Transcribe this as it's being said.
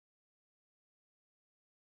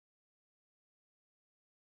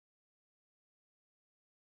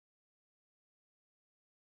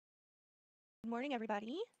morning,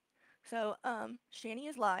 everybody. Shanny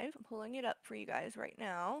is live. I'm pulling it up for you guys right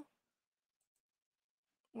now.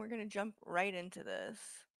 We're gonna jump right into this.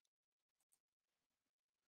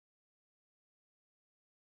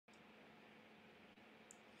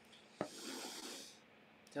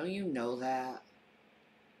 Don't you know that?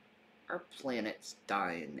 Our planet's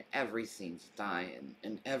dying, everything's dying,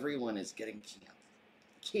 and everyone is getting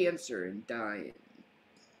cancer and dying.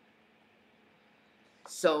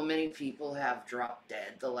 So many people have dropped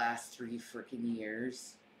dead the last 3 freaking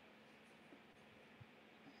years.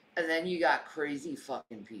 And then you got crazy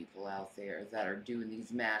fucking people out there that are doing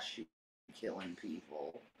these mass shootings, killing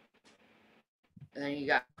people. And then you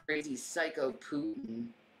got crazy psycho Putin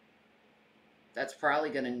that's probably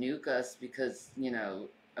gonna nuke us because,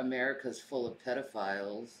 America's full of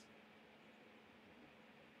pedophiles.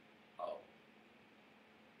 Oh.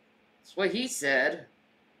 That's what he said.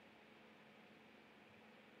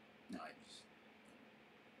 Nice.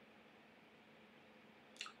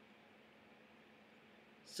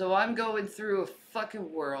 So I'm going through a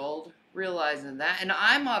fucking world, realizing that, and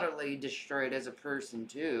I'm utterly destroyed as a person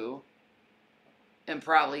too, and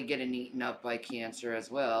probably getting eaten up by cancer as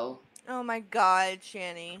well. Oh my god,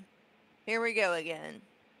 Shanny. Here we go again.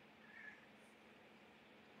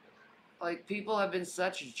 Like, people have been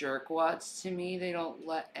such jerkwats to me, they don't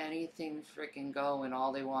let anything freaking go, and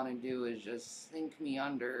all they want to do is just sink me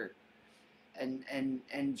under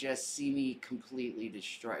and just see me completely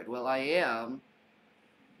destroyed. Well, I am,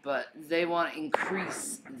 but they want to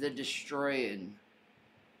increase the destroying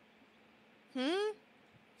Hmm?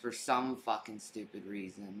 for some fucking stupid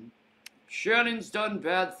reason. Shannon's done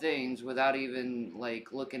bad things without even,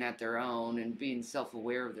 like, looking at their own and being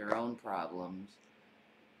self-aware of their own problems.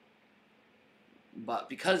 But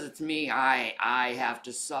because it's me, I have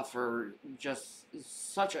to suffer just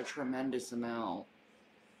such a tremendous amount.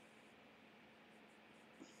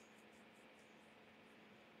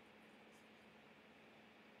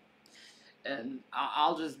 And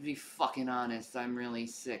I'll just be fucking honest, I'm really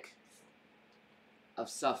sick of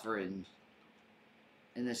suffering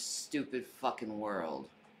in this stupid fucking world.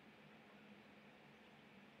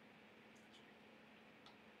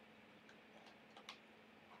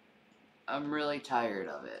 I'm really tired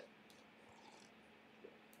of it.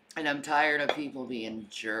 And I'm tired of people being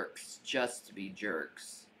jerks just to be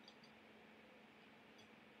jerks.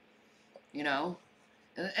 You know?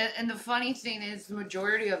 And the funny thing is, the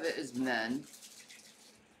majority of it is men.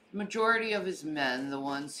 The majority of his men, the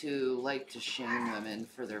ones who like to shame women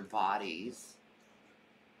for their bodies.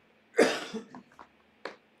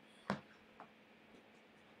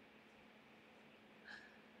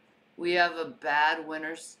 We have a bad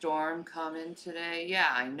winter storm coming today. Yeah,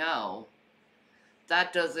 I know.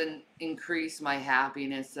 That doesn't increase my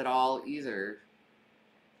happiness at all either.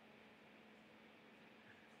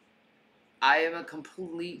 I am a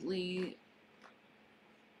completely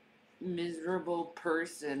miserable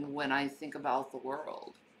person when I think about the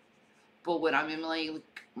world. But when I'm in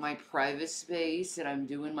my private space and I'm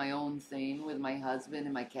doing my own thing with my husband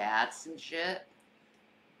and my cats and shit,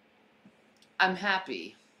 I'm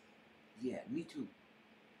happy. Yeah, me too.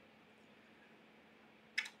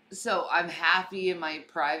 So I'm happy in my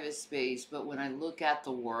private space, but when I look at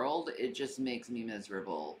the world, it just makes me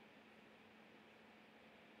miserable.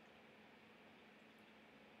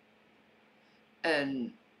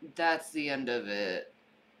 And that's the end of it.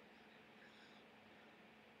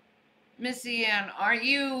 Missy Ann, are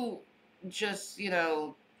you just,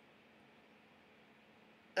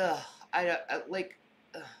 ugh, I don't, like,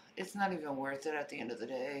 ugh, it's not even worth it at the end of the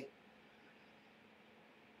day.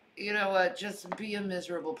 You know what? Just be a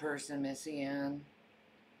miserable person, Missy Ann.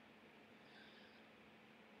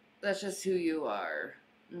 That's just who you are.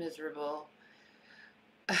 Miserable.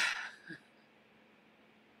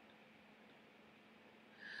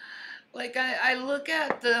 Like, I look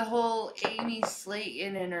at the whole Amy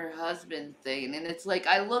Slayton and her husband thing, and it's like,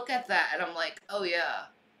 I look at that and I'm like, oh yeah,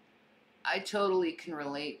 I totally can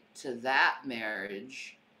relate to that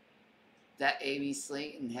marriage that Amy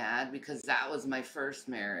Slayton had because that was my first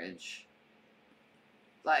marriage.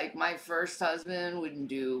 Like, my first husband wouldn't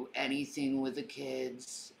do anything with the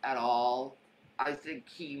kids at all. I think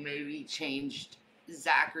he maybe changed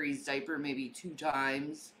Zachary's diaper maybe 2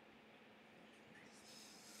 times.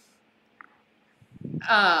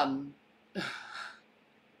 Um,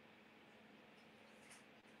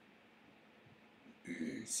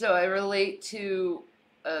 so I relate to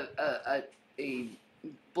a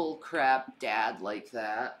bullcrap dad like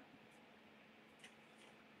that.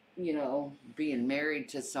 Being married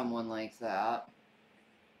to someone like that.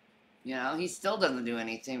 He still doesn't do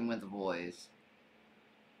anything with the boys.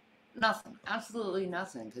 Nothing. Absolutely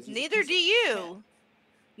nothing. Because he's a Neither piece do of shit. you.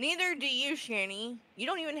 Neither do you, Shanny. You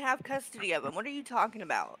don't even have custody of him. What are you talking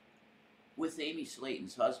about? With Amy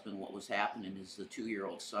Slayton's husband, what was happening is the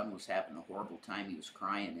 2-year-old son was having a horrible time. He was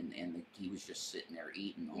crying, and he was just sitting there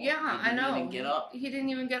eating. Yeah, he I didn't know. even get up. He didn't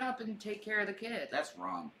even get up and take care of the kid. That's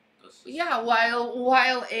wrong. Yeah,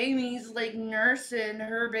 while Amy's like nursing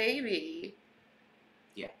her baby.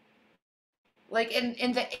 Yeah. Like,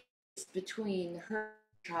 and the age between her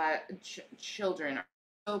children are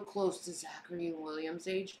so close to Zachary and William's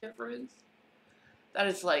age difference that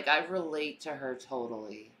it's like I relate to her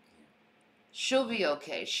totally. She'll be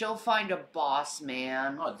okay. She'll find a boss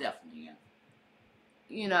man. Oh, definitely, yeah.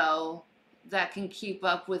 You know, that can keep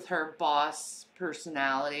up with her boss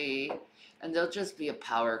personality, and they'll just be a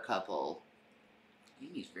power couple.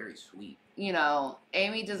 Amy's very sweet. You know,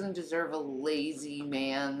 Amy doesn't deserve a lazy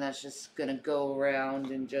man that's just gonna go around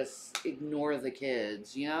and just ignore the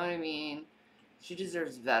kids. You know what I mean? She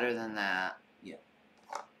deserves better than that. Yeah.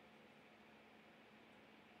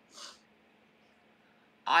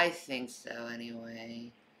 I think so,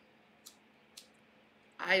 anyway.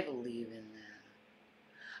 I believe in that.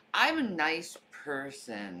 I'm a nice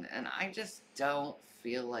person, and I just don't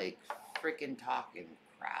feel like freaking talking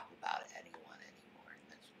crap about anyone anymore in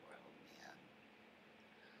this world, man.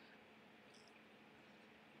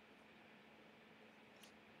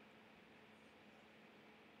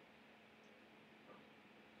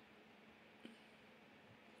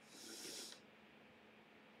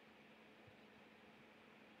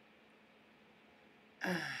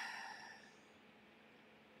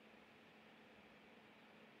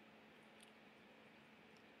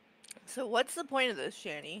 So what's the point of this,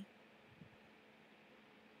 Shanny?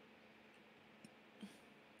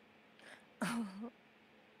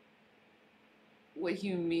 What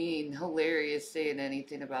you mean? Hilarious saying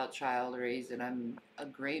anything about child raising. I'm a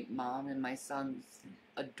great mom, and my sons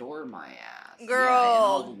adore my ass. Girl, yeah, and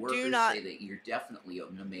all the do workers not. say that you're definitely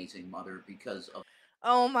an amazing mother because of.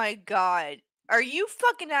 Oh my god. Are you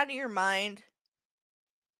fucking out of your mind?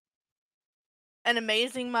 An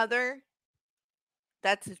amazing mother?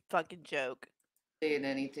 That's a fucking joke. Saying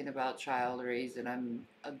anything about child raising. I'm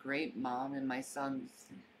a great mom, and my sons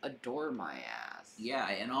adore my ass. Yeah,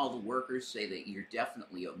 and all the workers say that you're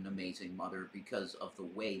definitely an amazing mother because of the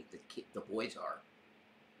way the boys are.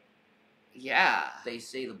 Yeah. They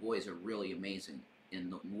say the boys are really amazing in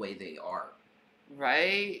the way they are.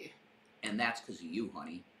 Right? And that's because of you,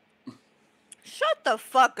 honey. Shut the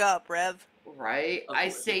fuck up, Rev. Right? Of I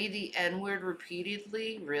course. say the N word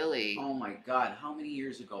repeatedly? Really? Oh my god, how many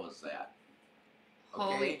years ago was that?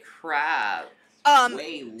 Holy crap.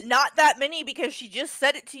 Not that many because she just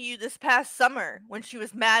said it to you this past summer when she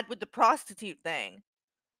was mad with the prostitute thing.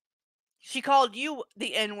 She called you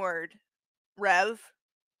the N-word, Rev.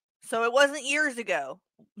 So it wasn't years ago.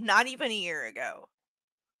 Not even a year ago.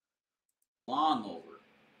 Long over.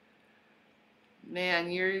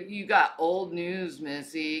 Man, you got old news,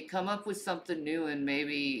 Missy. Come up with something new and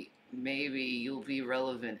maybe you'll be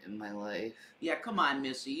relevant in my life. Yeah, come on,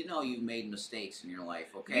 Missy. You know you made mistakes in your life,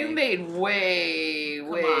 okay? You made way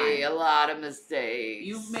a lot of mistakes.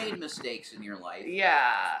 You've made mistakes in your life.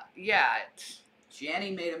 Yeah.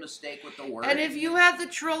 Shanny made a mistake with the word. And if you had the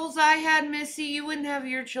trolls I had, Missy, you wouldn't have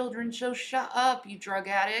your children. So shut up, you drug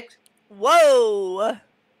addict. Whoa!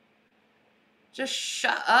 Just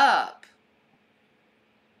shut up.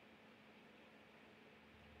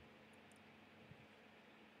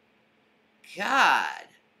 God.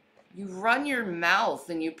 You run your mouth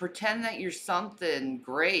and you pretend that you're something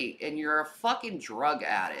great and you're a fucking drug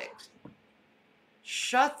addict.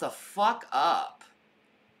 Shut the fuck up.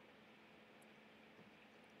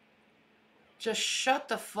 Just shut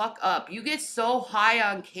the fuck up. You get so high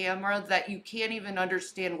on camera that you can't even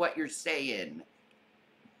understand what you're saying.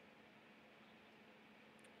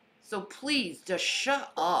 So please, just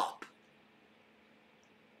shut up.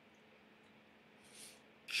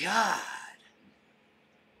 God.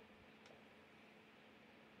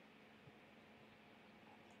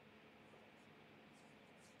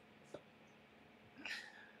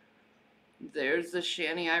 There's the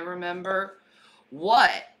Shanny I remember.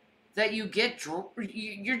 What? That you get,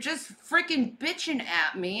 you're just freaking bitching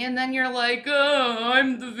at me, and then you're like, oh,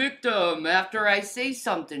 I'm the victim after I say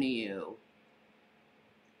something to you.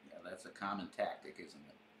 Yeah, that's a common tactic, isn't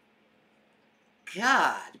it?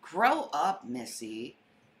 God, grow up, Missy.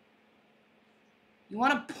 You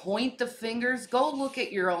want to point the fingers? Go look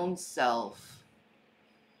at your own self.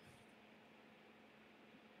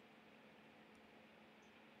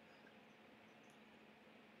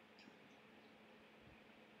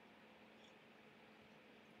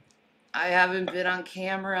 I haven't been on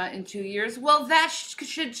camera in 2 years. Well, that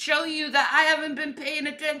should show you that I haven't been paying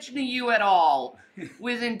attention to you at all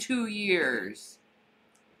within 2 years.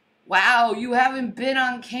 Wow, you haven't been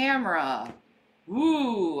on camera.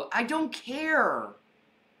 Ooh, I don't care.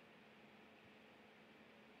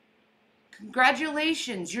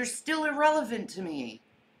 Congratulations, you're still irrelevant to me.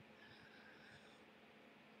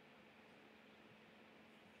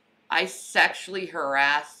 I sexually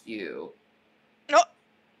harassed you. Oh.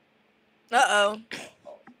 Uh-oh.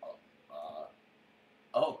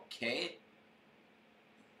 Okay.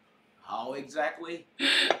 How exactly?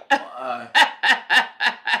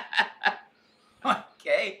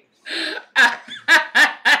 Okay.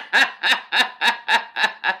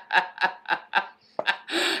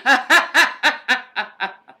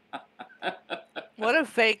 What a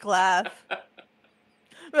fake laugh.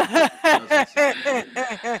 Doesn't sound good.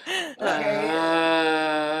 Okay.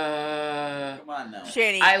 Come on now.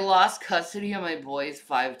 Shanny. I lost custody of my boys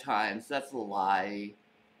 5 times. That's a lie.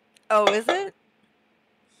 Oh, is it?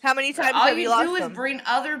 How many times All have you you lost do is them? bring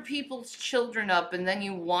other people's children up, and then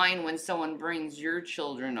you whine when someone brings your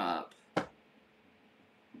children up.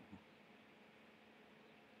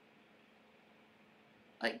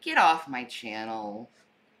 Like, get off my channel.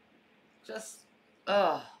 Just,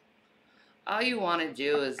 ugh. All you want to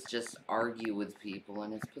do is just argue with people,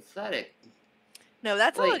 and it's pathetic. No,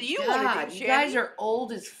 that's all Like, you want to God, do, you Shanny. guys are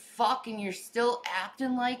old as fuck, and you're still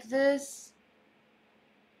acting like this?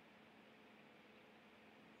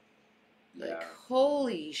 Yeah, Like,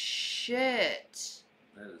 holy shit.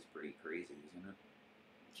 that is pretty crazy, isn't it?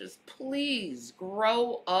 Just please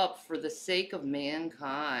grow up for the sake of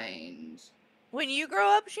mankind. When you grow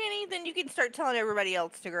up, Shanny, then you can start telling everybody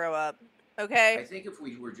else to grow up. Okay? I think if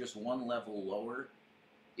we were just one level lower,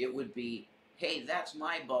 it would be, hey, that's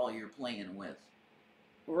my ball you're playing with.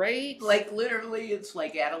 Right? Like, literally, it's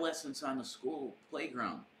like adolescents on the school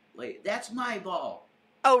playground. Like, that's my ball.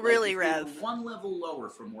 Oh, Like, really, if we Rev? were one level lower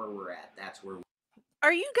from where we're at, that's where we...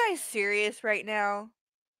 Are you guys serious right now?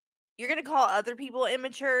 You're gonna call other people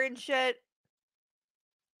immature and shit?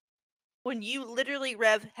 When you literally,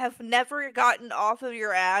 Rev, have never gotten off of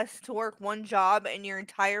your ass to work one job in your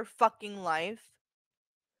entire fucking life?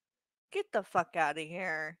 Get the fuck out of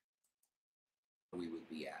here. we would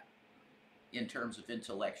be at in terms of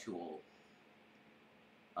intellectual,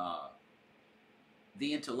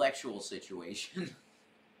 the intellectual situation.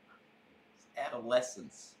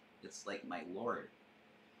 Adolescence. It's like, my lord.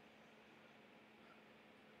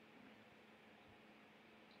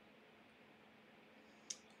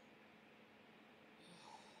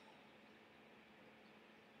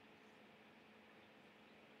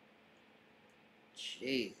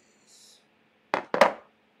 Jeez.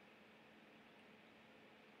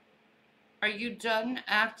 Are you done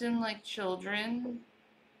acting like children?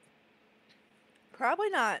 Probably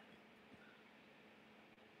not.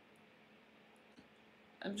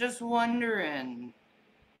 I'm just wondering.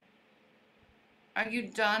 Are you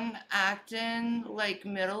done acting like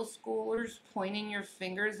middle schoolers pointing your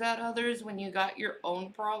fingers at others when you got your own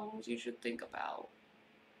problems you should think about?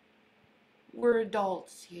 We're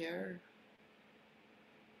adults here.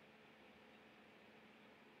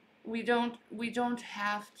 We don't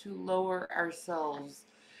have to lower ourselves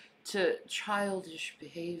to childish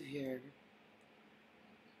behavior.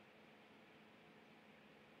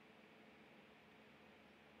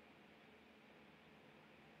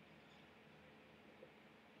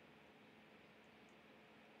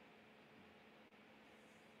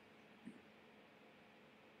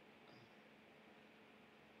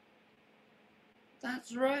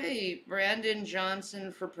 That's right. Brandon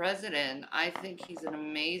Johnson for president. I think he's an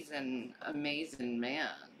amazing, amazing man.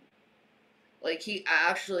 Like, he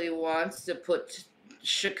actually wants to put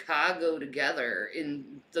Chicago together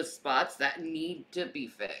in the spots that need to be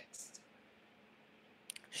fixed.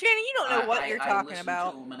 Shanny, you don't know what you're talking listen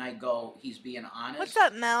about. to him and I go, he's being honest. What's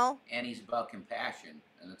up, Mel? And he's about compassion.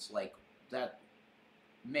 And it's like, that,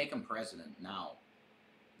 make him president now.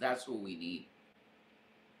 That's what we need.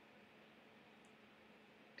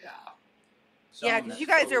 Yeah. Yeah, Someone 'cause that's you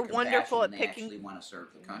guys filled are with wonderful compassion at and they picking actually want to serve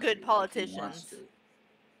the country good like he politicians. wants to.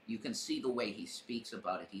 You can see the way he speaks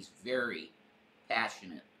about it. He's very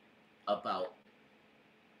passionate about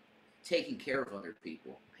taking care of other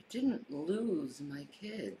people. I didn't lose my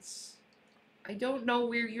kids. I don't know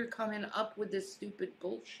where you're coming up with this stupid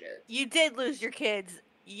bullshit. You did lose your kids.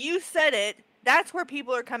 You said it. That's where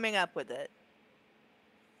people are coming up with it.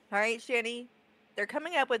 Alright, Shanny? They're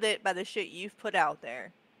coming up with it by the shit you've put out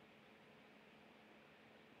there.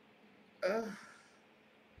 Ugh.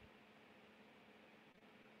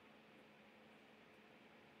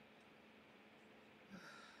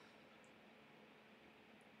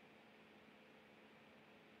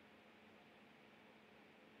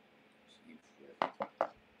 same shit.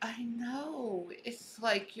 I know. It's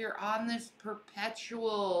like you're on this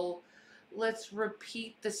perpetual, let's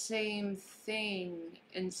repeat the same thing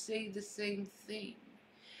and say the same thing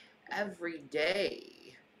every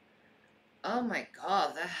day. Oh my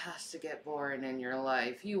god, that has to get boring in your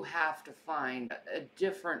life. You have to find a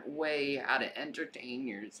different way how to entertain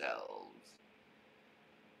yourselves.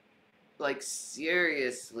 Like,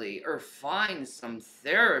 seriously. Or find some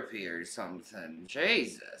therapy or something.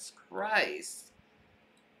 Jesus Christ.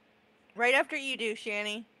 Right after you do,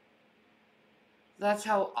 Shanny. That's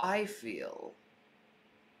how I feel.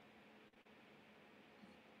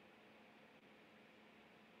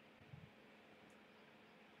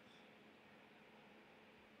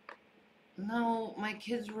 No, my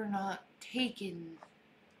kids were not taken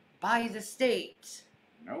by the state.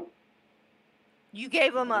 Nope. You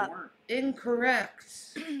gave No, them they up. weren't.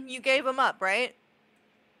 Incorrect. You gave them up, right?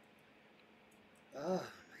 Oh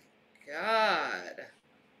my god.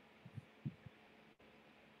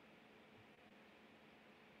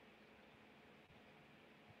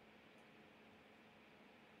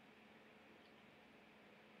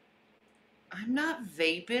 I'm not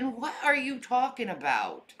vaping. What are you talking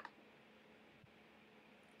about?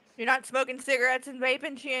 You're not smoking cigarettes and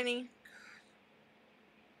vaping, Shanny.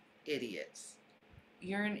 Idiots.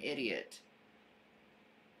 You're an idiot.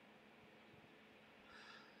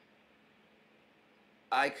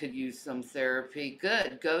 I could use some therapy.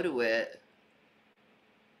 Good, go to it.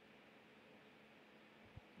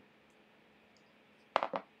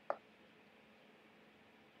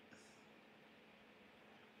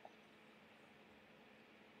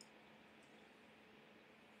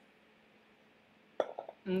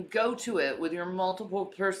 Go to it with your multiple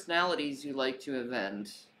personalities you like to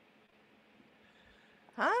invent.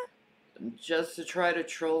 Huh? Just to try to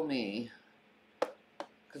troll me.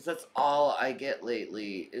 Because that's all I get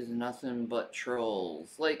lately is nothing but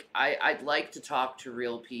trolls. Like, I'd like to talk to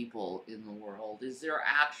real people in the world. Is there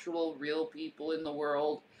actual real people in the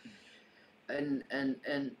world? And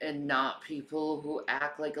not people who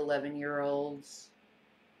act like 11-year-olds?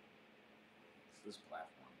 It's this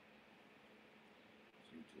platform.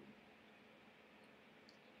 It's YouTube.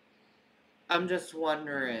 I'm just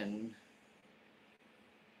wondering.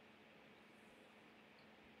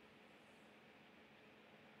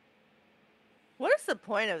 What is the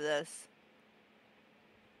point of this?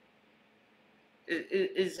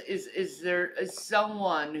 Is there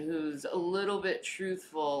someone who's a little bit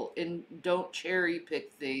truthful and don't cherry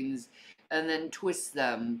pick things and then twist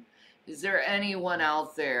them? Is there anyone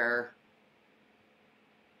out there?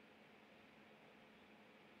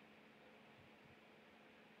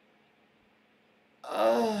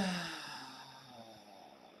 Ugh.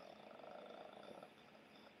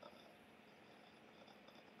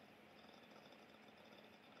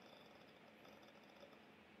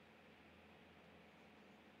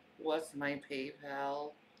 What's my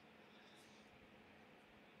PayPal?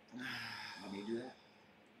 Let me do that.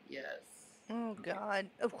 Yes. Oh, God.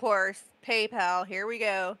 Of course. PayPal. Here we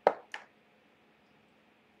go.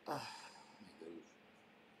 Ugh.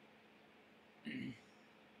 I'm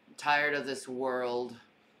tired of this world.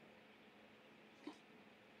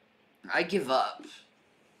 I give up.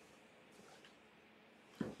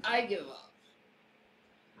 I give up.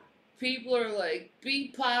 People are like,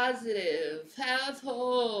 be positive, have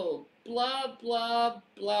hope, blah, blah,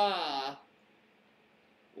 blah.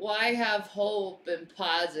 Why have hope and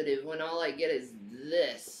positive when all I get is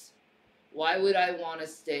this? Why would I want to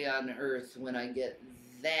stay on Earth when I get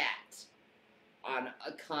that on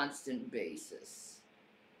a constant basis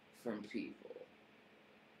from people?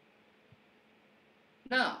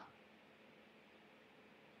 No.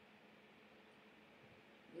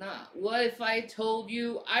 No. What if I told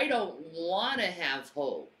you I don't want to have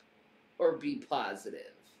hope or be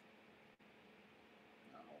positive?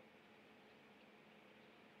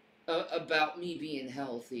 About me being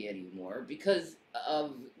healthy anymore because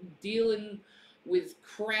of dealing with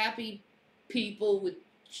crappy people with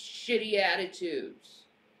shitty attitudes.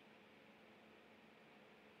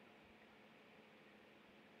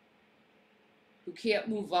 Who can't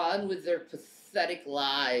move on with their pathetic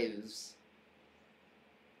lives.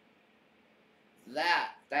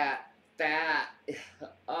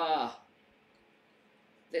 Ah.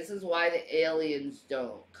 This is why the aliens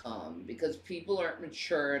don't come, because people aren't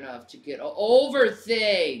mature enough to get over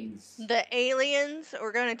things. The aliens.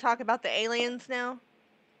 We're going to talk about the aliens now.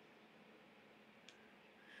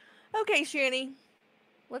 Okay, Shanny.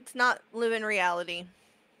 Let's not live in reality.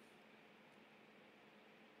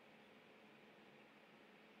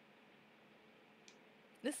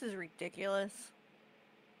 This is ridiculous.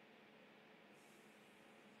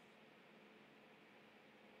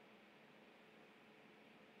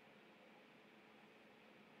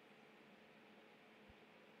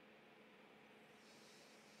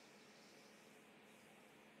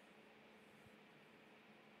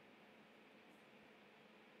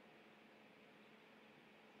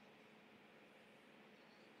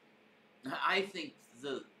 I think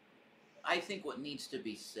the I think what needs to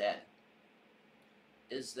be said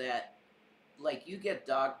is that, like, you get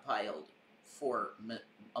dogpiled for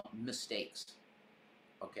mistakes.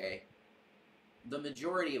 Okay, the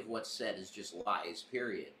majority of what's said is just lies.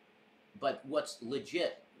 Period. But what's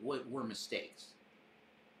legit were mistakes,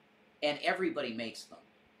 and everybody makes them.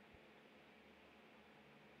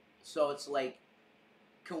 So it's like,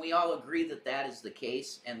 can we all agree that that is the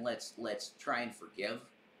case? And let's try and forgive,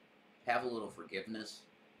 have a little forgiveness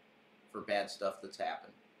for bad stuff that's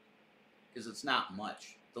happened, because it's not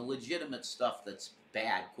much. The legitimate stuff that's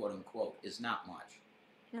bad, quote unquote, is not much.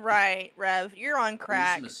 Right, Rev. You're on These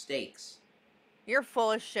crack. mistakes. You're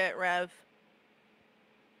full of shit, Rev.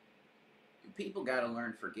 People got to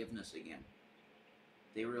learn forgiveness again.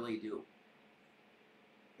 They really do.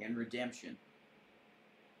 And redemption.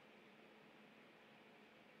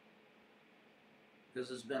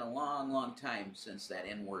 Because it's been a long, long time since that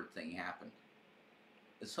N-word thing happened.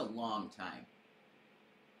 It's a long time,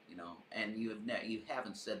 you know, and you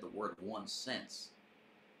haven't said the word once since.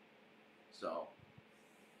 So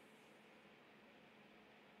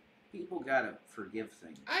people gotta forgive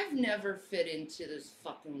things. I've never fit into this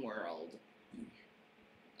fucking world.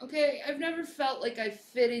 Okay, I've never felt like I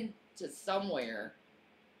fit into somewhere,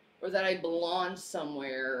 or that I belonged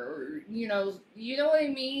somewhere, or you know what I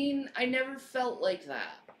mean? I never felt like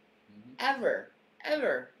that. Ever.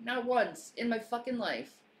 Ever. Not once in my fucking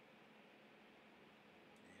life.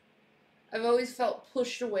 I've always felt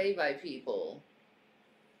pushed away by people.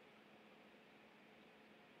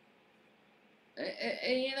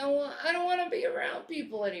 And you know what? I don't want to be around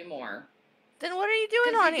people anymore. Then what are you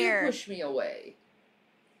doing Because on they here? do push me away.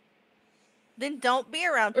 Then don't be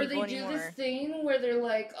around Or people they do anymore. this thing where they're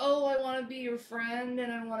like, "Oh, I want to be your friend,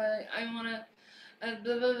 and I want to,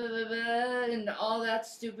 blah, blah, blah, blah, blah," and all that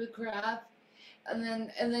stupid crap. And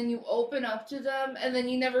then you open up to them, and then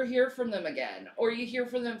you never hear from them again, or you hear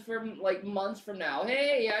from them for like months from now.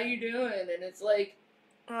 Hey, how you doing? And it's like,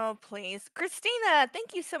 Oh, please. Christina,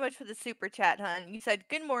 thank you so much for the super chat, hun. You said,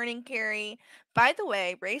 "Good morning, Carrie. By the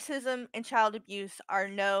way, racism and child abuse are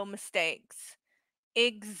no mistakes."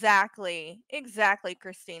 Exactly. Exactly,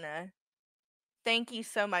 Christina. Thank you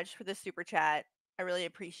so much for the super chat. I really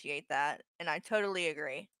appreciate that. And I totally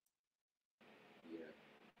agree.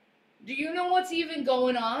 do you know what's even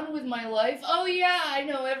going on with my life? Oh yeah, I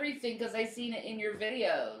know everything because I seen it in your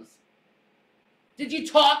videos. Did you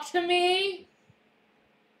talk to me?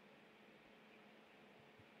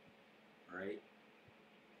 Right?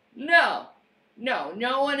 No.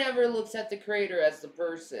 No one ever looks at the creator as the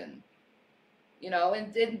person.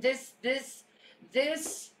 And this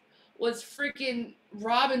was freaking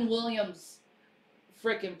Robin Williams'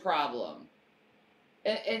 freaking problem.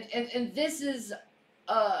 And this is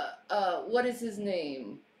what is his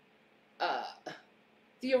name? Uh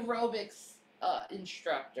the aerobics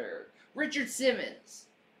instructor, Richard Simmons.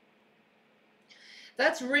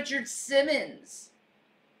 That's Richard Simmons'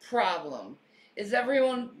 problem. Is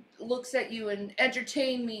everyone looks at you and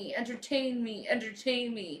entertain me, entertain me,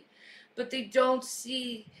 entertain me, but they don't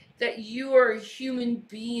see that you are a human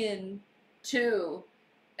being too.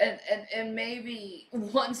 And maybe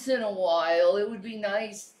once in a while it would be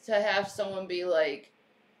nice to have someone be like,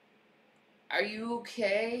 "Are you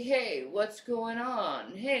okay? Hey, what's going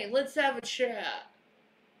on? Hey, let's have a chat."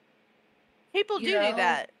 People You do know?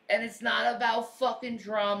 that. And it's not about fucking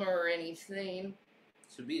drama or anything.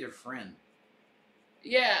 To be their friend.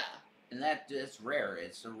 Yeah. And that's rare.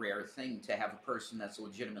 It's a rare thing to have a person that's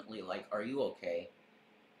legitimately like, "Are you okay?"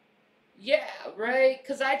 Yeah, right?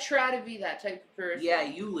 Because I try to be that type of person. Yeah,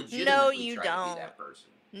 you legitimately No, you try to don't. be that person.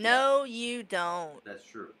 No, you don't. That's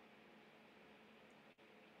true.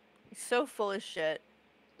 You're so full of shit.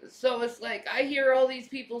 So it's like, I hear all these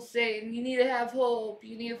people saying, you need to have hope,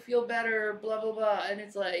 you need to feel better, blah, blah, blah. And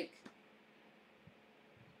it's like,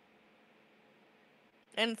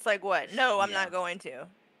 And it's like, what? No, I'm Yeah. not going to.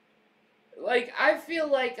 like, I feel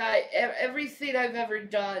like everything I've ever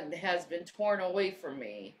done has been torn away from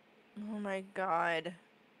me Oh my god.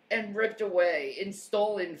 and ripped away and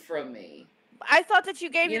stolen from me. I thought that you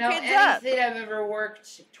gave your kids up. Anything I've ever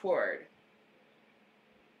worked toward.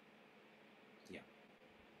 Yeah.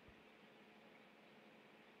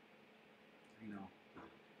 I know.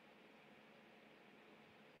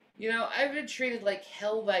 I've been treated like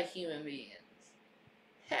hell by human beings.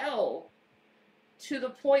 Hell. To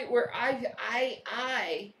the point where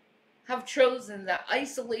I have chosen that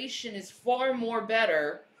isolation is far more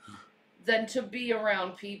better than to be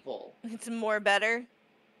around people. It's more better.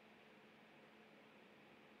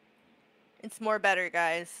 It's more better,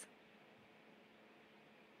 guys.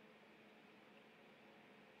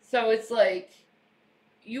 So it's like,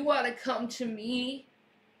 you want to come to me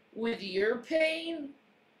with your pain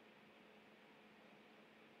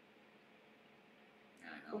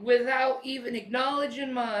I know. without even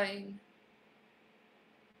acknowledging mine.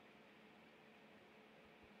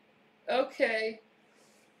 Okay.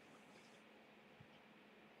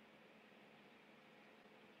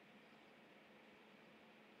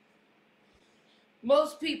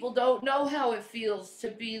 Most people don't know how it feels to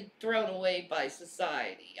be thrown away by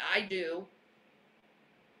society. I do.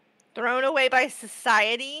 Thrown away by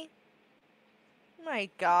society? My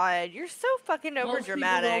god, you're so fucking Most people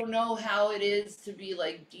overdramatic. don't know how it is to be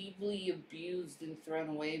like deeply abused and thrown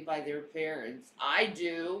away by their parents. I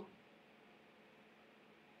do.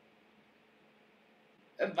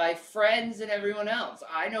 And by friends and everyone else.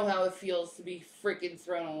 I know how it feels to be freaking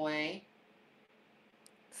thrown away.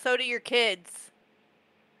 So do your kids,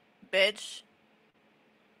 bitch.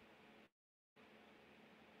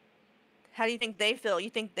 How do you think they feel?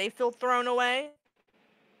 You think they feel thrown away?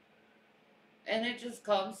 And it just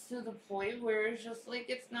comes to the point where it's just like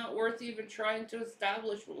it's not worth even trying to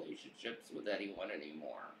establish relationships with anyone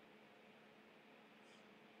anymore.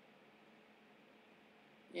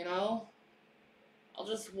 You know? I'll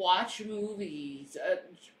just watch movies,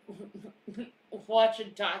 watch a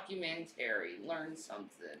documentary, learn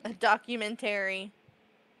something. A documentary.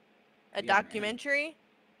 A Yeah, man. documentary?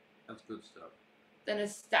 That's good stuff. Than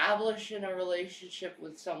establishing a relationship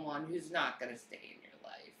with someone who's not going to stay in your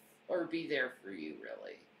life or be there for you,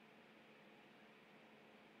 really.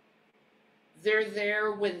 They're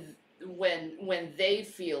there when they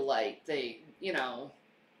feel like they, you know.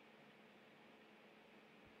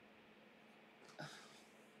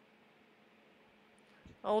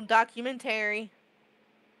 Old documentary.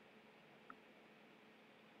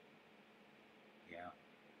 Yeah.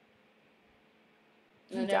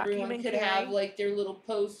 And everyone could have Documentary. like their little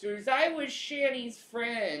posters. I was Shanny's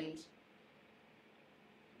friend.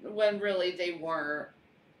 When really they weren't.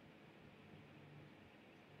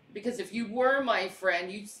 Because if you were my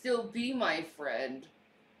friend, you'd still be my friend.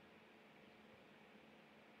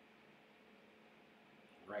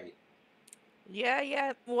 Right.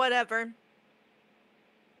 Yeah, whatever.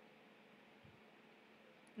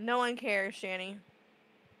 No one cares, Shanny.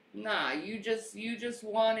 Nah, you just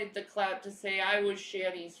wanted the clout to say I was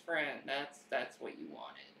Shanny's friend. That's what you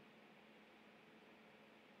wanted.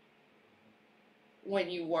 When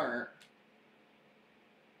you weren't.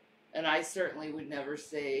 And I certainly would never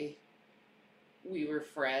say we were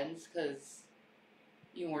friends because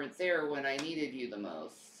you weren't there when I needed you the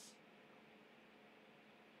most.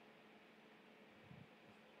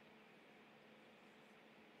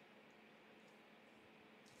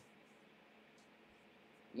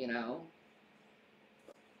 You know?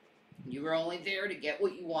 You were only there to get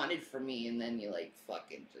what you wanted from me, and then you like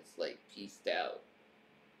fucking just like pieced out.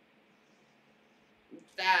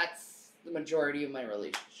 That's the majority of my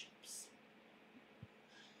relationships.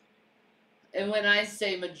 And when I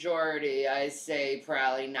say majority, I say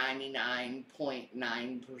probably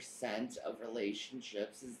 99.9% of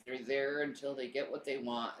relationships is they're there until they get what they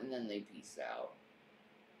want and then they peace out.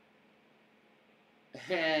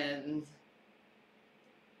 And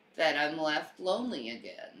then I'm left lonely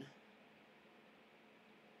again.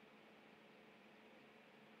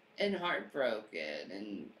 And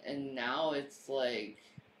heartbroken. And now it's like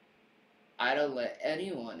I don't let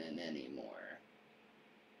anyone in anymore.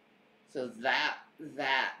 So that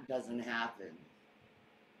doesn't happen.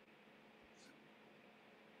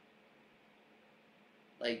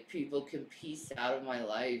 Like people can piece out of my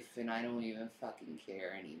life and I don't even fucking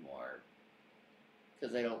care anymore.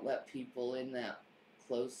 Because I don't let people in that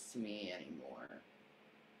close to me anymore.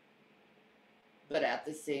 But at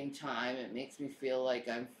the same time, it makes me feel like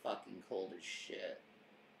I'm fucking cold as shit.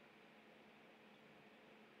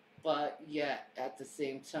 But yet, at the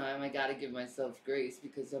same time, I gotta give myself grace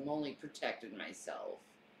because I'm only protecting myself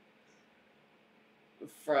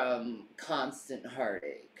from constant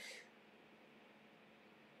heartache.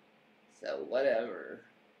 So, whatever.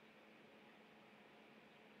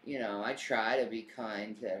 You know, I try to be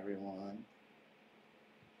kind to everyone.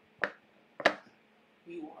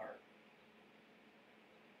 You are.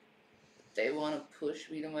 They want to push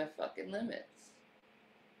me to my fucking limits.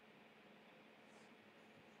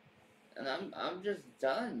 And I'm just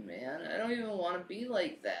done, man. I don't even want to be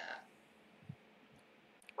like that.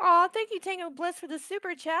 Aw, thank you, Tango Bliss, for the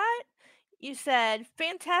super chat. You said,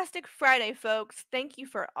 fantastic Friday, folks. Thank you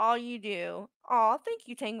for all you do. Aw, thank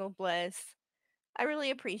you, Tango Bliss. I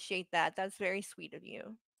really appreciate that. That's very sweet of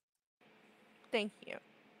you. Thank you.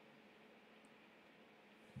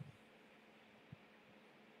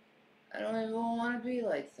 I don't even want to be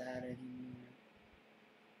like that anymore.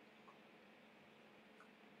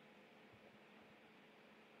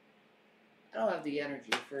 I don't have the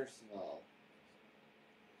energy, first of all,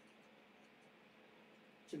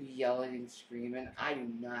 to be yelling and screaming. I do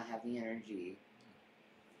not have the energy.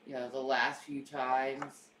 You know, the last few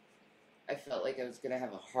times, I felt like I was going to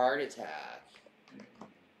have a heart attack.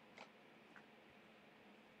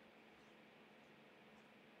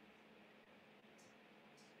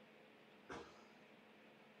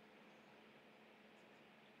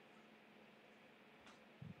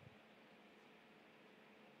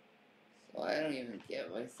 So I don't even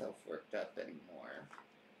get myself worked up anymore.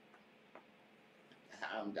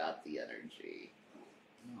 I don't got the energy.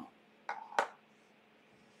 No.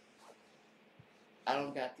 I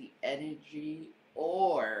don't got the energy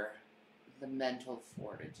or the mental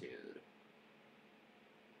fortitude.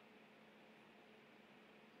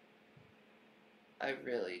 I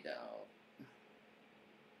really don't.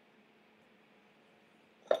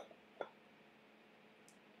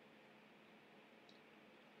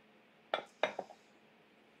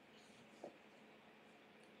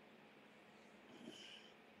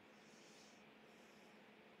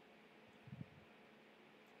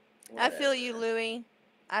 I feel you, Whatever. Louie.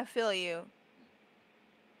 I feel you.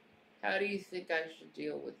 How do you think I should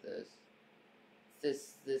deal with this?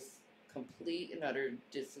 This complete and utter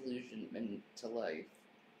disillusionment to life.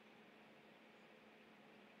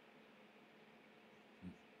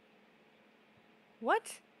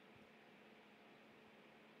 What?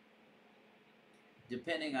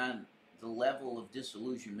 Depending on the level of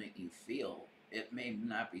disillusionment you feel, it may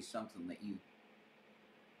not be something that you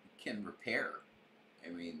can repair. I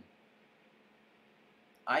mean,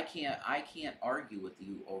 I can't argue with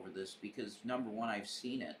you over this because number one, I've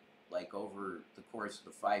seen it like over the course of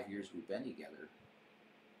the 5 years we've been together.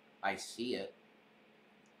 I see it.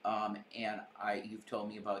 And you've told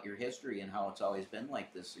me about your history and how it's always been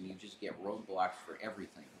like this, and you just get roadblocks for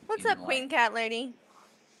everything What's in your up, life. Queen Cat Lady?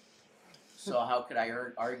 So how could I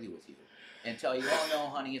argue with you and tell you, oh no,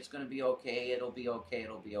 honey, it's going to be okay. It'll be okay.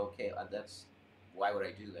 It'll be okay. That's why would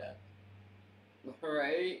I do that?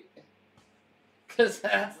 Right? Because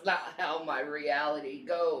that's not how my reality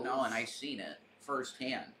goes. No, and I've seen it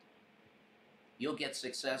firsthand. You'll get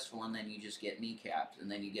successful and then you just get kneecapped,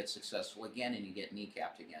 and then you get successful again and you get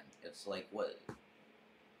kneecapped again. It's like, what?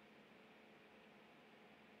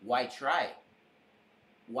 Why try?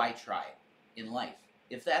 Why try in life?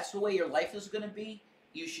 If that's the way your life is going to be,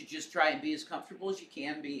 you should just try and be as comfortable as you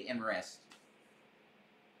can be and rest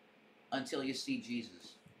until you see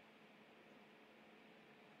Jesus.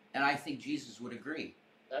 And I think Jesus would agree.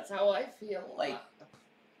 That's how I feel. Like,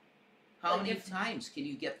 how Like many if- times can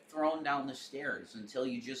you get thrown down the stairs until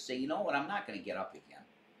you just say, you know what, I'm not going to get up again?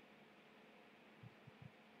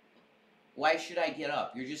 Why should I get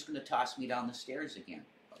up? You're just going to toss me down the stairs again.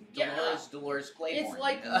 Yeah. Dolores Claiborne. It's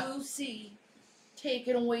like Lucy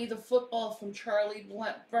taking away the football from Charlie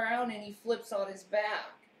Brown and he flips on his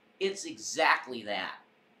back. It's exactly that.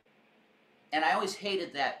 And I always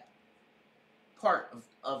hated that part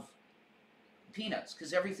of Peanuts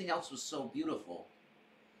because everything else was so beautiful.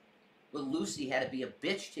 But Lucy had to be a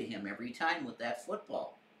bitch to him every time with that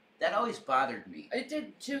football. That always bothered me. It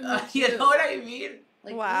did too. You know what I mean?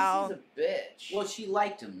 Like, Wow. Lucy's a bitch. Well, she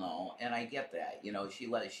liked him though, and I get that. You know, she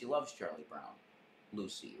loves Charlie Brown,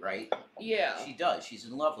 Lucy, right? Yeah. She does. She's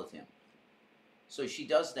in love with him. So she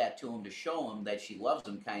does that to him to show him that she loves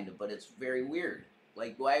him, kind of. But it's very weird.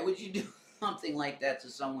 Like, why would you do something like that to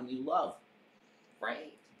someone you love?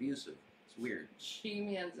 Right. It's abusive. It's weird.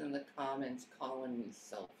 She-Man's in the comments calling me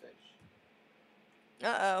selfish.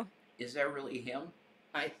 Uh-oh. Is that really him?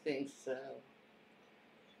 I think so.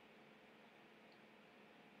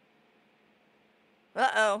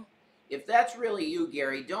 Uh-oh. If that's really you,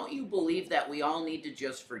 Gary, don't you believe that we all need to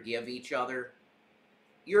just forgive each other?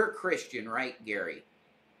 You're a Christian, right, Gary?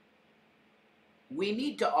 We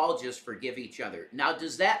need to all just forgive each other. Now,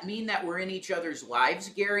 does that mean that we're in each other's lives,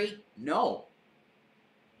 Gary? No.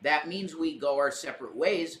 That means we go our separate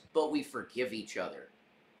ways, but we forgive each other.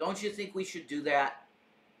 Don't you think we should do that?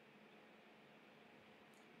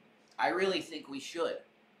 I really think we should.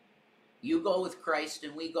 You go with Christ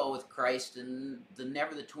and we go with Christ, and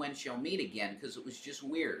never the twins shall meet again because it was just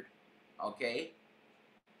weird. Okay?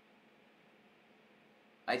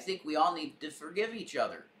 I think we all need to forgive each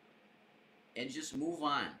other and just move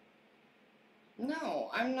on. No,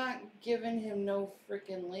 I'm not giving him no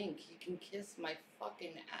freaking link. He can kiss my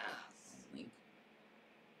fucking ass. Link.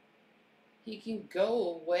 He can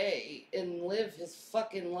go away and live his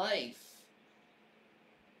fucking life.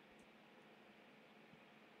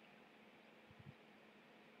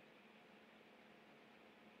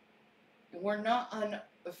 we're not on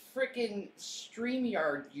a freaking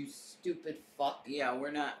StreamYard, you stupid fuck. Yeah,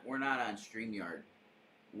 we're not on StreamYard.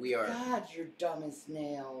 We are. God, you're dumb as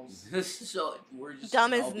nails. So we're just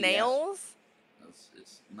Dumb as all BS. nails?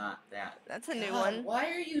 It's not that. That's a new God, one. why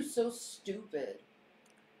are you so stupid?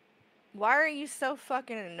 Why are you so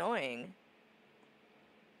fucking annoying?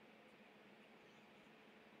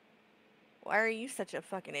 Why are you such a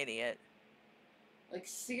fucking idiot? Like,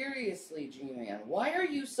 seriously, G-Man, why are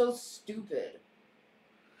you so stupid?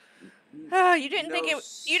 Oh, you didn't think No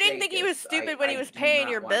you didn't think he was Sakis. stupid when he I was do paying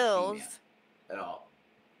not your want bills. G-Man at all.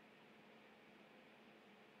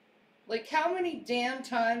 Like, how many damn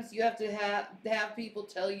times you have to have people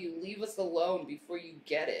tell you, leave us alone before you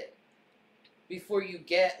get it? Before you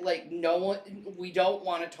get, like, no one, we don't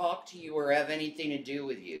want to talk to you or have anything to do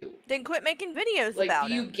with you. Then quit making videos Like, about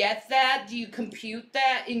do you him. get that? Do you compute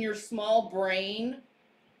that in your small brain?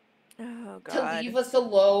 Oh, God. To leave us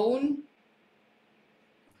alone?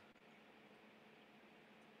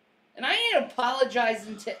 And I ain't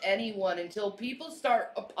apologizing to anyone until people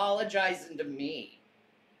start apologizing to me.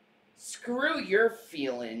 Screw your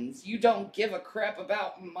feelings. You don't give a crap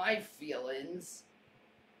about my feelings.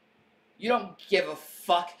 You don't give a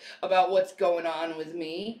fuck about what's going on with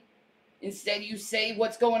me. Instead, you say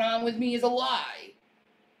what's going on with me is a lie.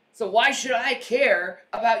 So why should I care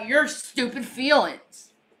about your stupid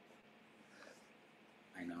feelings?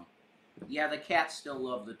 I know. Yeah, the cats still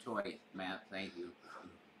love the toy, Matt. Thank you.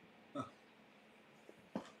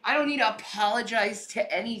 I don't need to apologize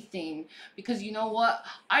to anything because you know what?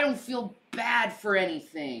 I don't feel bad for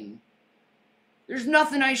anything. There's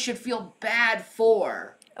nothing I should feel bad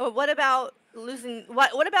for. Oh, what about losing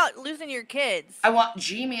what about losing your kids? I want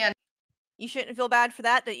G-Man You shouldn't feel bad for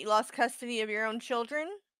that you lost custody of your own children?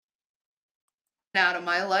 out of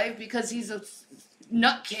my life because he's a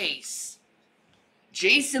nutcase.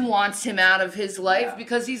 Jason wants him out of his life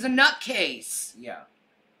because he's a nutcase. Yeah.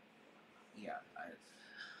 Yeah.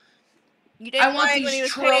 You didn't I want mind when he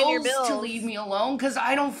these was paying your trolls to bills. leave me alone because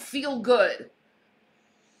I don't feel good.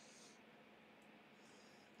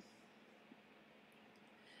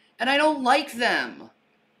 And I don't like them.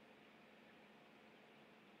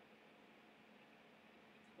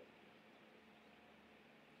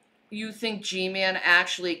 You think G-Man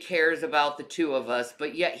actually cares about the two of us,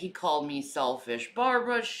 but yet he called me selfish.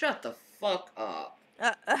 Barbara, shut the fuck up.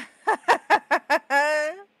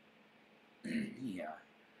 Yeah.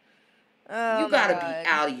 Oh, You gotta my be God.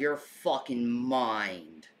 out of your fucking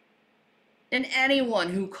mind. And anyone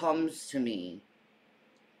who comes to me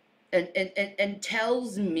and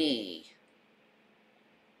tells me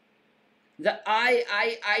that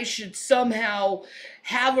I should somehow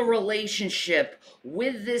have a relationship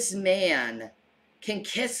with this man can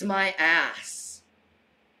kiss my ass.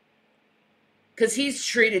 Because he's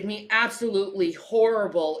treated me absolutely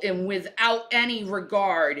horrible and without any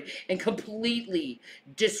regard and completely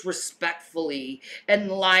disrespectfully and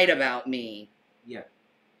lied about me. Yeah.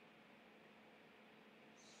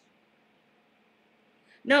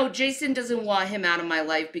 No, Jason doesn't want him out of my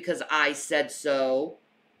life because I said so.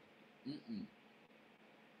 Mm-mm.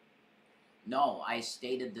 No, I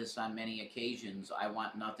stated this on many occasions. I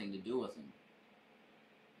want nothing to do with him.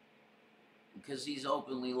 Because he's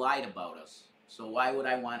openly lied about us. So why would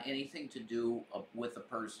I want anything to do with a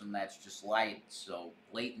person that's just lied so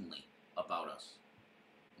blatantly about us?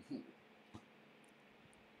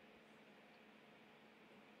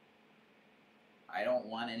 I don't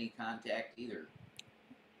want any contact either.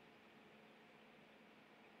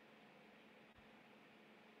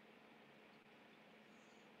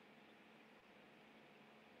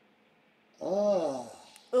 Oh,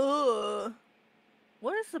 Ugh.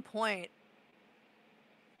 What is the point?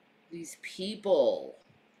 these people.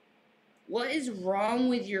 What is wrong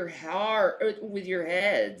with your heart, with your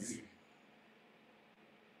heads?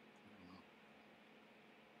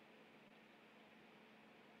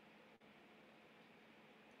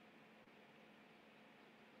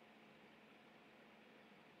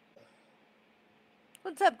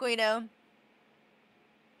 What's up, Guido?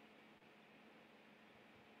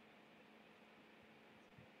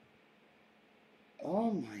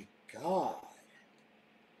 Oh my God.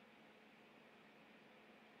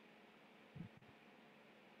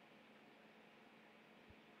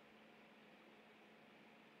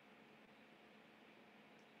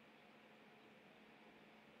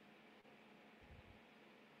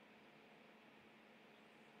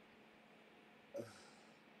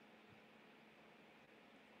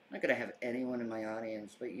 I'm not gonna have anyone in my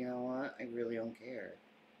audience, but you know what? I really don't care.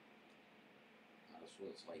 That's what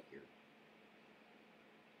it's like here.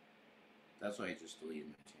 That's why I just deleted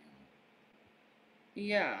my channel.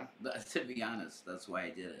 Yeah. To be honest, that's why I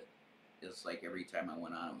did it. It's like every time I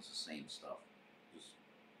went on, it was the same stuff. Just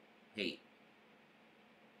hate,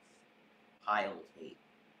 piled hate,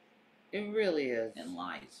 It really is. and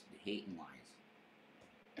lies. Hate and lies.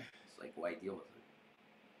 It's like, why deal with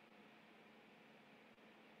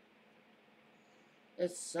it?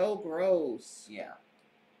 It's so gross. Yeah.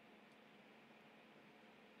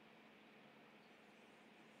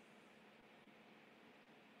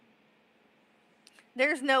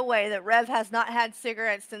 There's no way that Rev has not had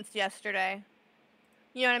cigarettes since yesterday.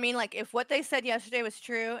 You know what I mean? Like, if what they said yesterday was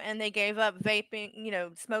true and they gave up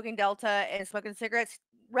vaping, smoking Delta and smoking cigarettes,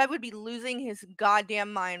 Rev would be losing his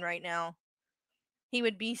goddamn mind right now. He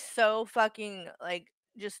would be so fucking, like,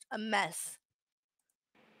 just a mess.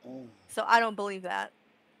 Oh. So I don't believe that.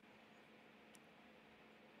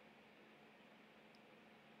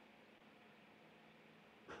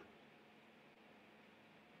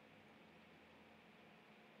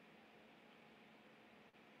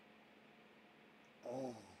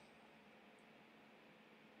 Oh.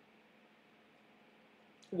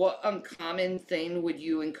 What uncommon thing would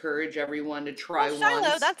you encourage everyone to try Well, Shiloh,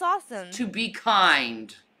 once? that's awesome. To be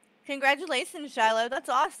kind. Congratulations, Shiloh. That's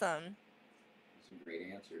awesome. That's a great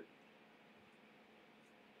answer.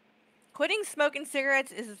 Quitting smoking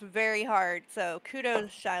cigarettes is very hard, so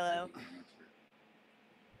kudos, Shiloh. That's a good answer.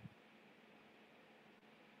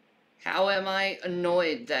 How am I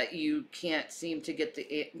annoyed that you can't seem to get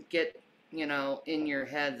in your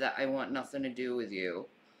head that I want nothing to do with you?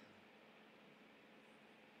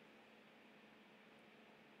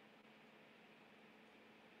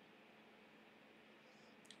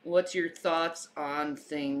 What's your thoughts on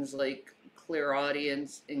things like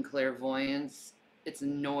clairaudience and clairvoyance? It's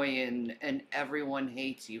annoying and everyone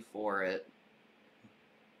hates you for it.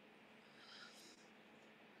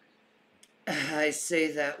 I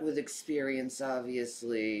say that with experience,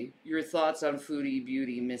 obviously. Your thoughts on foodie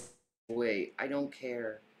beauty, Miss Wait, I don't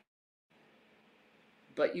care.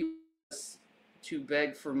 But you to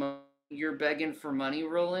beg for money. You're begging for money,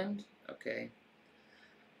 Roland? Okay.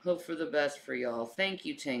 Hope for the best for y'all. Thank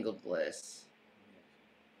you, Tangled Bliss.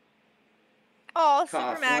 Oh,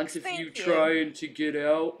 Cough. Supermax, Once if you thank you. trying to get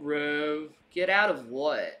out, Rev. Get out of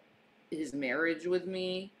what? His marriage with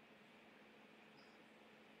me?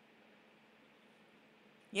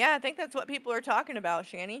 Yeah, I think that's what people are talking about,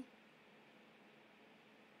 Shanny.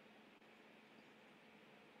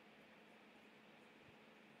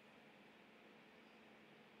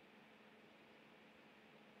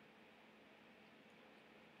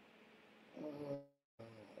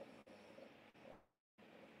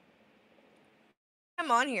 I'm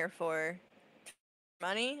on here for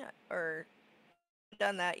money or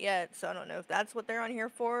done that yet, so I don't know if that's what they're on here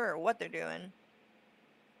for or what they're doing.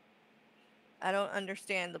 I don't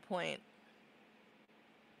understand the point.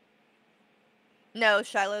 No,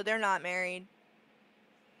 Shiloh, they're not married.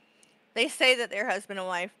 They say that they're husband and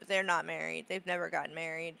wife, but they're not married. They've never gotten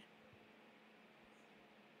married.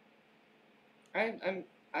 I'm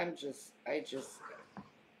I just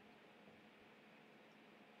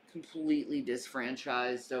completely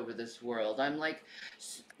disfranchised over this world. I'm like,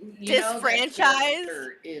 that Disfranchised?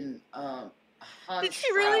 character in Hans Did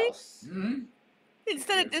she really? Strauss. Hmm?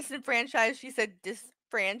 Instead of disenfranchised, she said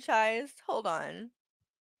disfranchised. Hold on.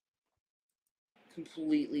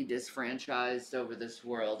 Completely disfranchised over this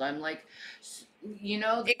world. I'm like, you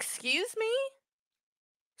know, Excuse me?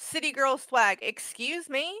 City girl swag. Excuse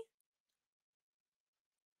me?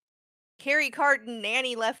 Carrie Carton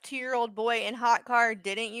nanny left 2-year-old boy in hot car,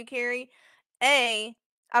 didn't you, Carrie? A,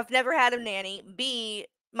 I've never had a nanny. B,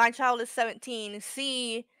 my child is 17.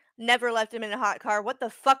 C, never left him in a hot car. What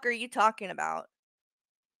the fuck are you talking about?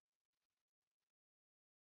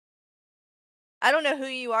 I don't know who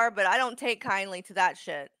you are, but I don't take kindly to that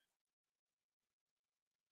shit.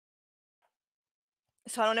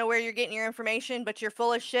 So I don't know where you're getting your information, but you're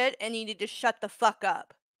full of shit and you need to shut the fuck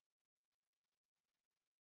up.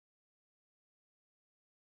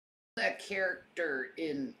 that character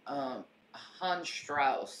in Hans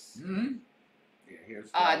Strauss. Hmm? Yeah, here's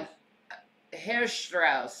On Strauss. Herr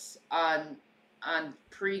Strauss on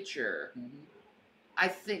Preacher. Mm-hmm. I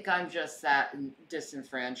think I'm just that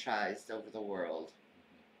disenfranchised over the world.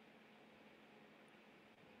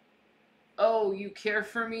 Oh, you care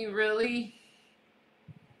for me, really?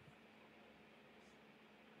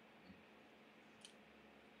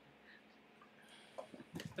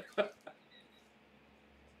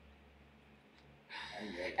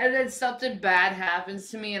 And then something bad happens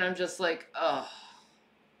to me, and I'm just like, oh.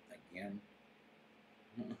 Again.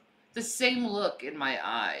 The same look in my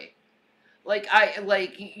eye. Like,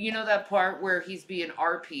 that part where he's being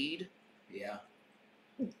RP'd? Yeah.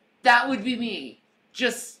 That would be me.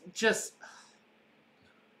 Just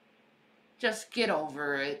get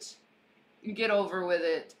over it. Get over with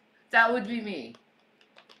it. That would be me.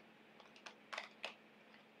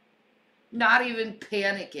 Not even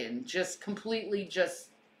panicking, just completely just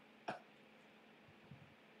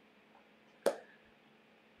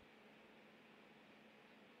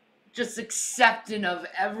accepting of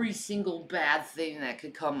every single bad thing that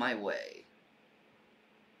could come my way.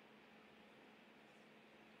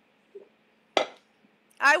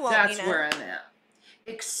 I won't, That's Nina. where I'm at.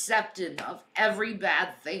 Accepting of every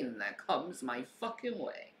bad thing that comes my fucking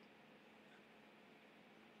way.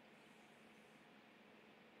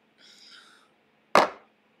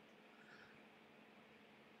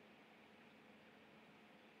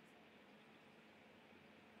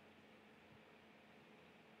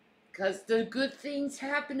 Because the good things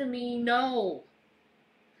happen to me, no.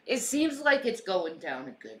 It seems like it's going down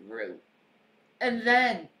a good route. And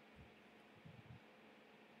then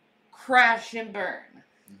crash and burn.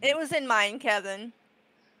 It was in mine, Kevin.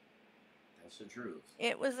 That's the truth.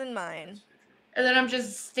 It was in mine. That's the truth. And then I'm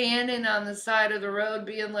just standing on the side of the road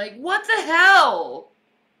being like, what the hell?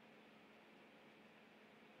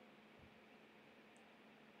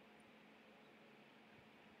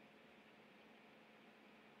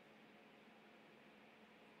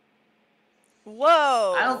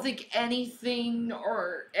 Whoa. I don't think anything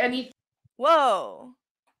or any. Whoa.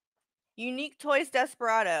 Unique Toys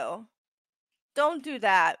Desperado. Don't do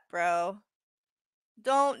that, bro.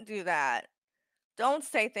 Don't do that. Don't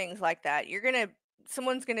say things like that.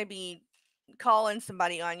 Someone's gonna be calling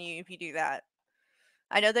somebody on you if you do that.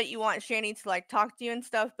 I know that you want Shanny to like talk to you and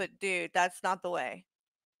stuff, but dude, that's not the way.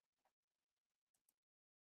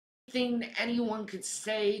 Thing anyone could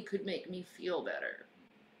say could make me feel better.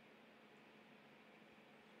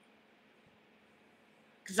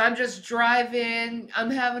 Because I'm just driving, I'm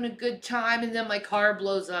having a good time, and then my car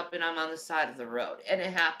blows up and I'm on the side of the road. And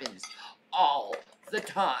it happens all the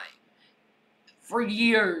time. For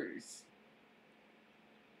years.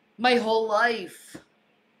 My whole life.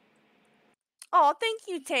 Oh, thank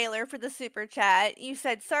you, Taylor, for the super chat. You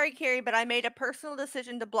said, sorry, Carrie, but I made a personal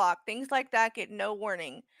decision to block. Things like that get no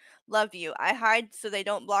warning. Love you. I hide so they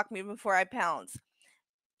don't block me before I pounce.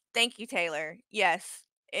 Thank you, Taylor. Yes.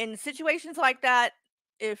 In situations like that,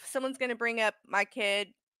 if someone's going to bring up my kid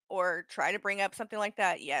or try to bring up something like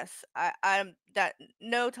that, yes, I'm that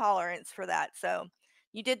no tolerance for that. So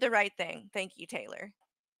you did the right thing. Thank you, Taylor.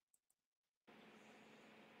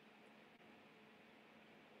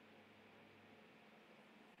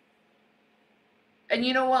 And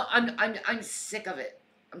you know what? I'm sick of it.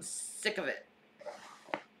 I'm sick of it.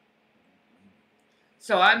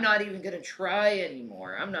 So I'm not even gonna try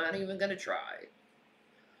anymore. I'm not even gonna try.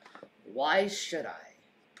 Why should I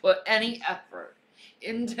put any effort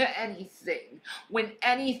into anything when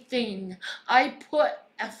anything I put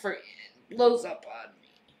effort in blows up on me?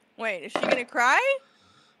 Wait, is she gonna cry?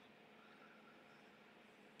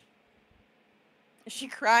 Is she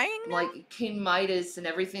crying now? Like King Midas, and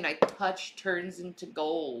everything I touch turns into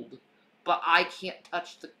gold, but I can't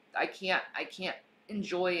touch I can't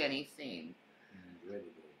enjoy anything.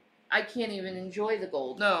 I can't even enjoy the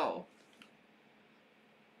gold. No.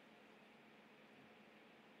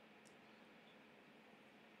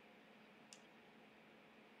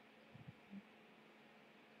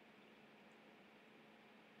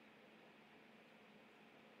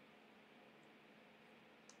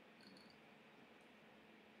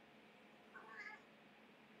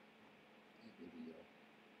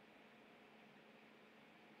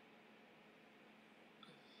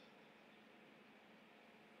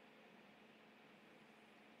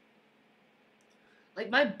 Like,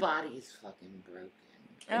 my body's fucking broken.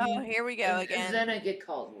 Oh, here we go again. And then I get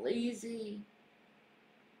called lazy.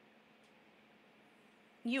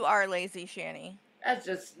 You are lazy, Shanny. That's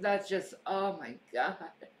just, oh my god.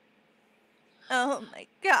 Oh my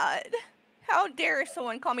god. How dare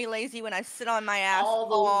someone call me lazy when I sit on my ass All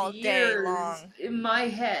those day years long? in my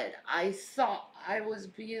head, I thought I was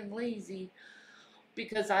being lazy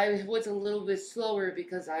because I was a little bit slower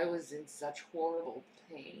because I was in such horrible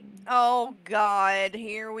pain. Oh god,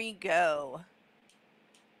 here we go.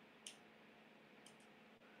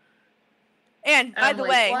 And by the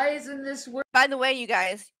way, why isn't this work? by the way, you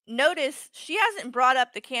guys, notice she hasn't brought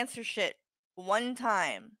up the cancer shit one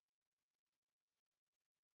time.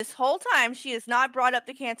 This whole time, she has not brought up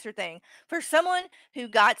the cancer thing. For someone who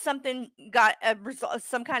got a result,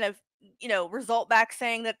 some kind of result back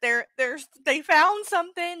saying that they found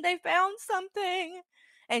something,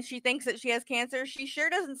 and she thinks that she has cancer. She sure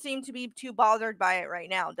doesn't seem to be too bothered by it right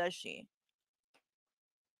now, does she?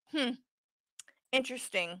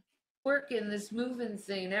 Interesting. work in this moving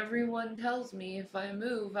thing. Everyone tells me if I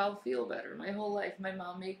move, I'll feel better. My whole life, my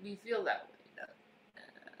mom made me feel that way.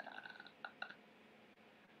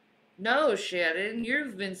 No, Shannon,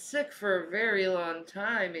 you've been sick for a very long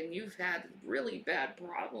time and you've had really bad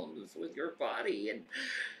problems with your body, and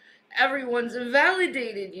everyone's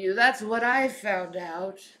invalidated you. That's what I found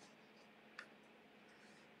out.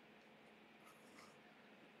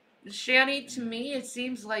 Shanny, to me, it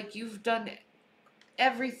seems like you've done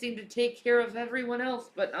everything to take care of everyone else,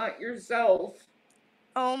 but not yourself.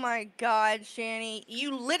 Oh my god, Shanny.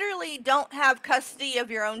 You literally don't have custody of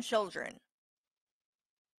your own children.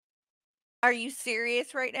 Are you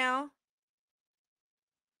serious right now?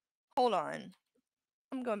 Hold on.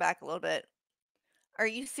 I'm going back a little bit. Are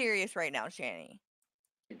you serious right now, Shanny?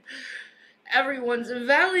 Everyone's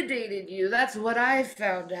invalidated you. That's what I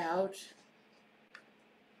found out.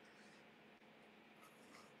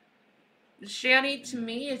 Shanny, to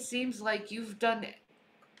me, it seems like you've done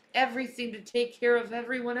everything to take care of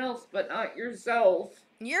everyone else, but not yourself.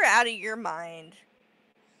 You're out of your mind.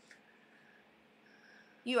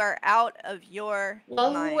 You are out of your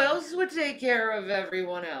Well, mind. who else would take care of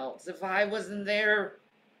everyone else if I wasn't there?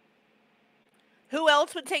 Who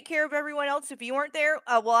else would take care of everyone else if you weren't there?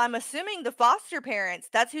 Well, I'm assuming the foster parents.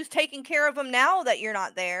 That's who's taking care of them now that you're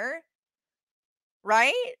not there.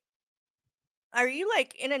 Right? Are you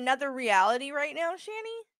like in another reality right now, Shanny?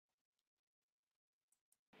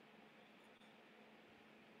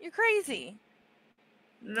 You're crazy.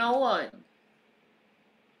 No one.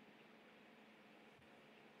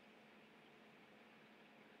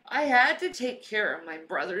 I had to take care of my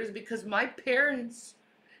brothers because my parents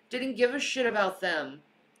didn't give a shit about them.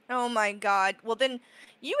 Oh my god. Well, then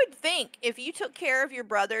you would think if you took care of your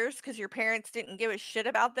brothers because your parents didn't give a shit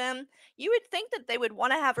about them, you would think that they would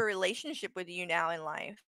want to have a relationship with you now in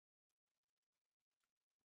life.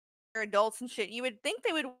 They're adults and shit. You would think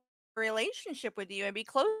they would want a relationship with you and be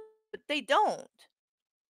close, but they don't.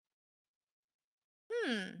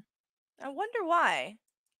 I wonder why.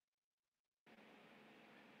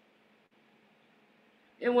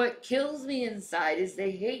 And what kills me inside is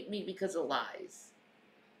they hate me because of lies.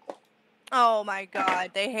 Oh my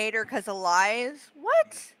god, they hate her because of lies?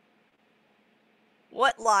 What?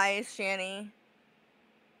 What lies, Shanny?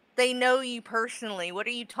 They know you personally. What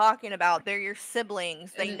are you talking about? They're your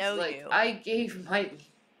siblings. And They it's know like, you. I gave my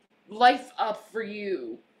life up for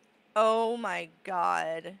you. Oh my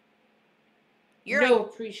god. You're No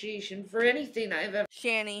appreciation for anything I've ever.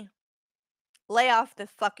 Shanny, lay off the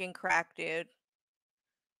fucking crack, dude.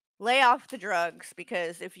 Lay off the drugs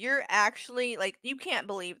because if you're actually like you can't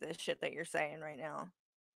believe this shit that you're saying right now.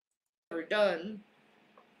 Done.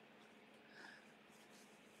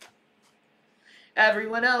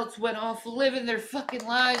 Everyone else went off living their fucking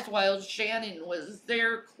lives while Shannon was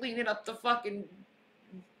there cleaning up the fucking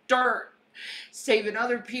dirt, saving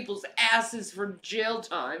other people's asses for jail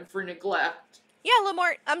time for neglect. Yeah,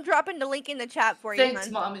 Lamort, I'm dropping the link in the chat for you, Thanks,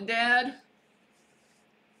 hon. Mom and Dad.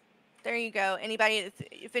 There you go. Anybody,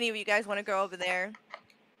 if any of you guys want to go over there,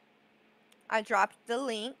 I dropped the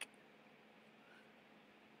link.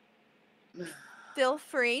 Feel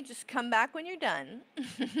free. Just come back when you're done.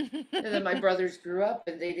 And then my brothers grew up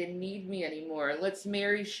and they didn't need me anymore. Let's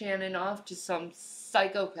marry Shannon off to some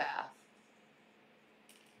psychopath.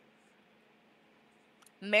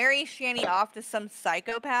 Marry Shanny off to some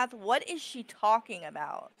psychopath? What is she talking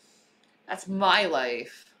about? That's my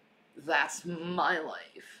life. That's my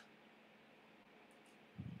life.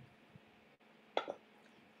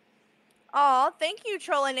 Aw, thank you,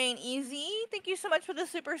 Trollin' Ain't Easy. Thank you so much for the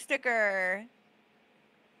super sticker.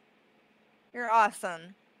 You're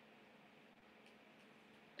awesome.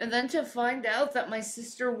 And then to find out that my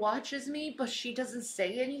sister watches me, but she doesn't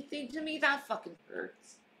say anything to me, that fucking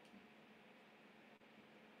hurts.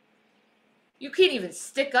 You can't even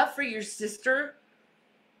stick up for your sister.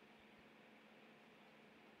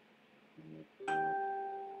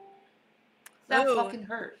 That Ooh. fucking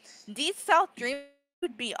hurts. Deep South Dream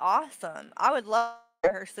would be awesome. I would love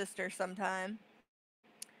her sister sometime.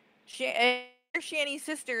 Shanny's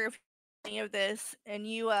sister, if any of this, and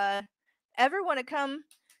you ever want to come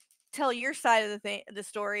tell your side of the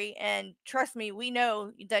story, and trust me, we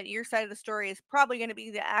know that your side of the story is probably going to be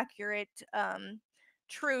the accurate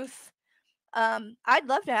truth. I'd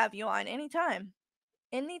love to have you on anytime.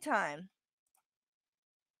 Anytime.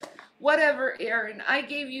 Whatever, Aaron. I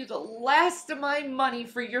gave you the last of my money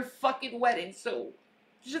for your fucking wedding, so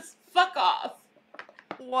just fuck off.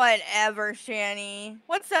 Whatever, Shanny.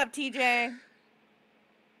 What's up, TJ?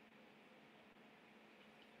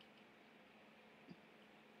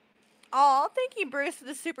 Aw, thank you, Bruce, for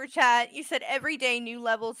the super chat. You said every day new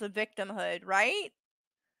levels of victimhood, right?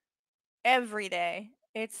 Every day.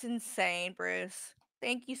 It's insane, Bruce.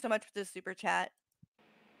 Thank you so much for the super chat.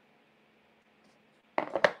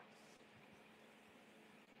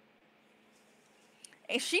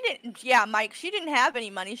 And she didn't, yeah, Mike, she didn't have any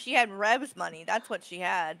money. She had Rev's money. That's what she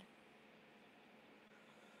had.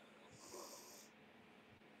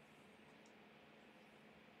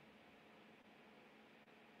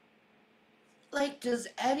 Like, does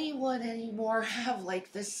anyone anymore have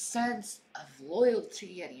like this sense of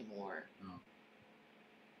loyalty anymore? No.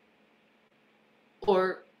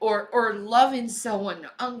 Or loving someone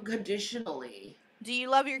unconditionally? Do you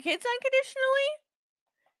love your kids unconditionally?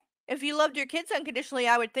 If you loved your kids unconditionally,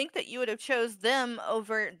 I would think that you would have chose them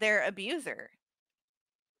over their abuser.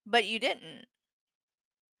 But you didn't.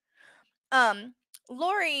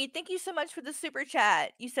 Lori, thank you so much for the super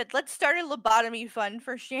chat. You said, let's start a lobotomy fund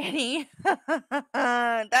for Shanny.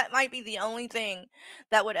 That might be the only thing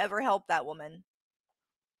that would ever help that woman.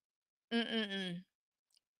 Mm-mm-mm.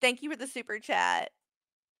 Thank you for the super chat.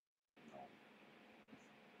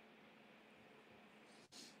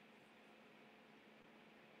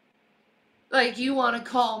 Like, you want to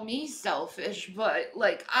call me selfish, but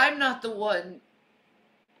like, I'm not the one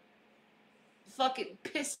fucking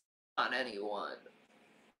pissed on anyone.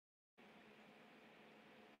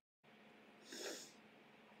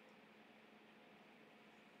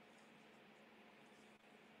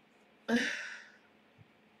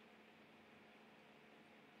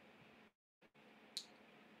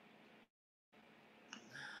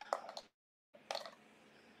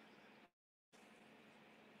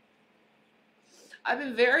 I've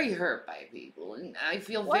been very hurt by people, and I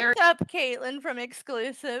feel What's very. up, Caitlin from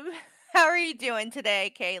Exclusive? How are you doing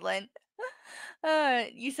today, Caitlin?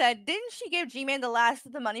 You said, didn't she give G-Man the last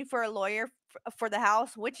of the money for a lawyer for the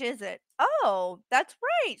house? Which is it? Oh, that's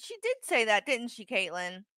right. She did say that, didn't she,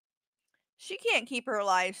 Caitlin? She can't keep her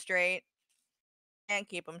lies straight. Can't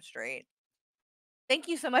keep them straight. Thank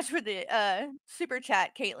you so much for the super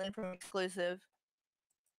chat, Caitlin from Exclusive.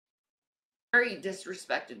 Very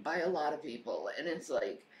disrespected by a lot of people, and it's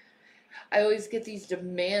like, I always get these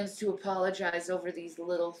demands to apologize over these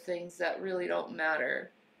little things that really don't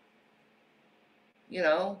matter. You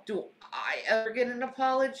know, do I ever get an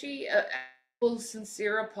apology? A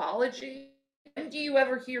sincere apology? When do you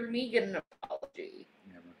ever hear me get an apology?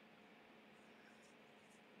 Never.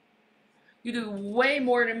 You do way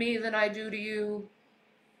more to me than I do to you.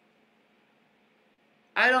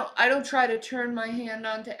 I don't try to turn my hand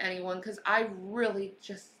onto anyone because I really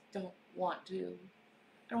just don't want to.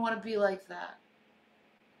 I don't want to be like that.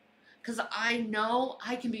 Because I know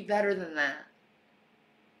I can be better than that.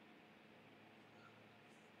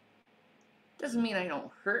 Doesn't mean I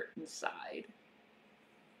don't hurt inside.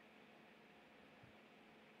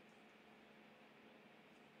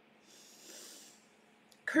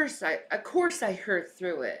 Of course I hurt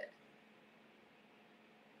through it.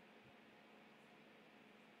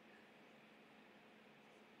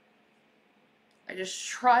 I just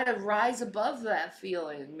try to rise above that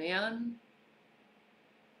feeling, man.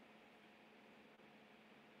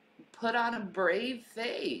 Put on a brave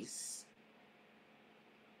face.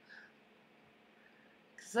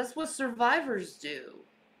 Because that's what survivors do.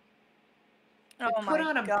 They Oh put my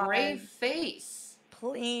on a god. brave face.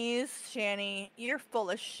 Please, Shanny, you're full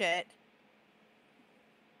of shit.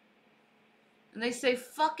 And they say,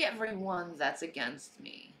 fuck everyone that's against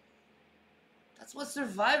me. That's what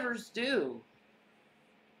survivors do.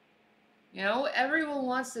 You know, everyone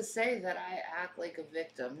wants to say that I act like a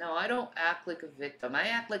victim. No, I don't act like a victim. I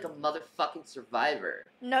act like a motherfucking survivor.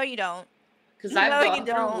 No, you don't. Because I've No, you gone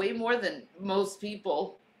through don't. way more than most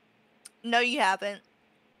people. No, you haven't.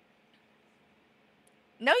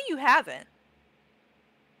 No, you haven't.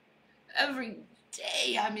 Every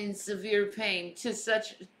day I'm in severe pain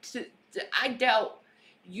I doubt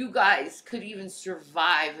you guys could even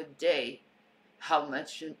survive a day how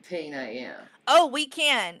much in pain I am. Oh, we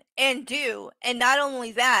can and do. And not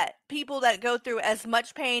only that, people that go through as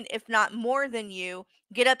much pain, if not more than you,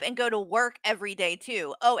 get up and go to work every day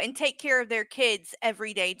too. Oh, and take care of their kids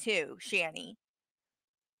every day too, Shanny.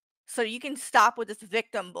 So you can stop with this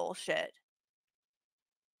victim bullshit.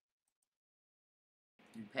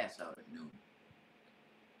 You pass out at noon.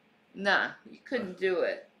 Nah, you couldn't do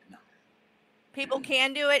it. No. People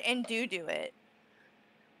can do it and do it.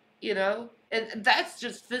 You know? And that's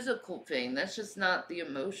just physical pain. That's just not the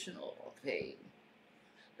emotional pain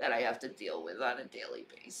that I have to deal with on a daily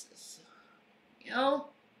basis. You know?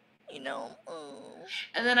 You know. Oh.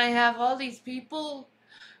 And then I have all these people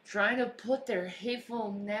trying to put their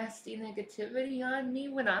hateful, nasty negativity on me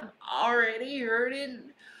when I'm already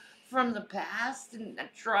hurting from the past and I'm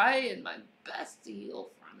trying my best to heal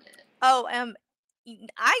from it. Oh,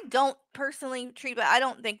 I don't personally treat, but I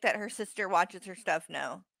don't think that her sister watches her stuff.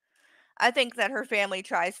 No, I think that her family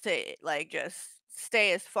tries to like just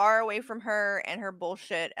stay as far away from her and her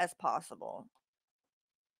bullshit as possible.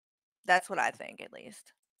 That's what I think, at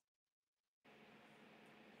least.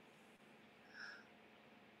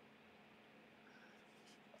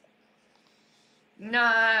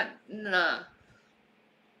 Nah.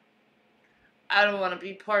 I don't want to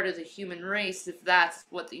be part of the human race if that's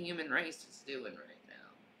what the human race is doing right now.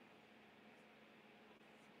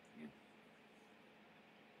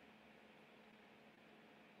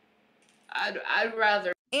 I'd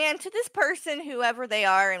rather. And to this person, whoever they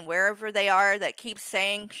are and wherever they are, that keeps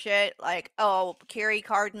saying shit like, "Oh, Carrie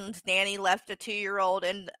Carden's nanny left a 2-year-old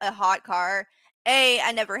in a hot car." A,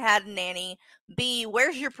 I never had a nanny. B,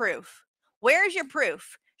 where's your proof? Where's your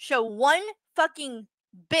proof? Show one fucking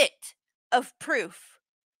bit of proof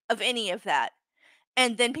of any of that,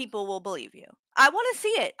 and then people will believe you. I want to see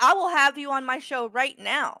it. I will have you on my show right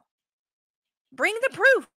now. Bring the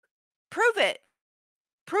proof. Prove it.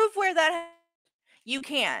 Prove where that happened. You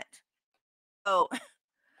can't. Oh,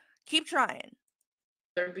 keep trying.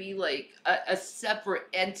 There be like a separate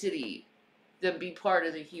entity than be part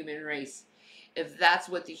of the human race. If that's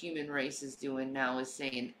what the human race is doing now, is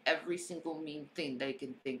saying every single mean thing they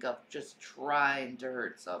can think of, just trying to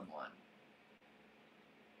hurt someone.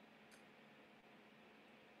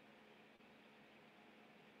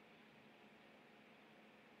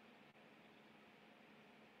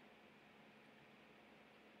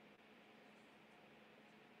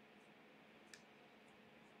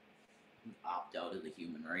 Opt out of the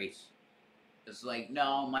human race. It's like,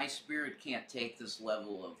 no, my spirit can't take this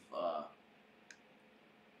level of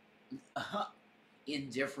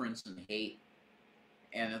indifference and hate,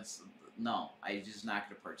 and it's no, I'm just not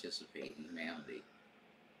going to participate in humanity.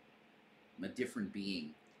 I'm a different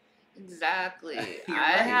being. Exactly. You're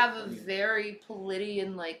I right. have a very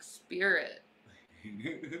Palladian like spirit.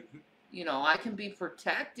 You know, I can be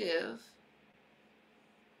protective,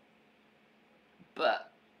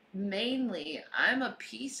 but mainly I'm a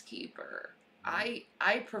peacekeeper. I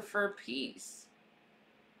prefer peace.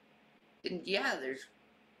 And yeah, there's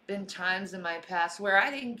been times in my past where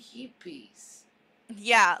I didn't keep peace.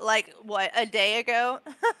 Yeah, like what, a day ago?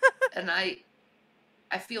 And I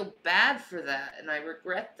feel bad for that and I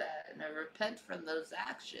regret that and I repent from those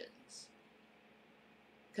actions.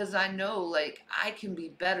 Cuz I know like I can be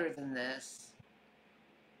better than this.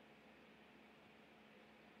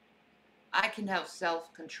 I can have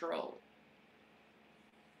self-control.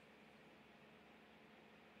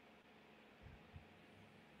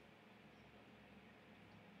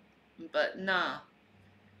 But nah,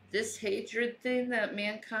 this hatred thing that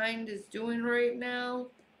mankind is doing right now,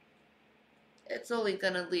 it's only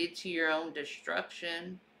going to lead to your own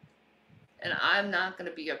destruction. And I'm not going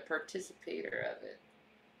to be a participator of it.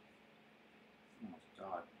 Oh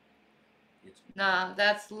God, Nah,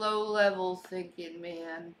 that's low level thinking,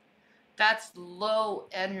 man. That's low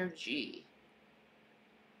energy.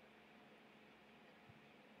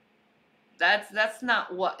 That's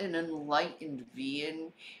not what an enlightened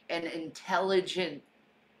being, an intelligent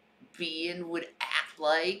being would act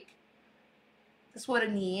like. That's what a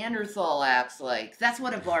Neanderthal acts like. That's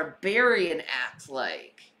what a barbarian acts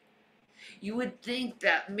like. You would think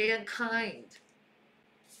that mankind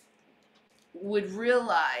would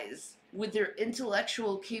realize, with their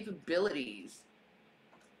intellectual capabilities,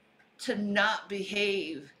 to not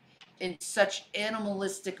behave in such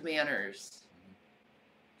animalistic manners.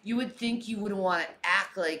 You would think you would want to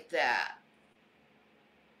act like that,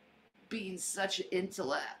 being such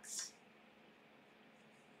intellects.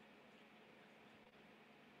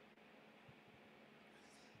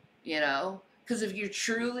 You know? Because if you're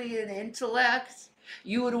truly an intellect,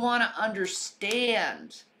 you would want to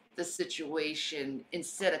understand the situation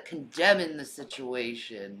instead of condemning the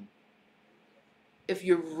situation. If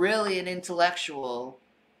you're really an intellectual,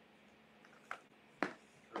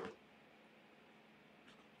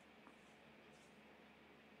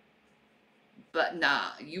 but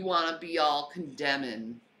nah, you want to be all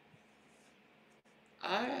condemning.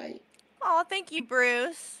 All right. Oh, thank you,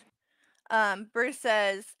 Bruce. Bruce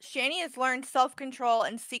says, Shanny has learned self control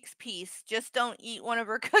and seeks peace. Just don't eat one of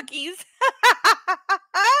her cookies.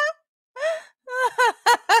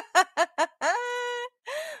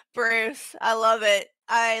 Bruce, I love it.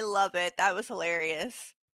 I love it. That was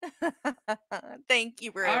hilarious. Thank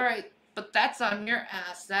you, Bruce. All right, but that's on your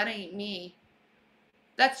ass. That ain't me.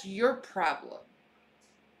 That's your problem.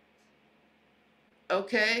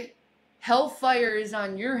 Okay? Hellfire is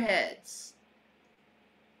on your heads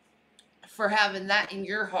for having that in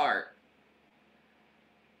your heart.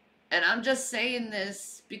 And I'm just saying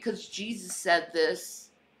this because Jesus said this,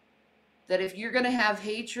 that if you're going to have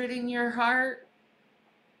hatred in your heart,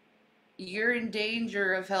 you're in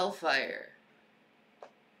danger of hellfire.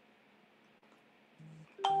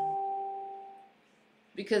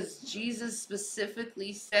 Because Jesus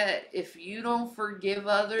specifically said, if you don't forgive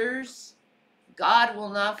others, God will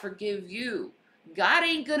not forgive you. God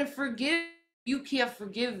ain't going to forgive you. Can't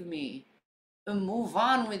forgive me and move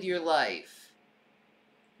on with your life.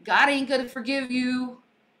 God ain't going to forgive you.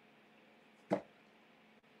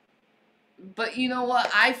 But you know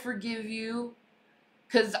what? I forgive you.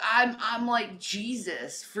 Because I'm like,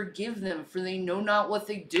 Jesus, forgive them, for they know not what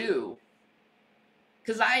they do.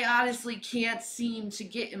 Because I honestly can't seem to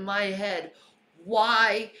get in my head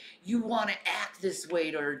why you want to act this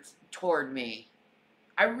way toward me.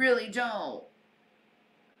 I really don't.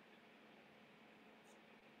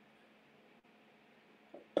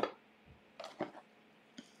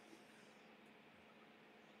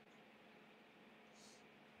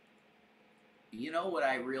 You know what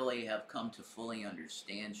I really have come to fully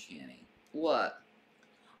understand, Shanny? What?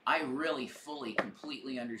 I really fully,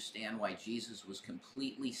 completely understand why Jesus was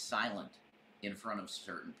completely silent in front of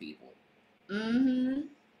certain people. Mm-hmm.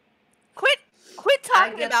 Quit I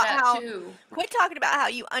talking get about that how too. quit talking about how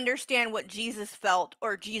you understand what Jesus felt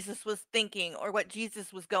or Jesus was thinking or what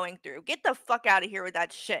Jesus was going through. Get the fuck out of here with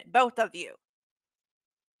that shit, both of you.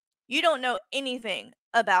 You don't know anything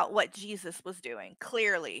about what Jesus was doing,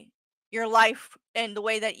 clearly. Your life and the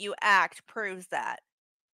way that you act proves that.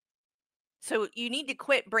 So you need to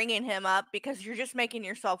quit bringing him up because you're just making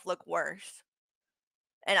yourself look worse.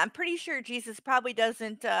 And I'm pretty sure Jesus probably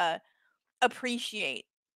doesn't appreciate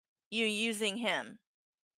you using him.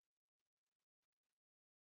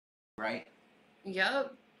 Right?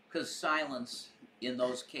 Yep. Because silence in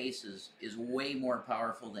those cases is way more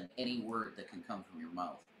powerful than any word that can come from your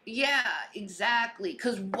mouth. Yeah, exactly.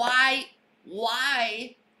 Because why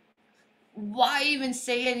even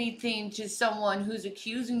say anything to someone who's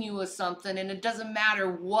accusing you of something, and it doesn't matter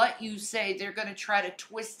what you say, they're going to try to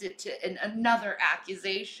twist it to another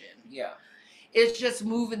accusation. Yeah. It's just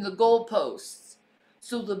moving the goalposts.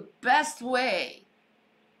 So the best way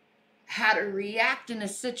how to react in a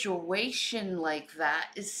situation like that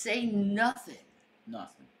is say nothing.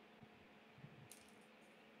 Nothing.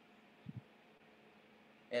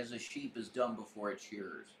 As a sheep is dumb before its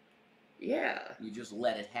shearers. Yeah. You just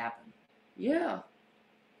let it happen. Yeah.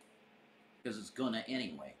 Because it's gonna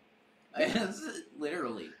anyway.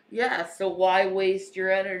 Literally. Yeah, so why waste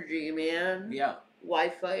your energy, man? Yeah. Why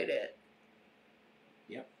fight it?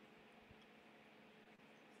 Yep.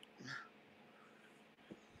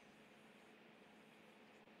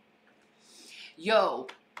 Yo,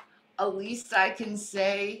 at least I can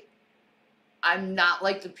say I'm not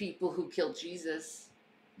like the people who killed Jesus.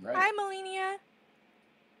 Right. Hi, Melania.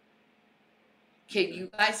 Can you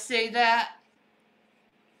guys say that?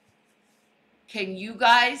 Can you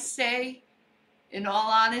guys say, in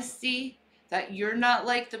all honesty, that you're not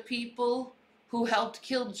like the people who helped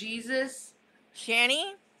kill Jesus?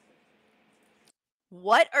 Shanny,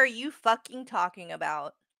 what are you fucking talking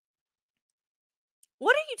about?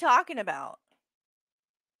 What are you talking about?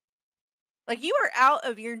 Like, you are out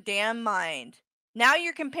of your damn mind. Now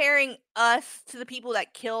you're comparing us to the people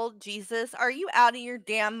that killed Jesus. Are you out of your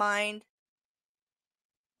damn mind?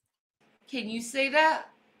 Can you say that?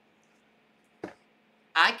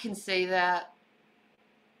 I can say that.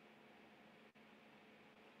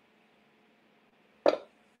 No,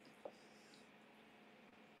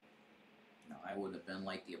 I would have been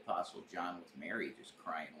like the Apostle John with Mary, just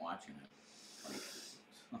crying watching it.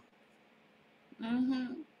 Like,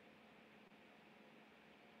 Mm-hmm.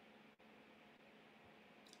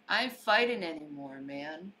 I ain't fighting anymore,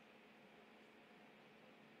 man.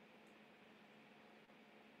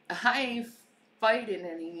 I ain't fighting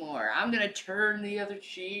anymore. I'm gonna turn the other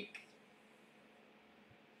cheek.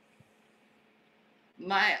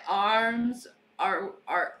 My arms are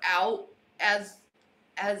out as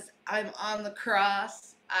I'm on the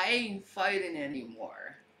cross. I ain't fighting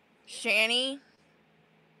anymore. Shanny,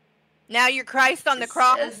 now you're Christ on the It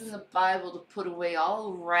cross? says in the Bible to put away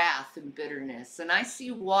all wrath and bitterness, and I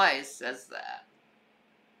see why it says that.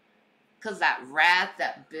 Because that wrath,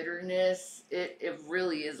 that bitterness, it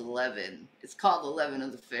really is leaven. It's called the leaven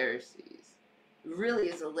of the Pharisees. It really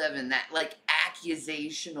is a leaven, that like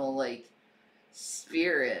accusational like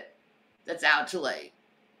spirit that's out to like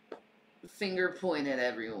finger point at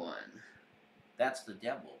everyone. that's the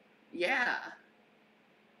devil. Yeah.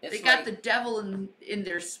 They It's got like, the devil in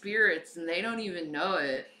their spirits and they don't even know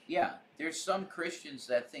it. yeah, there's some Christians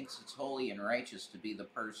that thinks it's holy and righteous to be the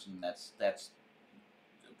person that's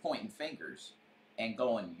pointing fingers and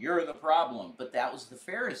going, "You're the problem," but that was the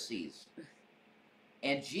Pharisees.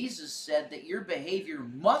 And Jesus said that your behavior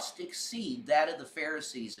must exceed that of the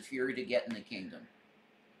Pharisees if you're to get in the kingdom.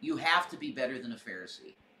 You have to be better than a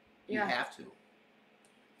Pharisee. You Yeah. have to.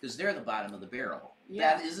 Because they're the bottom of the barrel.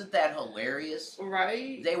 Yeah. That isn't that hilarious?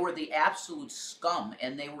 Right? They were the absolute scum,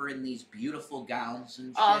 and they were in these beautiful gowns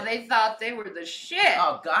and shit. Oh, they thought they were the shit.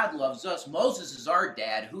 Oh, God loves us. Moses is our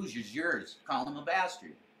dad. Who's yours? Call him a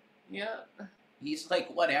bastard. Yeah. He's like,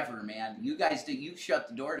 whatever, man. You guys do. You shut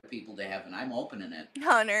the door to people to heaven. I'm opening it.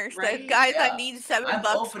 Hunter said, Right? guys, I Yeah. need I'm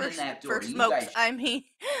 $7 opening that door. for You smokes. guys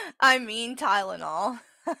I mean Tylenol.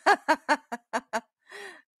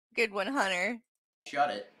 Good one, Hunter. shut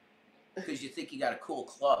it because you think you got a cool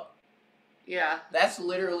club. Yeah. That's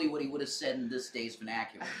literally what he would have said in this day's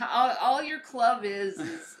vernacular. All your club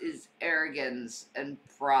is arrogance and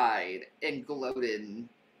pride and gloating.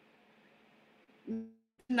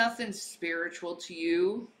 Nothing spiritual to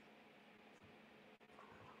you.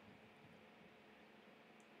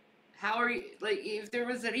 How are you, like, if there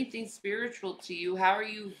was anything spiritual to you, how are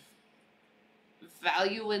you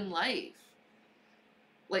valuing life?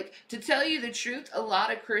 Like, to tell you the truth, a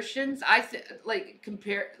lot of Christians, I'm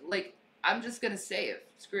just gonna say it.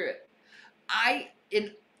 Screw it.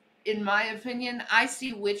 In my opinion, I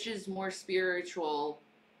see witches more spiritual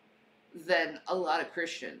than a lot of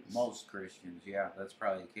Christians. Most Christians, yeah, that's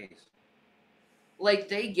probably the case. Like,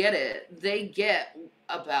 they get it. They get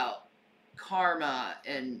about karma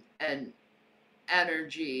and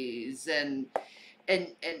energies and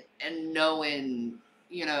knowing,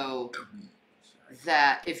 you know,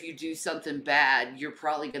 that if you do something bad, you're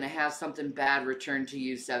probably going to have something bad returned to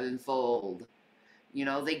you sevenfold. You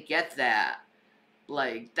know, they get that.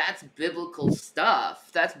 Like, that's biblical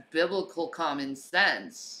stuff. That's biblical common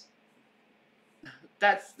sense.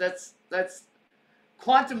 That's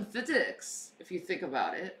quantum physics, if you think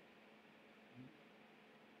about it.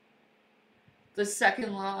 The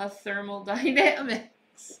second law of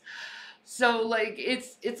thermodynamics. So, like,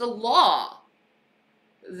 it's a law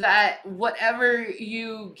that whatever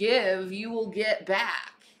you give, you will get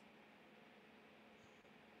back.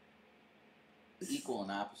 Equal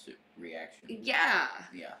and opposite reaction. Yeah.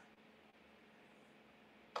 Yeah.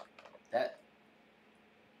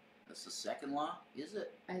 That's the second law, is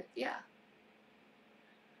it? Yeah.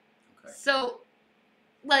 Okay. So,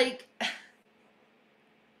 like,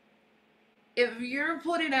 if you're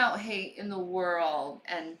putting out hate in the world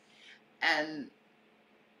and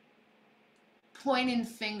pointing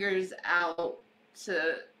fingers out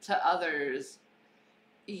to others,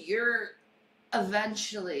 you're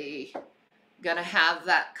eventually gonna have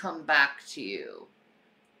that come back to you,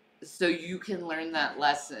 so you can learn that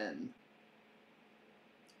lesson.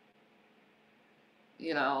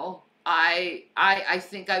 You know, I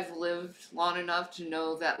think I've lived long enough to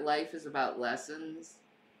know that life is about lessons.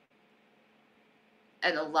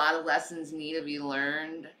 And a lot of lessons need to be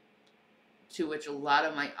learned, to which a lot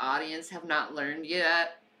of my audience have not learned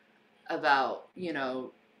yet, about, you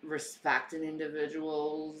know, respecting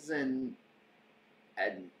individuals and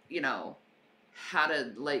you know, how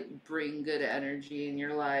to, like, bring good energy in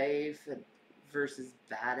your life versus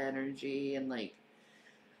bad energy, and, like,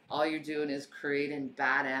 all you're doing is creating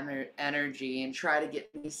bad energy and try to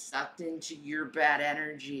get me sucked into your bad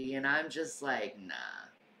energy, and I'm just like, nah.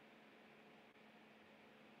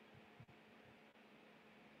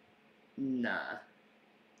 Nah.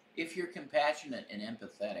 If you're compassionate and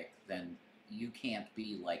empathetic, then you can't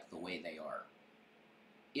be like the way they are.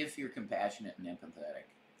 If you're compassionate and empathetic,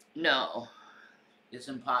 No. it's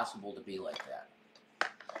impossible to be like that.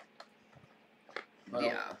 But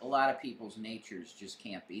Yeah. a lot of people's natures just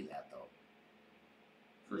can't be that, though.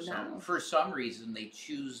 For some reason, they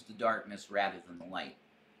choose the darkness rather than the light.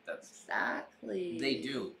 That's exactly. They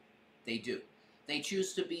do. They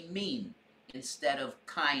choose to be mean instead of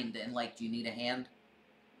kind and like, do you need a hand?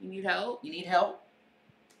 You need help? You need help?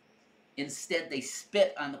 Instead, they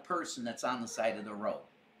spit on the person that's on the side of the road.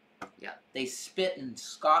 Yeah. They spit and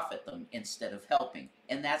scoff at them instead of helping.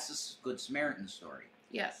 And that's a Good Samaritan story.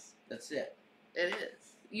 Yes. That's it. It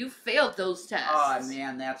is. You failed those tests. Oh,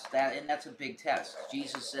 man, that's a big test.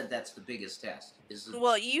 Jesus said that's the biggest test.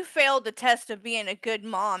 Well, you failed the test of being a good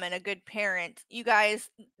mom and a good parent. You guys,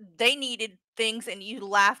 they needed things and you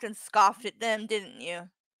laughed and scoffed at them, didn't you?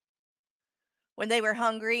 When they were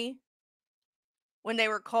hungry, when they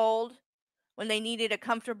were cold, when they needed a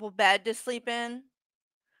comfortable bed to sleep in,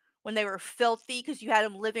 when they were filthy because you had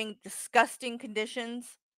them living disgusting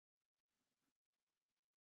conditions.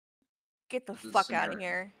 Get the the fuck out of Samaritan.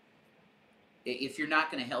 here. If you're not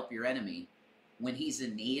going to help your enemy when he's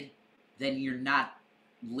in need, then you're not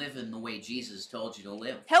living the way Jesus told you to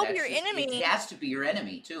live. Help That's your just, it enemy. has to be your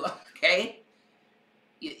enemy too. Okay,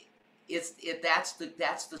 that's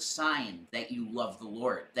the sign that you love the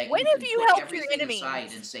Lord. That When you have can you put helped your everything aside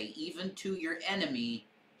enemies? and say, even to your enemy,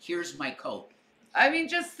 here's my coat. I mean,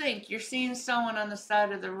 just think, you're seeing someone on the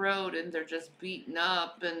side of the road and they're just beaten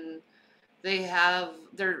up and they have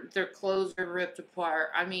their clothes are ripped apart.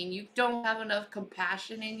 I mean, you don't have enough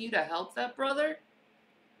compassion in you to help that brother?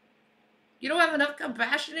 You don't have enough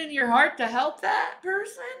compassion in your heart to help that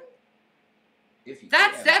person? If you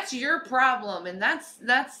That's your problem, and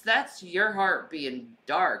that's your heart being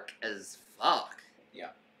dark as fuck. Yeah.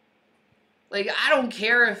 Like, I don't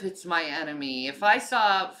care if it's my enemy. If I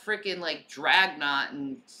saw freaking like Dragnot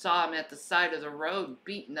and saw him at the side of the road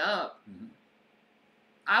beaten up, Mm-hmm.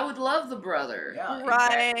 I would love the brother. Yeah,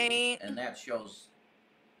 Right. exactly. And that shows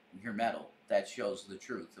your metal. That shows the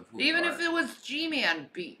truth of who Even you are. if it was G-Man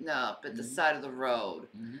beaten up at the side of the road.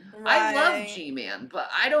 Mm-hmm. Right. I love G-Man, but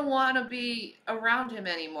I don't want to be around him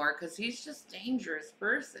anymore because he's just a dangerous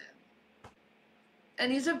person.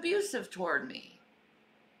 And he's abusive toward me.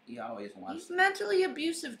 He always wants He's mentally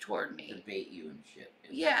abusive toward to me. bait you and shit.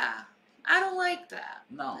 Yeah, I don't like that.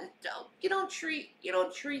 No. You don't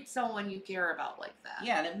treat someone you care about like that.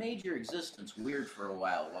 Yeah, and it made your existence weird for a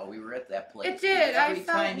while we were at that place. It did. I Every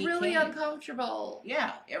felt time he really came, uncomfortable.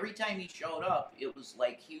 Yeah, every time he showed up, it was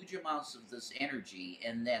like huge amounts of this energy,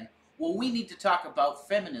 and then, well, we need to talk about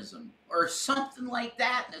feminism or something like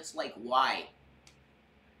that, and it's like, why?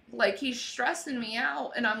 Like, he's stressing me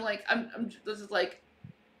out, and I'm like, this is like,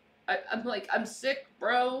 I'm like, I'm sick,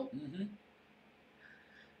 bro. Mm-hmm.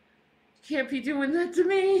 Can't be doing that to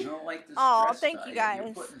me. You don't like the Aw, stress. thank you guys.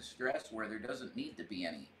 You're putting stress where there doesn't need to be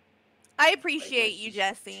any. I appreciate let's you,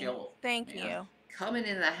 just Jesse. chill, Thank man. you. Coming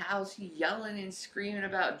in the house, yelling and screaming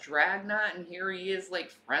about Dragnot, and here he is,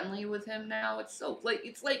 like, friendly with him now. It's so, like,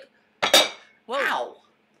 Whoa. wow.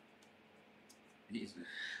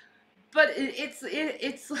 But it's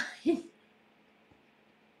like,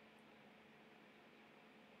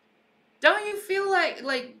 don't you feel like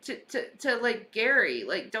to like Gary,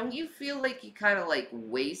 like, don't you feel like you kind of like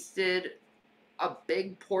wasted a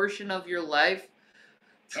big portion of your life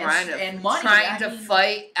trying to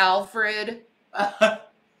fight Alfred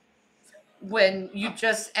when you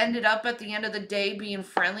just ended up at the end of the day being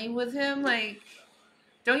friendly with him? Like,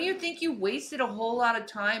 don't you think you wasted a whole lot of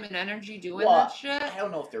time and energy doing that shit? I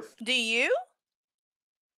don't know if they're. Do you?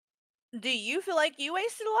 Do you feel like you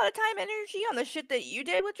wasted a lot of time and energy on the shit that you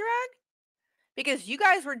did with Drag? Because you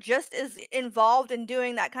guys were just as involved in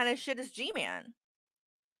doing that kind of shit as G-Man.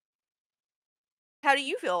 How do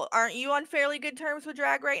you feel? Aren't you on fairly good terms with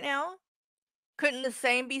Drag right now? Couldn't the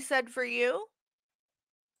same be said for you?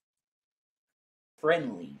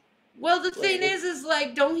 Friendly. Well, the thing is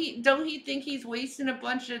like, don't he think he's wasting a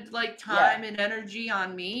bunch of like time and energy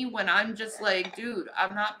on me when I'm just like, dude,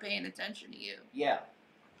 I'm not paying attention to you. Yeah.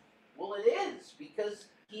 Well, it is, because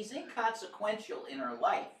he's inconsequential in our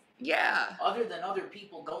life. Yeah. Other than other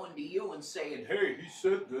people going to you and saying, hey, he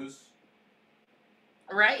said this.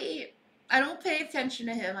 Right? I don't pay attention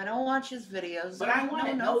to him. I don't watch his videos. But I want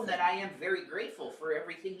to know that I am very grateful for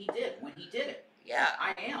everything he did when he did it. Yeah.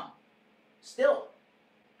 I am. Still.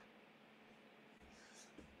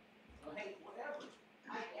 Well, hey, whatever.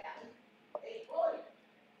 I got it. Hey, boy.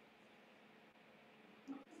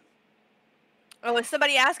 Oh, is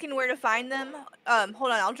somebody asking where to find them?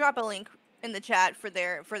 Hold on, I'll drop a link in the chat for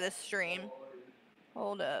this stream.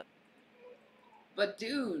 Hold up. But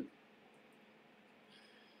dude,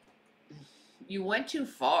 you went too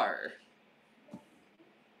far.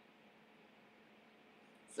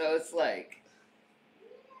 So it's like,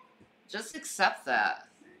 just accept that.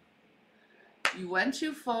 You went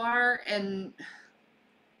too far, and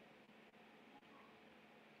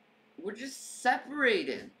we're just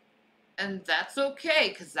separated. And that's okay,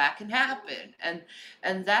 because that can happen.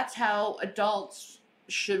 And that's how adults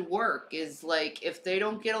should work, is like, if they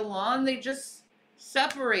don't get along, they just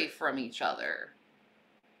separate from each other.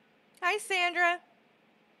 Hi, Sandra.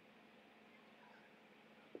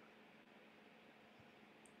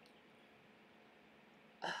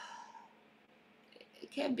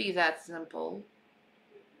 It can't be that simple.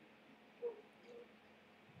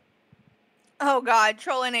 Oh god,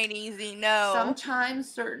 trolling ain't easy, no. Sometimes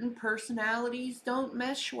certain personalities don't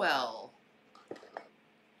mesh well.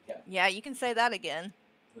 Yeah, you can say that again.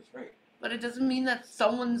 That's right. But it doesn't mean that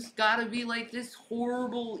someone's gotta be like this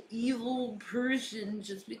horrible, evil person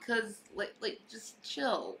just because, like, just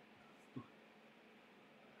chill.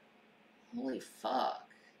 Holy fuck.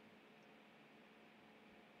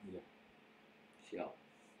 Chill.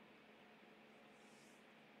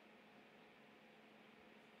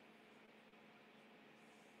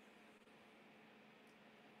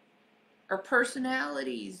 Our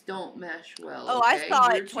personalities don't mesh well, Oh, I okay? saw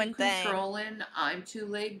You're it, too Twin Thing. controlling, I'm too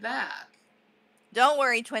laid back. Don't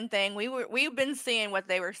worry, Twin Thing. We've been seeing what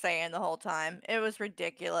they were saying the whole time. It was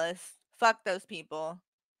ridiculous. Fuck those people.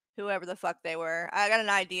 Whoever the fuck they were. I got an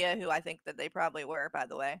idea who I think that they probably were, by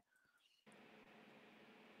the way.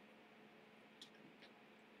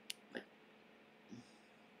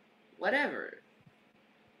 Whatever.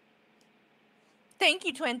 Thank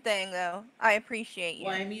you, Twin Thing, though. I appreciate you.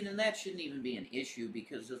 Well, I mean, and that shouldn't even be an issue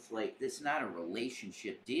because it's like it's not a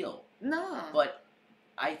relationship deal. No. But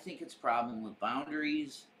I think it's problem with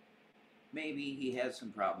boundaries. Maybe he has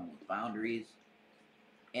some problem with boundaries.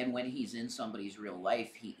 And when he's in somebody's real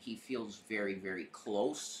life, he feels very, very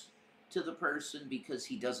close to the person because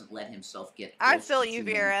he doesn't let himself get I close feel to you, too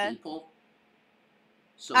many Vera. people.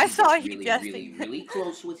 So I he saw gets you, really, Jesse. really, really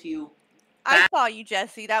close with you. I saw you,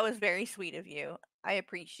 Jesse. That was very sweet of you. I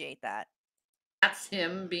appreciate that. That's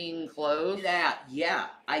him being close. Yeah,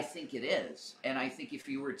 I think it is. And I think if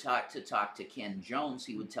you were to talk to Ken Jones,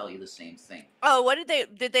 he would tell you the same thing. Oh, what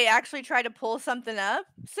did they actually try to pull something up?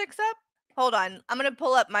 6 up? Hold on. I'm gonna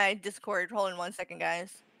pull up my Discord. Hold on 1 second,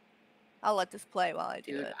 guys. I'll let this play while I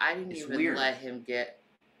do Dude, it. I didn't It's even weird. let him get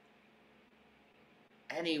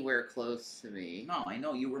anywhere close to me. No, I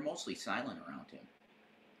know you were mostly silent around him.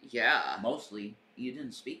 Yeah. Mostly, you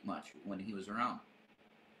didn't speak much when he was around.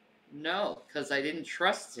 No, because I didn't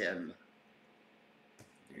trust him.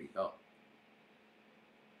 There you go.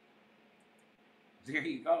 There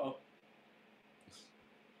you go.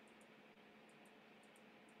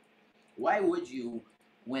 Why would you,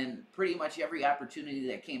 when pretty much every opportunity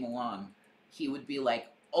that came along, he would be like,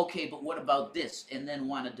 okay, but what about this? And then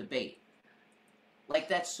want to debate. Like,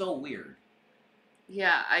 that's so weird.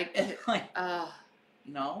 Yeah, Like,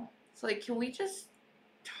 you know? It's like, can we just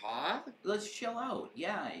talk? Let's chill out.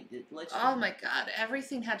 Yeah, let's. Oh my god,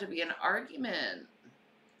 everything had to be an argument.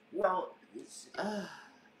 Well,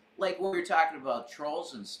 like when we're talking about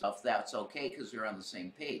trolls and stuff, that's okay because they're on the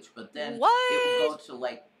same page. But then What? it will go to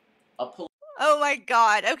like a Oh my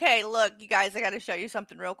god. Okay, look, you guys, I gotta show you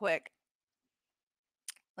something real quick.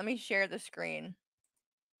 Let me share the screen.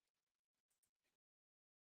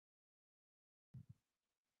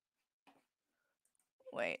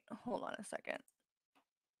 Wait, hold on a second.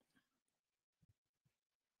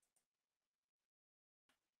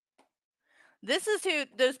 This is who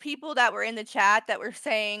those people that were in the chat that were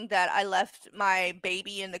saying that I left my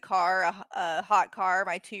baby in the car, a hot car,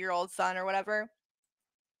 my 2-year-old son or whatever.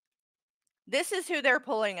 This is who they're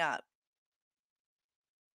pulling up.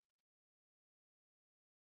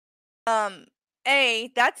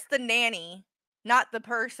 That's the nanny, not the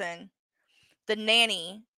person. The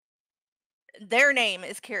nanny. Their name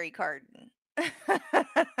is Carrie Carden.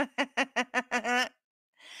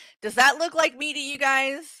 Does that look like me to you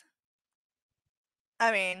guys?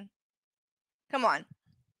 I mean, come on.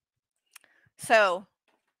 So,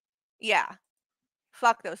 yeah.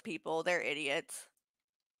 Fuck those people. They're idiots.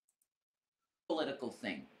 political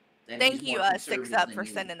thing. That Thank he's you, more 6 conservative up than for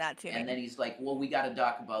you. sending that to me. And then he's like, well, we got to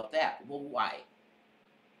talk about that. Well, why?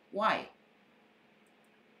 Why?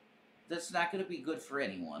 That's not going to be good for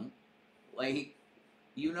anyone. Like,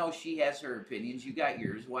 you know, she has her opinions. You got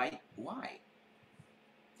yours. Why? Why?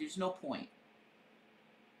 There's no point.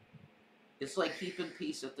 It's like keeping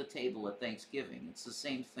peace at the table at Thanksgiving. It's the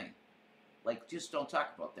same thing. Like, just don't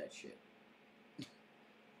talk about that shit.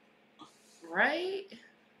 Right?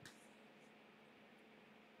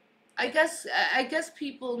 I guess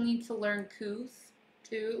people need to learn couth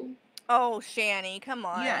too. Oh, Shanny, come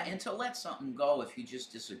on. Yeah, and to let something go if you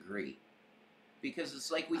just disagree. Because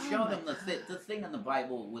it's like we showed him the thing in the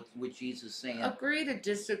Bible with Jesus saying, agree to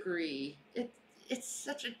disagree. It's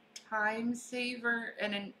such a time saver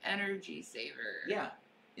and an energy saver. Yeah.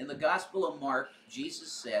 In the Gospel of Mark,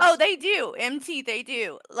 Jesus says, Oh, they do. MT, they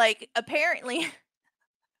do. Like, apparently,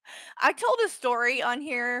 I told a story on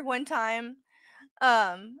here one time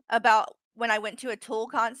about when I went to a Tool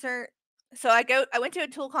concert. So I went to a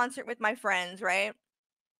Tool concert with my friends, right?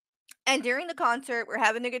 And during the concert, we're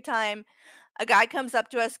having a good time. A guy comes up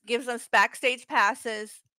to us, gives us backstage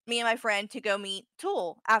passes, me and my friend, to go meet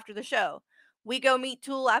Tool after the show. We go meet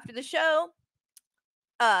Tool after the show.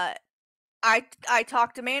 I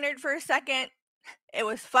talked to Maynard for a second. It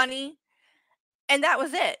was funny, and that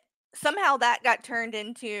was it. Somehow that got turned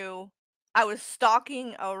into I was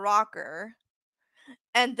stalking a rocker,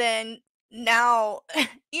 and then now,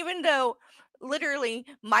 even though literally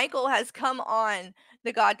Michael has come on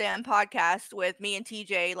the goddamn podcast with me and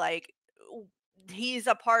TJ, like he's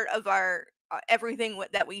a part of our everything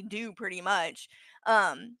that we do pretty much.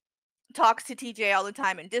 Um, talks to TJ all the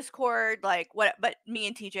time in Discord, like what? But me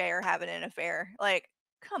and TJ are having an affair. Like,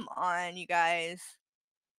 come on, you guys.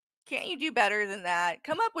 Can't you do better than that?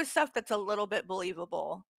 Come up with stuff that's a little bit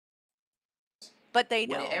believable. But they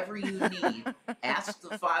don't. Whatever you need, ask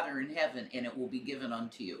the Father in heaven, and it will be given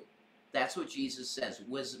unto you. That's what Jesus says,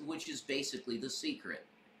 which is basically the secret.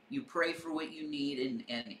 You pray for what you need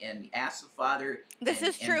and ask the Father This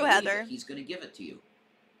is and true, believe Heather. it. He's going to give it to you.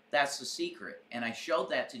 That's the secret. And I showed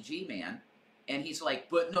that to G-Man, and he's like,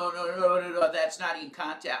 but no, that's not in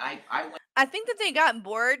contact. I went. I think that they got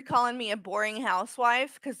bored calling me a boring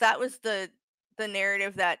housewife because that was the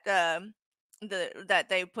narrative that that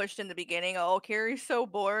they pushed in the beginning. Oh, Carrie's so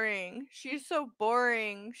boring. She's so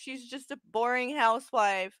boring. She's just a boring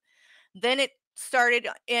housewife. Then it started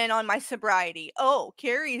in on my sobriety. Oh,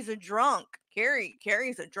 Carrie's a drunk.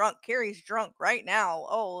 Carrie's a drunk. Carrie's drunk right now.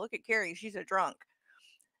 Oh, look at Carrie. She's a drunk.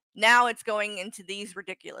 Now it's going into these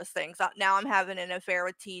ridiculous things. Now I'm having an affair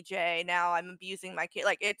with TJ. Now I'm abusing my kid.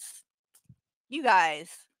 Like, it's, you guys,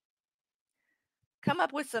 come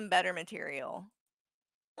up with some better material.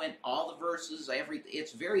 Went all the verses,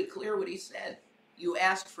 it's very clear what he said. You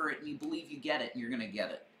ask for it and you believe you get it, and you're going to get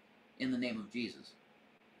it in the name of Jesus.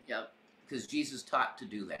 Yep. Because Jesus taught to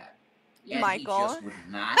do that. And Michael. he just would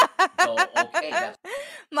not go, okay, that's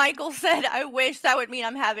Michael said, I wish that would mean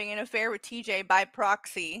I'm having an affair with TJ by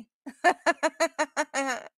proxy. what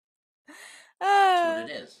it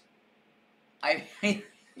is. I mean,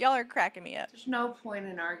 y'all are cracking me up. There's no point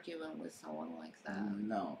in arguing with someone like that.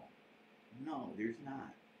 No, there's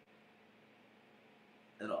not.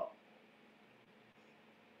 At all.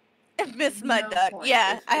 Miss Mud Duck. point.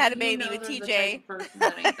 Yeah, If I had a you baby know with they're the TJ. type of person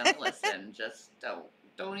that ain't gonna listen, just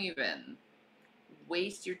don't even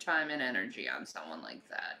waste your time and energy on someone like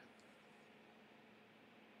that.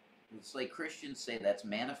 It's like Christians say that's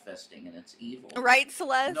manifesting and it's evil. Right,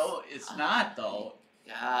 Celeste? No, it's not, though.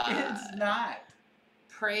 God. It's not.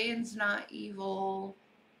 Praying's not evil.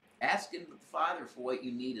 Asking the Father for what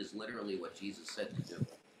you need is literally what Jesus said to do.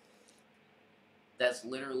 That's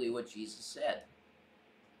literally what Jesus said.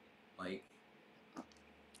 Like,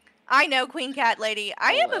 I know, Queen Cat Lady.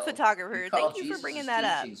 I am a photographer. Thank you for bringing that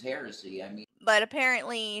up. teaching's heresy. I mean, but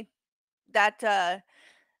apparently that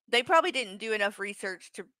they probably didn't do enough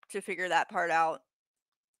research to figure that part out.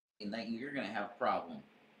 that you're going to have a problem.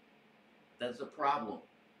 That's a problem.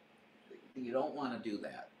 You don't want to do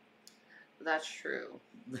that. That's true.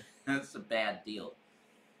 That's a bad deal.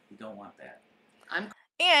 You don't want that.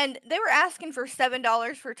 And they were asking for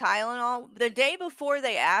 $7 for Tylenol. The day before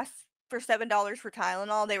they asked for $7 for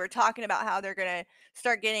Tylenol, they were talking about how they're gonna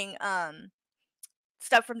start getting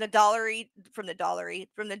stuff from the Dollar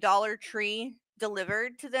Tree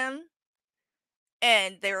delivered to them.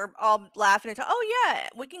 And they were all laughing and saying, "Oh yeah,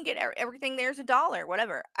 we can get everything. There's $1,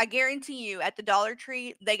 whatever." I guarantee you, at the Dollar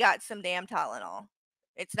Tree, they got some damn Tylenol.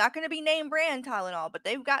 It's not going to be name brand Tylenol, but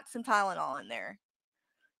they've got some Tylenol in there.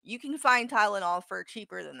 You can find Tylenol for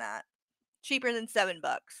cheaper than that. Cheaper than $7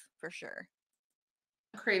 for sure.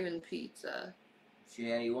 I'm craving pizza.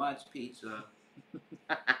 Shanny wants pizza.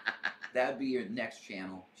 That'd be your next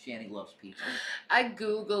channel. Shanny loves pizza. I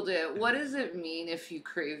googled it. What does it mean if you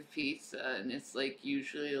crave pizza? And it's like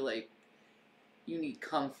usually like you need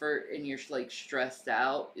comfort and you're like stressed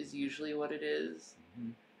out is usually what it is. Mm-hmm.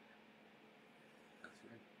 That's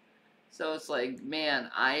right. So it's like,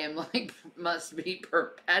 man, I am like must be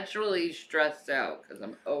perpetually stressed out because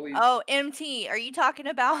I'm always. Oh, MT, are you talking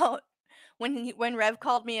about when Rev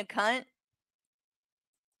called me a cunt?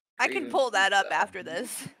 I can pull that up after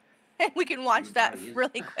this. And we can watch that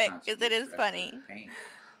really quick because it is funny. God,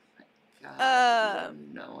 you have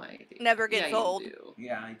no idea. Never gets old. You do.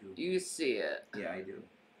 Yeah, I do. You see it. Yeah, I do.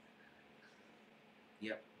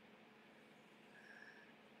 Yep.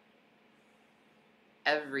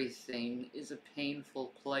 Everything is a painful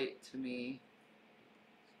plight to me.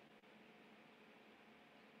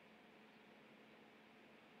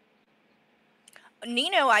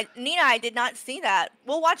 Nina, I did not see that.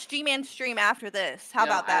 We'll watch G-Man stream after this. How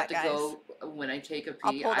about that, guys? I have to go when I take a pee.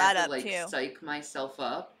 I'll pull that I have up to like too. psych myself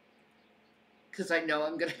up because I know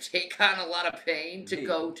I'm gonna take on a lot of pain to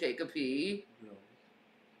go take a pee.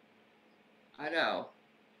 I know.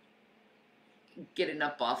 Getting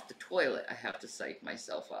up off the toilet, I have to psych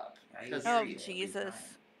myself up. Oh Jesus!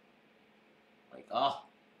 Like oh.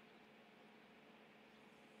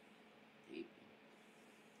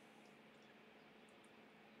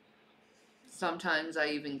 Sometimes I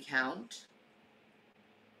even count.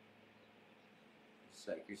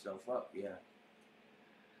 Psych yourself up, yeah.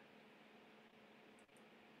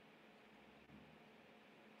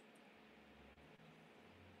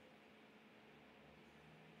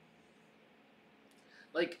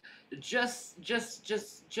 Like, just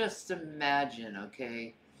imagine,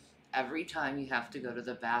 okay? Every time you have to go to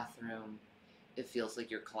the bathroom, it feels like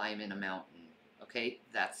you're climbing a mountain. Okay,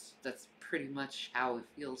 that's pretty much how it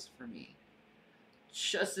feels for me.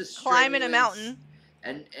 Just as Climbing a strenuous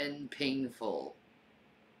mountain. and painful.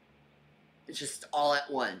 It's just all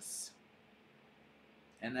at once.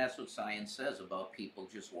 And that's what science says about people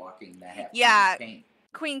just walking that have too Yeah, much pain.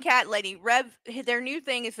 Queen Cat Lady, Rev, their new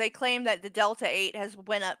thing is they claim that the Delta 8 has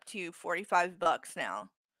went up to $45 now.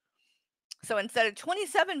 So instead of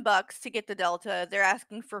 $27 to get the Delta, they're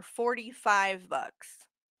asking for $45.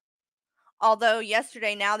 Although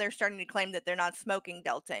yesterday now they're starting to claim that they're not smoking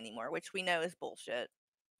Delta anymore, which we know is bullshit.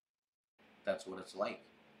 That's what it's like.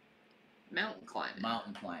 Mountain climbing.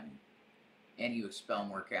 Mountain climbing. And you expel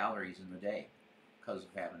more calories in the day because of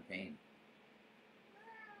having pain.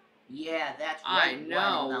 Yeah, that's I right.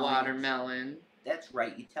 know, watermelon. That's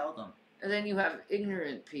right, you tell them. And then you have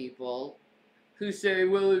ignorant people who say,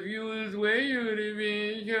 well, if you lose weight, you would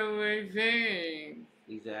be so much pain.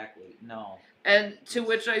 Exactly. No. And to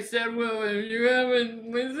which I said, well, if you haven't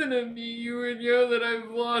listened to me, you would know that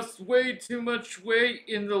I've lost way too much weight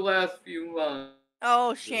in the last few months.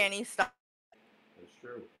 Oh, Shanny, stop. That's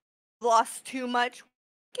true. Lost too much.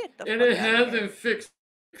 Get the And fuck it out of here. hasn't fixed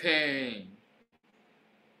pain.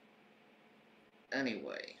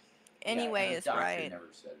 Anyway. Anyway yeah, is doctor right. Never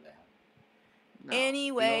said that. No.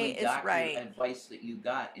 Anyway the only is doctor right. advice that you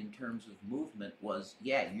got in terms of movement was,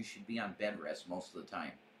 yeah, you should be on bed rest most of the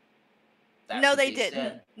time. That's No, what they didn't.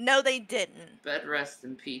 said. No, they didn't. Bed rest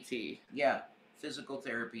and PT. Yeah, physical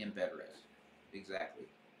therapy and bed rest. Exactly.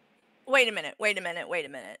 Wait a minute. Wait a minute. Wait a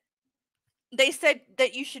minute. They said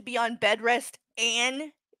that you should be on bed rest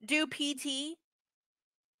and do PT?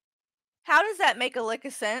 How does that make a lick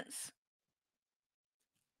of sense?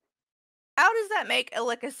 How does that make a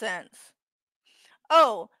lick of sense?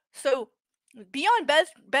 Oh, so be on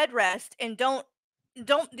bed rest and don't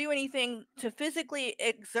do anything to physically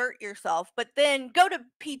exert yourself, but then go to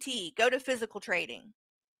PT, go to physical training.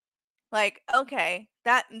 Like, okay,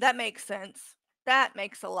 that makes sense. That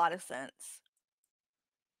makes a lot of sense.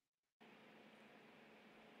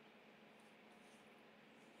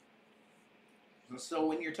 So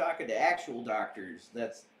when you're talking to actual doctors,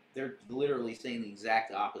 they're literally saying the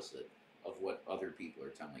exact opposite of what other people are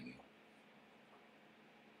telling you.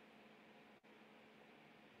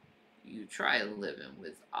 You try living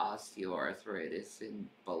with osteoarthritis in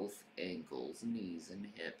both ankles, knees, and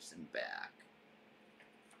hips and back.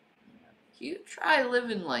 You try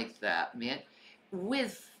living like that, man.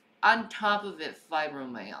 With, on top of it,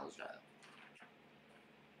 fibromyalgia.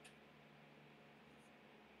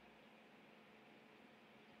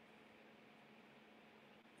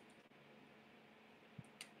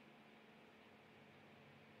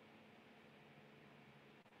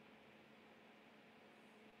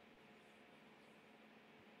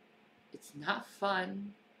 It's not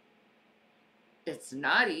fun. It's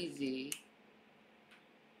not easy.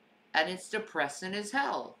 And it's depressing as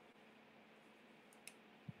hell.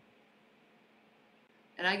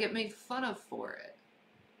 And I get made fun of for it.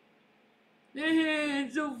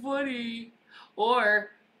 It's so funny.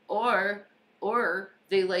 Or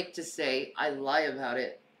they like to say, I lie about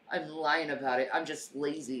it. I'm lying about it. I'm just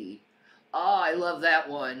lazy. Oh, I love that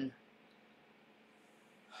one.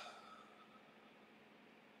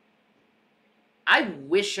 I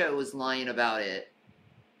wish I was lying about it.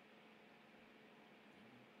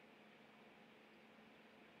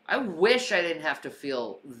 I wish I didn't have to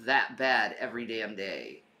feel that bad every damn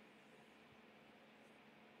day.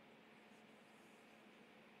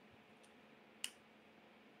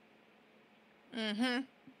 Mm-hmm.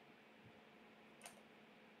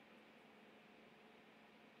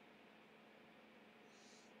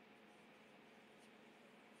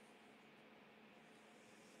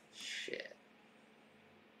 Shit.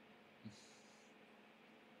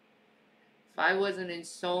 If I wasn't in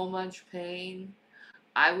so much pain,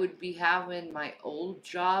 I would be having my old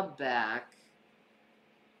job back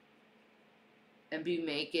and be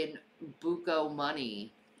making buco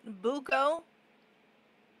money. Buco?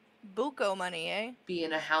 Buco money, eh?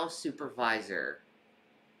 Being a house supervisor.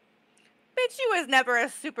 Bitch, you was never a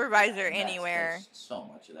supervisor There's anywhere. so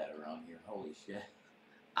much of that around here. Holy shit.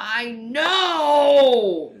 I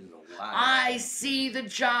know! There's a lot of I that. see the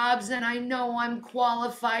jobs and I know I'm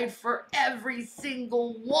qualified for every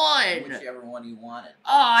single one. Whichever one you wanted.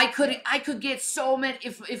 Oh, I could get so many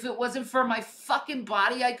if it wasn't for my fucking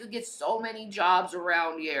body, I could get so many jobs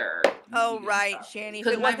around here. Oh, right, Shanny. If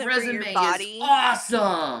Because it my wasn't for your resume body, is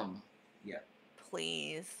awesome. Yeah.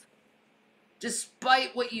 please.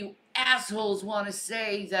 Despite what you assholes want to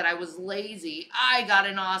say that I was lazy, I got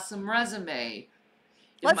an awesome resume.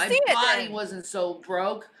 If Let's my see it body then. wasn't so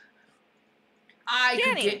broke, I could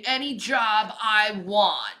Shanny. get any job I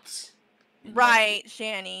want. Right,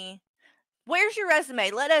 Shanny. Where's your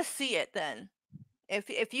resume? Let us see it then.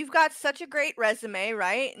 If you've got such a great resume,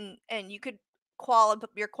 right, and you could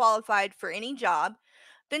you're qualified for any job,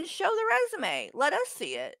 then show the resume. Let us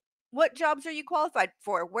see it. What jobs are you qualified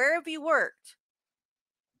for? Where have you worked?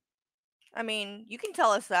 I mean, you can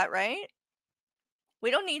tell us that, right? We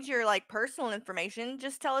don't need your like personal information.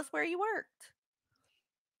 Just tell us where you worked.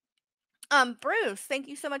 Bruce, thank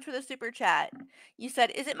you so much for the super chat. You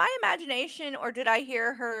said, "Is it my imagination or did I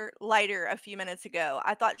hear her lighter a few minutes ago?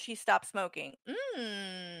 I thought she stopped smoking."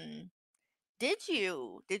 Did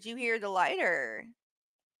you? Did you hear the lighter?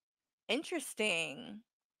 Interesting.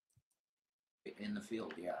 In the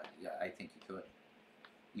field, yeah, I think you could.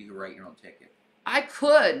 You could write your own ticket. I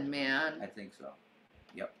could, man. I think so.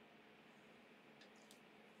 Yep.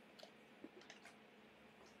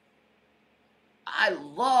 I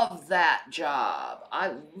love that job.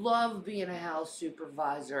 I love being a house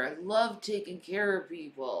supervisor. I love taking care of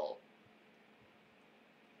people.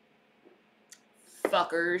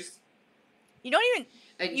 Fuckers. You don't even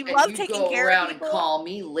And you and love you taking go care of around and people? call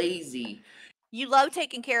me lazy. You love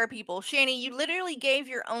taking care of people. Shanny, you literally gave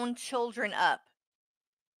your own children up.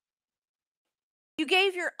 You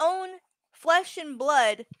gave your own flesh and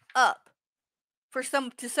blood up for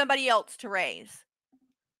somebody else to raise.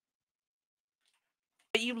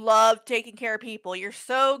 But you love taking care of people. You're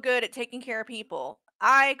so good at taking care of people.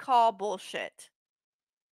 I call bullshit.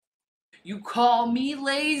 You call me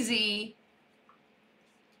lazy.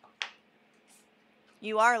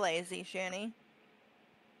 You are lazy, Shanny.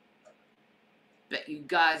 Bet you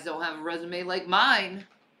guys don't have a resume like mine.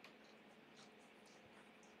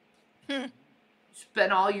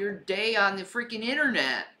 Spend all your day on the freaking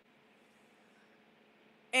internet.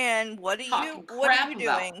 And what are Talking you crap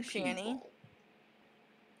about doing, Shanny? people.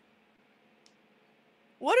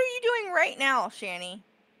 What are you doing right now, Shanny?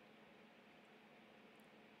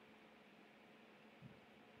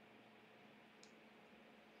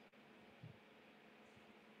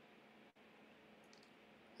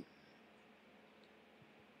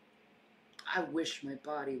 I wish my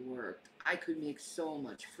body worked. I could make so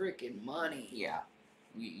much freaking money. Yeah,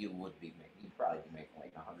 you would be making. You'd probably be making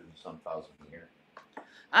like 100 and some thousand a year.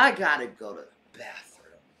 I gotta go to the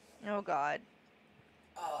bathroom. Oh God.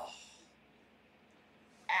 Oh.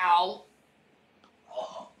 Ow.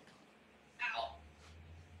 Oh. Ow.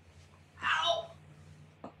 Ow.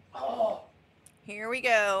 Oh. Here we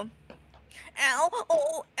go. Ow!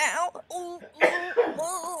 Oh! Ow! Oh! Oh!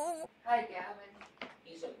 Oh! Hi, Gavin.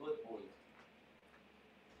 He's a good boy.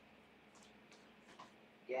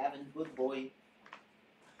 Gavin, good boy.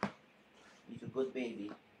 He's a good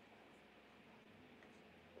baby.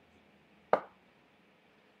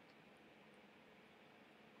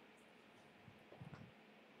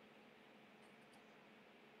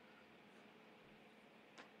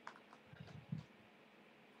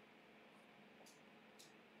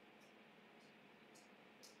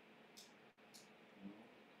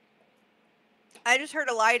 I just heard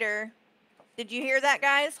a lighter. Did you hear that,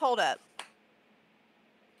 guys? Hold up.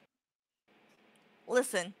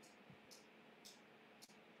 Listen.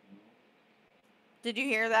 Did you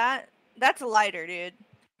hear that? That's a lighter, dude.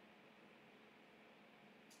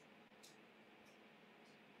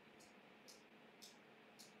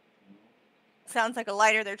 Sounds like a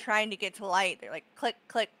lighter they're trying to get to light. They're like click,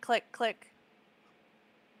 click, click, click.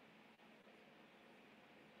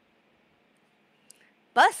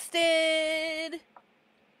 Busted!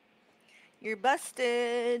 You're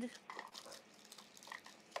busted.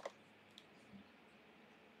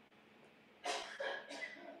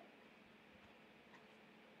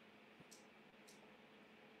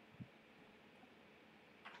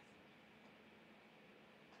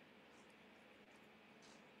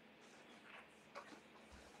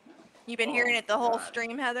 You've been hearing it the whole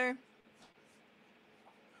stream, Heather?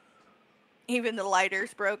 Even the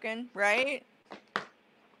lighter's broken, right?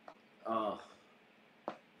 Oh.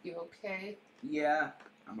 You okay? Yeah,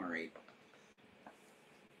 I'm alright.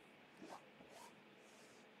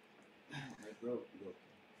 My throat,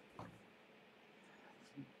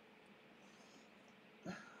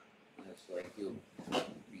 that's like you'll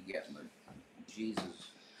be getting the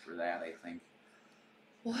Jesus for that, I think.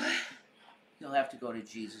 What? You'll have to go to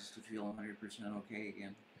Jesus to feel 100% okay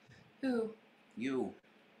again. Who? You.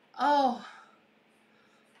 Oh.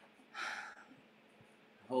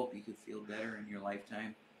 Hope you could feel better in your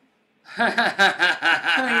lifetime.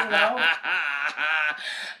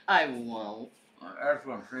 I won't. That's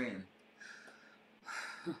what I'm saying.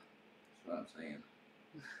 That's what I'm saying.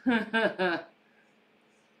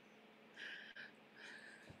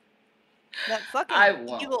 That I fucking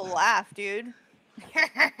won't. evil laugh, dude.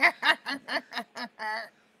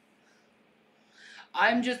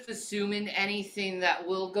 I'm just assuming anything that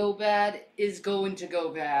will go bad is going to go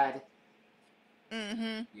bad.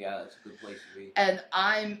 Mm-hmm. Yeah, that's a good place to be. And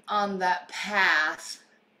I'm on that path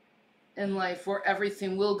in life where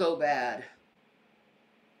everything will go bad.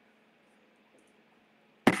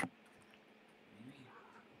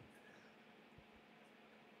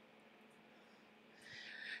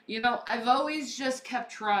 You know, I've always just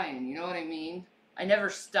kept trying, you know what I mean? I never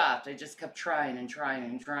stopped. I just kept trying and trying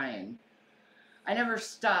and trying. I never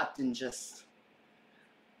stopped and just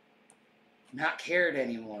not cared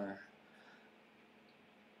anymore.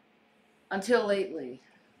 Until lately.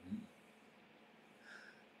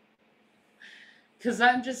 Because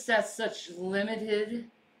I'm just at such limited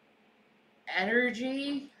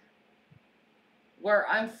energy where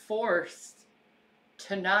I'm forced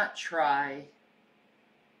to not try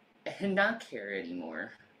and not care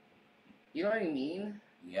anymore. You know what I mean?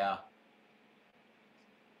 Yeah.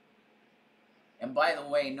 And by the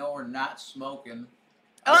way, no, we're not smoking.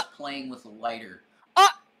 I was playing with a lighter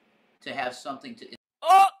to have something to.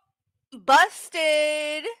 Oh,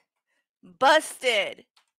 busted. Busted.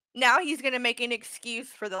 Now he's gonna make an excuse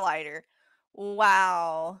for the lighter.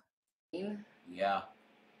 Wow. Yeah.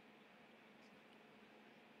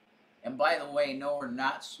 And by the way, no, we're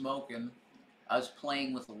not smoking. I was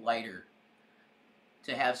playing with a lighter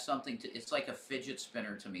to have something to. It's like a fidget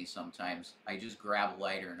spinner to me sometimes. I just grab a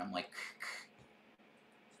lighter and I'm like.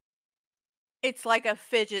 It's like a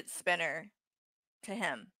fidget spinner to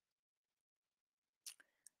him.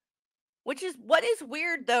 Which is what is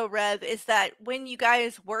weird though, Rev, is that when you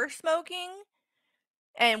guys were smoking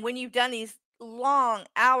and when you've done these long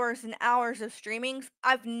hours and hours of streamings,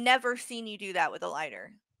 I've never seen you do that with a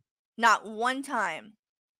lighter. Not one time.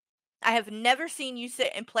 I have never seen you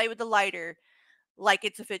sit and play with the lighter like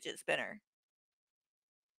it's a fidget spinner.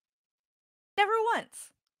 Never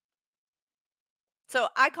once. So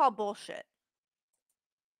I call bullshit.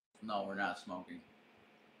 No, we're not smoking.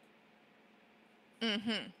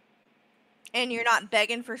 Mm-hmm. And you're not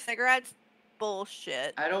begging for cigarettes?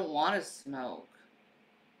 Bullshit. I don't want to smoke.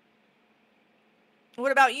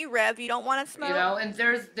 What about you, Rev? You don't want to smoke? You know, and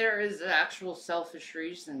there is an actual selfish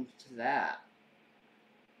reason to that.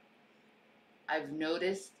 I've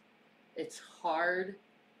noticed it's hard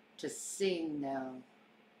to sing now.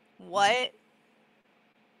 What?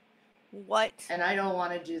 What? And I don't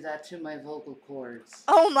want to do that to my vocal cords.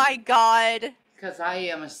 Oh my god. Because I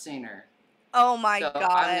am a singer. Oh my so god.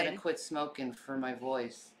 I'm going to quit smoking for my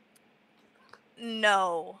voice.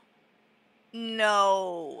 No.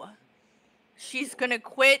 No. She's gonna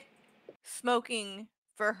quit smoking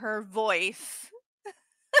for her voice.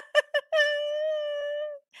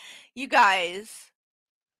 You guys,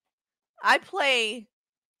 I play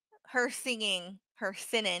her singing, her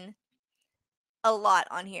sinning a lot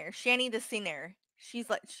on here. Shanny the singer. She's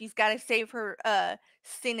got to save her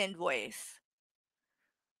singing voice.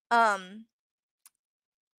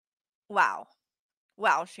 Wow.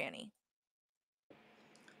 Wow, Shanny.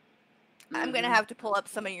 I'm going to have to pull up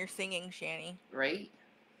some of your singing, Shanny. Right?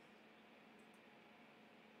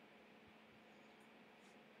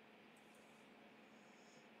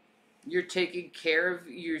 You're taking care of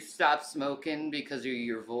you stop smoking because of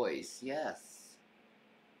your voice. Yes.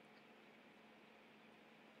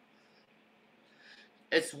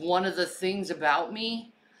 It's one of the things about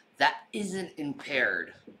me that isn't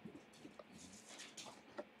impaired.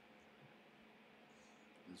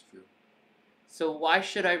 That's true. So why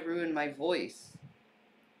should I ruin my voice?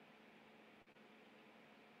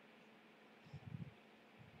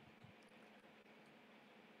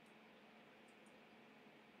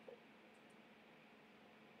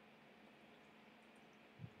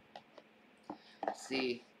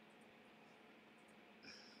 See.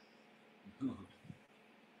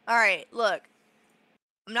 All right, look.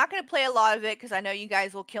 I'm not going to play a lot of it because I know you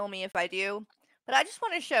guys will kill me if I do. But I just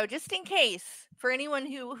want to show, just in case, for anyone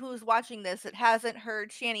who's watching this that hasn't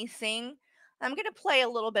heard Shanny sing, I'm going to play a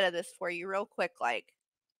little bit of this for you real quick, like.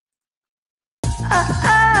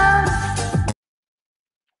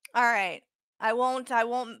 All right. I won't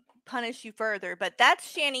punish you further, but that's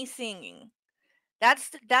Shanny singing.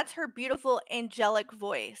 That's her beautiful angelic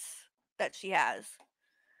voice that she has.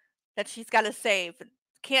 That she's got to save.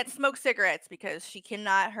 Can't smoke cigarettes because she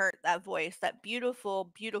cannot hurt that voice, that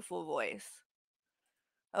beautiful, beautiful voice.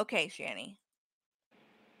 Okay, Shanny.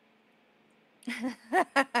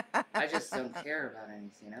 I just don't care about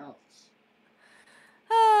anything else.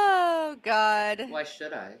 Oh, God. Why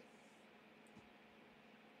should I?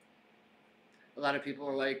 A lot of people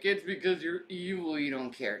are like, it's because you're evil, you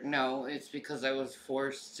don't care. No, it's because I was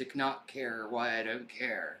forced to not care why I don't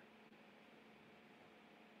care.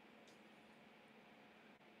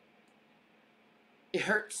 It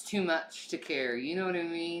hurts too much to care, you know what I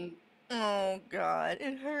mean? Oh, God.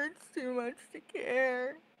 It hurts too much to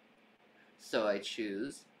care. So I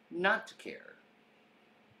choose not to care.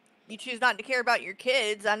 You choose not to care about your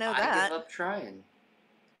kids. I know I give that. up trying.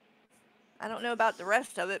 I don't know about the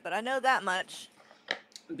rest of it, but I know that much.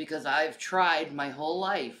 Because I've tried my whole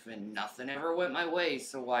life and nothing ever went my way,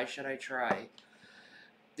 so why should I try?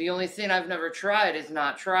 The only thing I've never tried is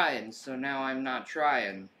not trying, so now I'm not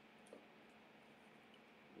trying.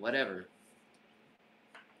 Whatever.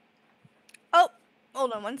 Oh,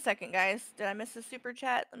 hold on 1 second, guys. Did I miss a super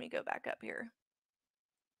chat? Let me go back up here.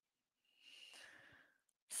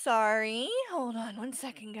 Sorry. Hold on 1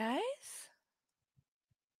 second, guys.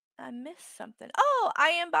 I missed something. Oh, I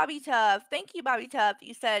am Bobby Tuff. Thank you, Bobby Tuff.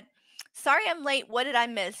 You said, sorry I'm late. What did I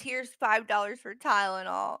miss? Here's $5 for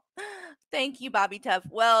Tylenol. Thank you, Bobby Tuff.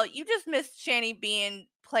 Well, you just missed Shanny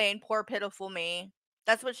playing poor pitiful me.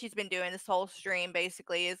 That's what she's been doing this whole stream,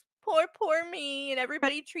 basically, is poor me, and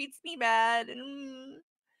everybody treats me bad, and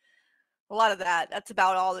a lot of that. That's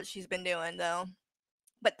about all that she's been doing, though.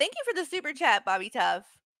 But thank you for the super chat, Bobby Tuff.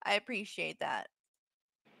 I appreciate that.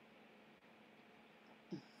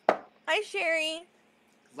 Hi, Sherry.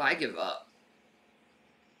 I give up.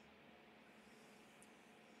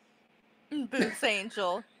 Boots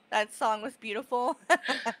Angel. That song was beautiful.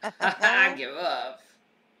 I give up.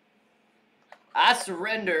 I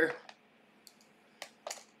surrender.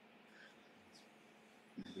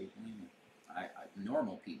 They blame you.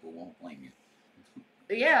 Normal people won't blame you.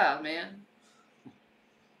 Yeah, man.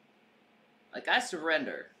 Like, I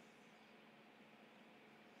surrender.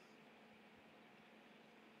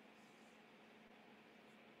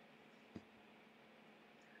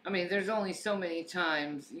 I mean, there's only so many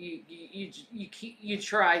times you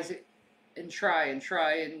try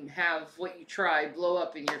and have what you try blow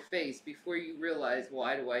up in your face before you realize,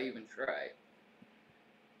 why do I even try?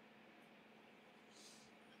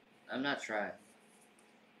 I'm not trying.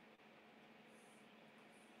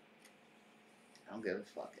 I don't give a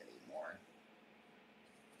fuck anymore.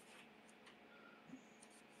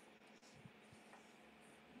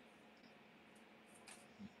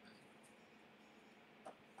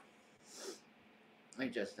 I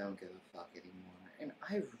just don't give a fuck anymore. And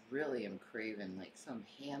I really am craving like some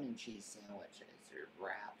ham and cheese sandwiches or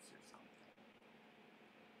wraps or something.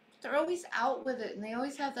 They're always out with it, and they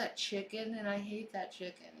always have that chicken, and I hate that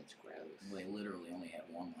chicken. It's gross. They literally only had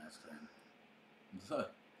one last time.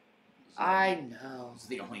 I know. It's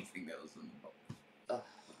the only thing that was in the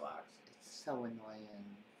box. It's so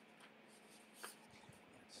annoying.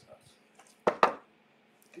 That sucks.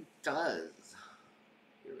 It does.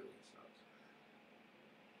 It really sucks.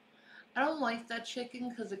 I don't like that chicken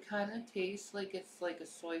because it kind of tastes like it's like a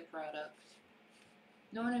soy product.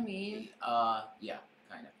 Know what I mean? Yeah,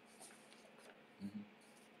 kind of. Mm-hmm.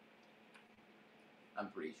 I'm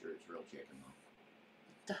pretty sure it's real chicken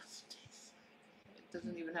though. It does taste like it. It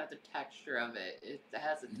doesn't even have the texture of it. It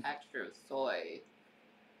has the texture of soy.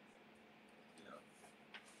 Yeah.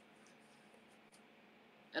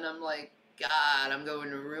 And I'm like, God, I'm going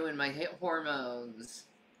to ruin my hormones.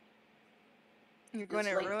 You're going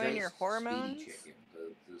It's to like ruin your diced hormones? Speedy chicken.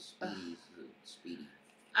 The speedy.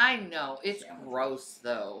 I know, it's Sandwich. gross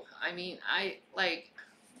though. I mean, I I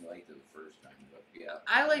liked it the first time, but yeah.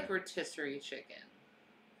 I like rotisserie chicken.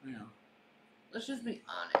 Yeah. Let's just be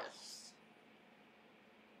honest.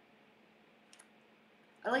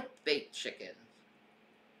 I like baked chicken.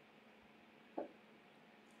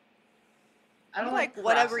 I You don't like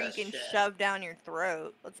whatever you processed can shit. shove down your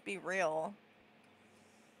throat. Let's be real.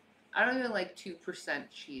 I don't even like 2%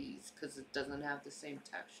 cheese because it doesn't have the same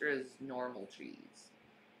texture as normal cheese.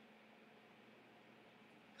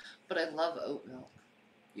 But I love oat milk.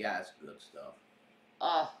 Yeah, it's good stuff.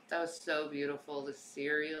 Oh, that was so beautiful. The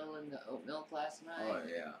cereal and the oat milk last night. Oh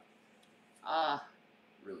yeah. Ah.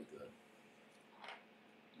 Really good.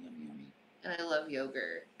 Yummy. And I love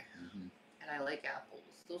yogurt. Mm-hmm. And I like apples.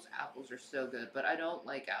 Those apples are so good, but I don't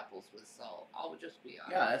like apples with salt. I'll just be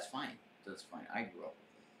honest. Yeah, that's fine. That's fine. I grew up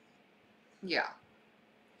with it. Yeah.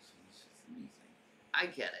 It's just amazing. I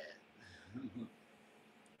get it.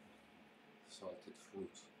 Salted fruit.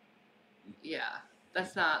 Yeah.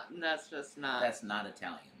 That's just not. That's not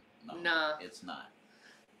Italian. No. No. It's not.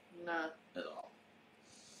 No. At all.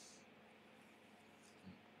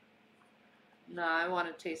 No, I want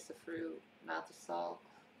to taste the fruit, not the salt.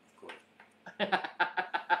 Of course.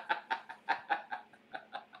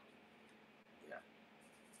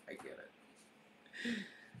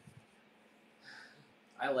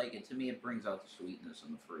 like it. To me, it brings out the sweetness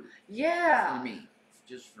and the fruit. Yeah. For me.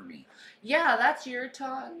 Just for me. Yeah, that's your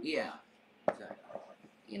tongue. Yeah. Exactly.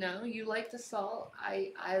 You know, you like the salt.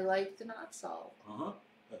 I like the not salt. Uh-huh.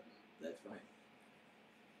 That's right.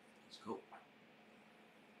 Let's go.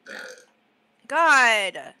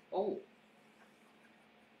 God. Oh,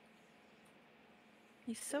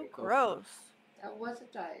 He's so Go gross. that was a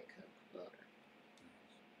Diet Coke butter.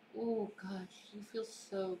 Oh, gosh, you feel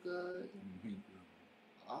so good.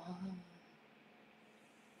 Oh,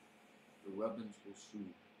 The rubbins will soothe.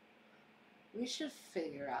 we should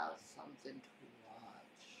figure out something to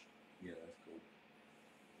watch. Yeah, that's cool.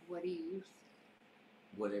 What do you think?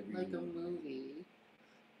 Whatever Like you a want. movie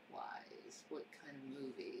wise, what kind of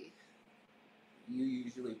movie? You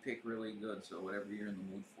usually pick really good, so whatever you're in the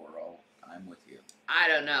mood for, I'm with you. I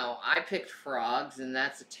don't know. I picked Frogs, and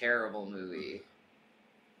that's a terrible movie.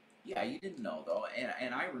 Yeah, you didn't know though,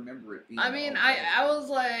 and I remember it being. I mean, okay. I was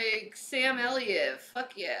like, Sam Elliott,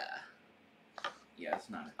 fuck yeah. Yeah, it's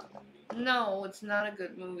not a good movie. No, it's not a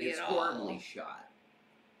good movie It's at all. horribly shot,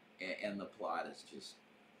 and the plot is just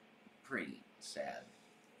pretty sad.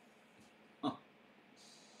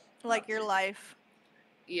 Like your life.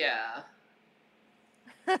 Yeah.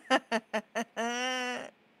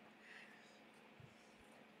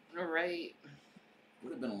 All right.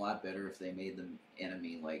 Would have been a lot better if they made them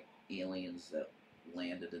enemy like aliens that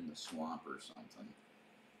landed in the swamp or something.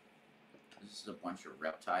 This is a bunch of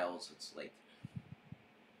reptiles. It's like,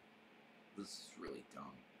 this is really dumb.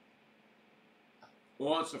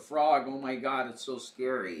 Oh, it's a frog. Oh my god, it's so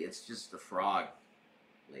scary. It's just a frog.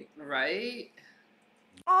 Like, Right?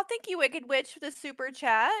 Oh, thank you, Wicked Witch, for the super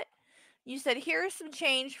chat. You said, here's some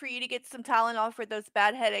change for you to get some Tylenol for those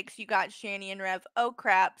bad headaches you got, Shanny and Rev. Oh,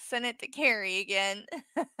 crap. Send it to Carrie again.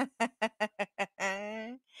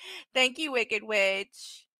 Thank you, Wicked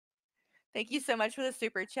Witch. Thank you so much for the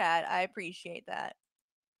super chat. I appreciate that.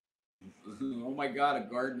 oh my god, a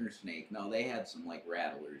gardener snake. No, they had some like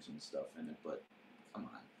rattlers and stuff in it, but come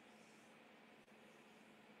on.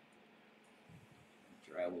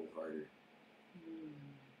 Try a little harder.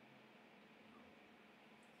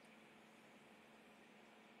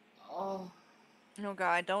 Oh. Oh,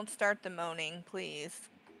 God. Don't start the moaning, please.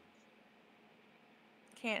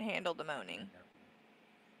 Can't handle the moaning.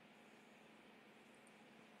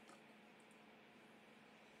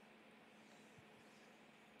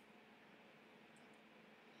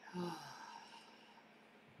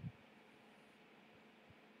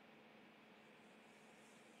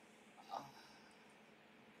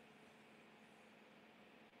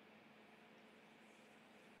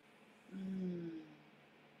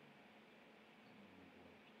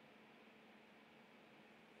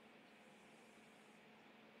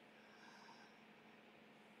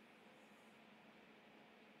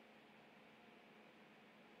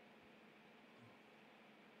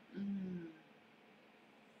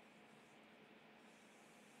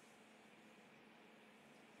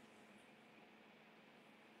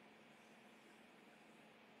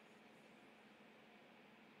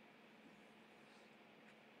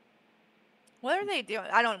 What are they doing?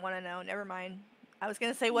 I don't want to know. Never mind. I was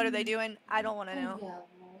going to say, what are they doing? I don't want to know.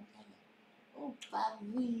 Oh,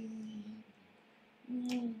 Bobby.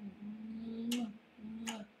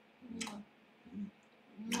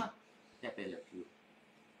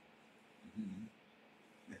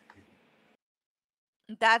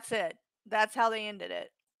 That's it. That's how they ended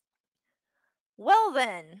it. Well,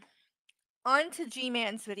 then, on to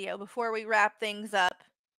G-Man's video. Before we wrap things up,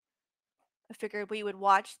 I figured we would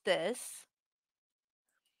watch this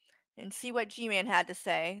and see what G-Man had to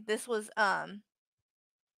say. This was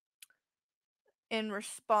in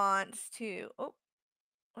response to, oh,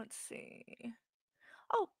 let's see.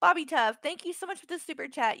 Oh, Bobby Tuff, thank you so much for the super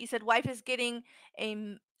chat. You said wife is getting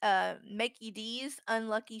a Mickey D's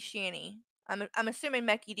unlucky Shanny. I'm assuming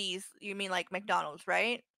Mickey D's, you mean like McDonald's,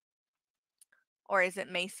 right? Or is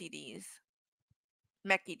it Macy D's?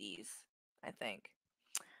 Mickey D's, I think.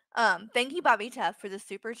 Thank you, Bobby Tuff, for the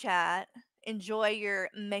super chat. Enjoy your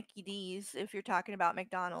Mickey D's if you're talking about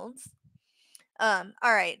McDonald's. All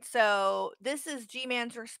right, so this is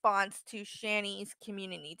G-Man's response to Shanny's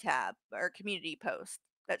community tab or community post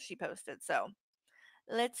that she posted. So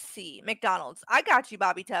let's see. McDonald's. I got you,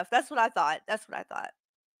 Bobby Tuff. That's what I thought. That's what I thought.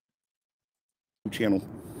 Channel.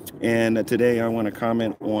 And today I want to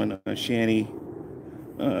comment on Shanny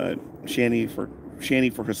for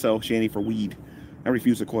herself, Shanny for weed. I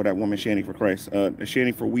refuse to call that woman Shanny for Christ.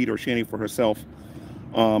 Shanny for weed or Shanny for herself.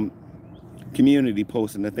 Community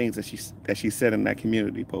post and the things that she said in that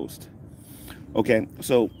community post. Okay,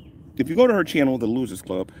 so if you go to her channel, The Losers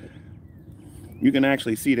Club, you can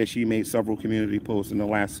actually see that she made several community posts in the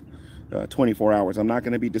last 24 hours. I'm not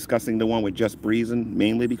going to be discussing the one with Just Breezing,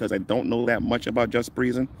 mainly because I don't know that much about Just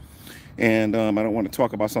Breezing, and I don't want to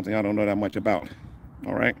talk about something I don't know that much about.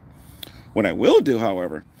 All right. What I will do,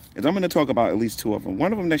 however, is I'm going to talk about at least two of them.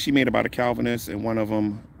 One of them that she made about a Calvinist, and one of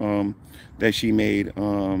them that she made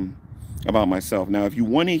about myself. Now, if you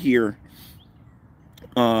want to hear,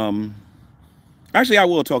 actually, I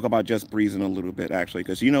will talk about Just Breezing a little bit, actually,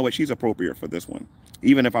 because you know what? She's appropriate for this one.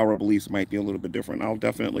 Even if our beliefs might be a little bit different, I'll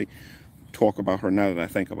definitely talk about her now that I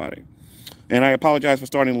think about it. And I apologize for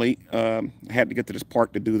starting late. I had to get to this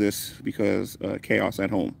park to do this because chaos at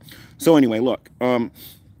home. So anyway, look.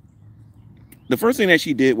 The first thing that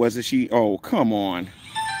she did was that oh, come on.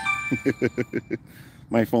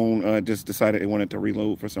 My phone just decided it wanted to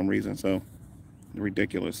reload for some reason, so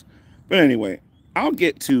ridiculous. But anyway, I'll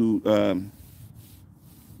get to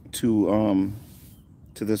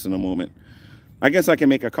this in a moment. I guess I can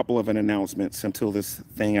make a couple of announcements until this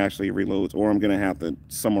thing actually reloads, or I'm going to have to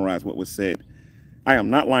summarize what was said. I am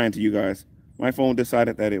not lying to you guys. My phone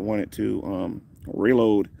decided that it wanted to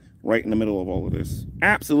reload right in the middle of all of this.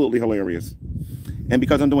 Absolutely hilarious. And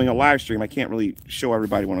because I'm doing a live stream, I can't really show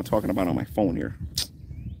everybody what I'm talking about on my phone here.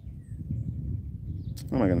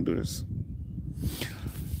 How am I going to do this?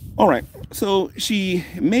 All right. So she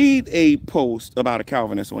made a post about a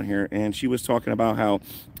Calvinist on here, and she was talking about how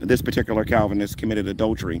this particular Calvinist committed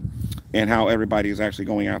adultery and how everybody is actually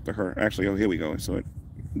going after her. Actually, oh, here we go. So it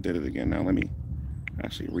did it again. Now let me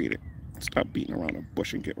actually read it. Stop beating around the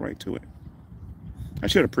bush and get right to it. I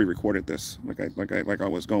should have pre-recorded this like I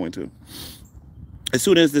was going to. As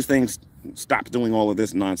soon as this thing stops doing all of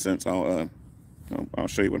this nonsense, I'll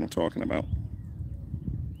show you what I'm talking about.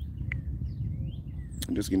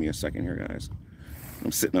 Just give me a second here, guys.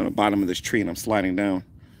 I'm sitting on the bottom of this tree and I'm sliding down.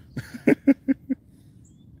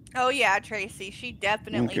 Oh yeah, Tracy, she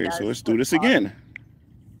definitely okay, does. so let's do this again.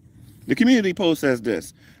 The community post says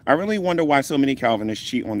this: I really wonder why so many Calvinists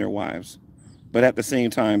cheat on their wives, but at the same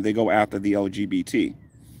time they go after the LGBT.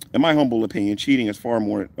 In my humble opinion, cheating is far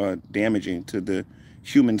more damaging to the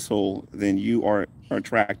human soul than you are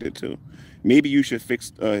attracted to. Maybe you should fix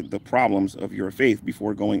the problems of your faith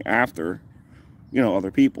before going after,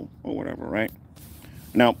 other people or whatever, right?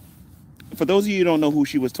 Now, for those of you who don't know who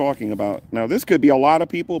she was talking about, now this could be a lot of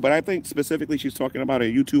people, but I think specifically she's talking about a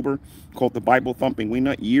YouTuber called the Bible Thumping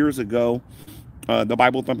Weenut. Years ago, the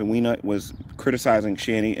Bible Thumping Weenut was criticizing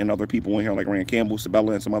Shanny and other people in here, like Rand Campbell,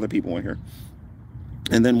 Sabella, and some other people in here.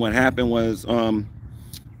 And then what happened was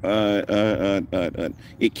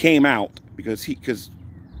it came out because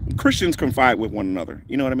Christians confide with one another.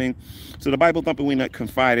 You know what I mean? So the Bible Thumping Weenut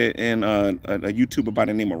confided in a YouTuber by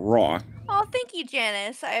the name of Raw. Oh, thank you,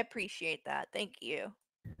 Janice. I appreciate that. Thank you.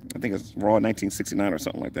 I think it's Raw 1969 or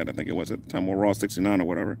something like that. I think it was at the time, or Raw 69 or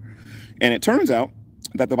whatever. And it turns out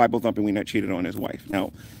that the Bible Thumping Weenut cheated on his wife.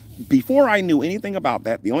 Now, before I knew anything about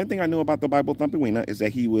that, the only thing I knew about the Bible Thumping Weenut is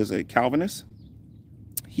that he was a Calvinist.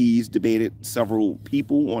 He's debated several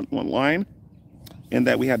people online, and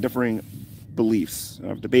that we had differing beliefs.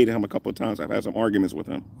 I've debated him a couple of times. I've had some arguments with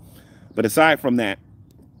him. But aside from that,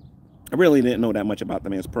 I really didn't know that much about the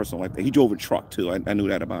man's personal life. He drove a truck too. I knew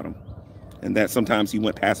that about him. And that sometimes he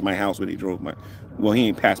went past my house when he drove well, he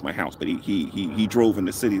ain't past my house, but he drove in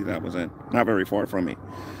the city that I was in, not very far from me.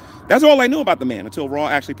 That's all I knew about the man until Raw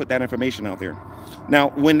actually put that information out there. Now,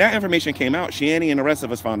 when that information came out, Shanny and the rest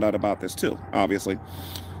of us found out about this too, obviously.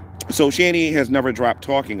 So Shanny has never dropped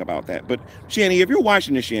talking about that. But Shanny, if you're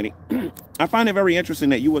watching this, Shanny, I find it very interesting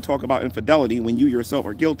that you will talk about infidelity when you yourself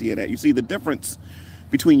are guilty of that. You see the difference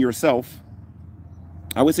between yourself,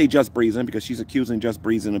 I would say Just Breezing, because she's accusing Just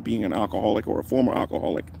Breezing of being an alcoholic or a former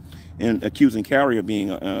alcoholic, and accusing Carrie of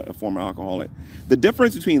being a former alcoholic. The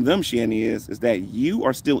difference between them, Shanny, is that you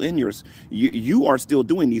are still in yours. You are still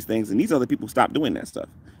doing these things, and these other people stop doing that stuff.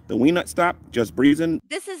 The Weenut stop, Just Breezing.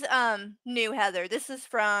 This is new, Heather. This is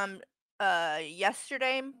from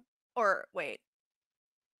yesterday, or wait.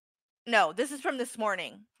 No, this is from this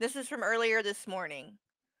morning. This is from earlier this morning.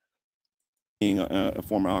 Being a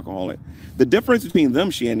former alcoholic. The difference between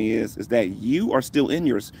them, Shanny, is that you are still in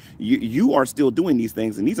yours. You are still doing these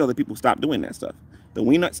things, and these other people stop doing that stuff. The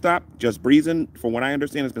Weenut stop, Just Breezing, from what I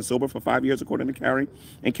understand, has been sober for 5 years, according to Carrie,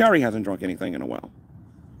 and Carrie hasn't drunk anything in a while.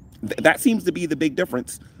 That seems to be the big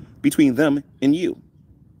difference between them and you.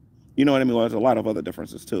 You know what I mean? Well, there's a lot of other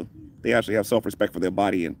differences too. They actually have self-respect for their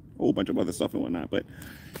body and a whole bunch of other stuff and whatnot, but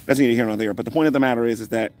that's neither here nor there. But the point of the matter is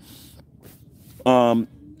that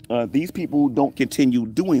these people don't continue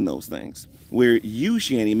doing those things, where you,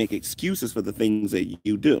 Shanny, make excuses for the things that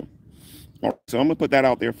you do. All right, so I'm gonna put that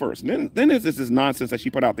out there first. And then there's this nonsense that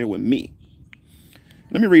she put out there with me.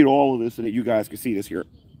 Let me read all of this so that you guys can see this here.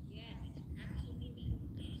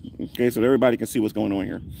 Okay, so everybody can see what's going on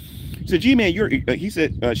here. So G-Man,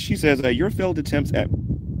 she says, your failed attempts at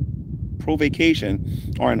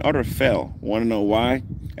provocation are an utter fail. Want to know why?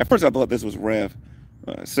 At first I thought this was Rev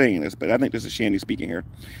saying this, but I think this is Shanny speaking here.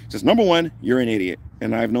 It says, number one, you're an idiot,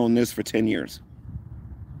 and I've known this for 10 years.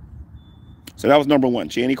 So that was number one.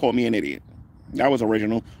 Shanny called me an idiot. That was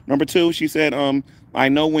original. Number two, she said, I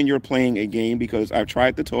know when you're playing a game because I've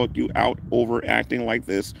tried to talk you out over acting like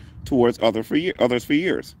this towards others for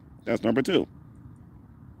years. That's number two.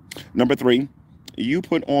 Number three, you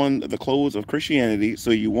put on the clothes of Christianity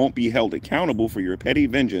so you won't be held accountable for your petty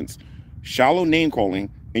vengeance, shallow name-calling,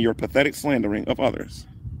 and your pathetic slandering of others.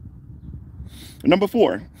 Number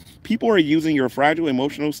four, people are using your fragile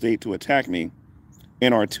emotional state to attack me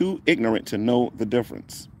and are too ignorant to know the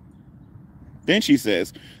difference. Then she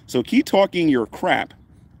says, so keep talking your crap,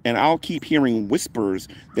 and I'll keep hearing whispers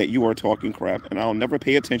that you are talking crap, and I'll never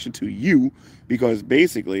pay attention to you because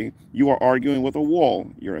basically you are arguing with a wall.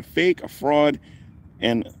 You're a fake, a fraud,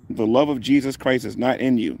 and the love of Jesus Christ is not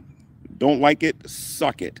in you. Don't like it,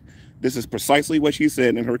 suck it. This is precisely what she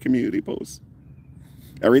said in her community post.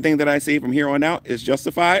 Everything that I say from here on out is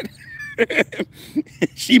justified.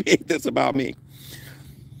 She made this about me.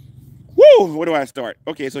 Woo! Where do I start?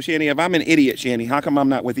 Okay, so Shanny, if I'm an idiot, Shanny, how come I'm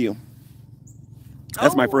not with you?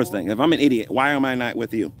 That's my first thing. If I'm an idiot, why am I not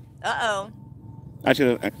with you? Uh-oh. I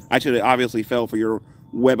should have obviously fell for your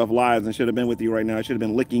web of lies and should have been with you right now. I should have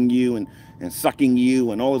been licking you and sucking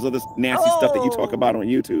you and all this other nasty stuff that you talk about on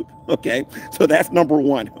YouTube. Okay, so that's number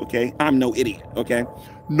one. Okay, I'm no idiot. Okay,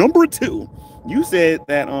 number two, you said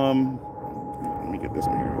that let me get this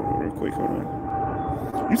one here real quick. Hold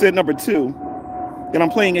on. You said number two that I'm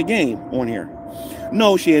playing a game on here.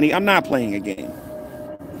 No, Shanny, I'm not playing a game.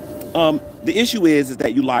 The issue is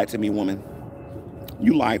that you lied to me, woman.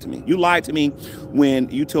 You lied to me. You lied to me when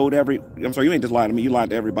you told I'm sorry, you ain't just lied to me. You lied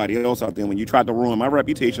to everybody else out there when you tried to ruin my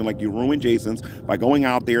reputation like you ruined Jason's by going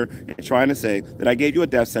out there and trying to say that I gave you a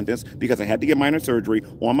death sentence because I had to get minor surgery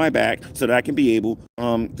on my back so that I can be able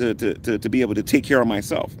to be able to take care of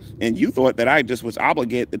myself. And you thought that I just was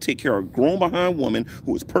obligated to take care of a grown behind woman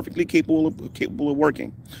who was perfectly capable of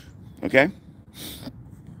working. Okay?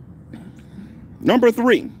 Number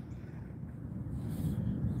three.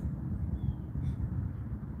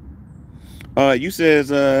 You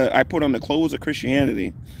says, I put on the clothes of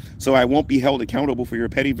Christianity so I won't be held accountable for your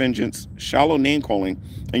petty vengeance, shallow name-calling,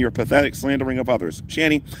 and your pathetic slandering of others.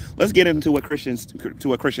 Shanny, let's get into what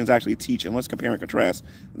Christians actually teach, and let's compare and contrast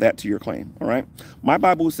that to your claim, all right? My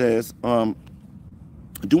Bible says,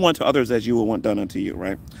 do unto others as you will want done unto you,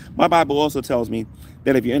 right? My Bible also tells me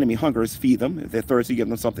that if your enemy hungers, feed them. If they're thirsty, give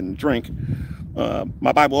them something to drink.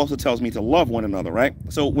 My Bible also tells me to love one another, right?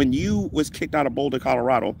 So when you was kicked out of Boulder,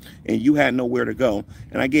 Colorado, and you had nowhere to go,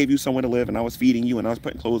 and I gave you somewhere to live, and I was feeding you, and I was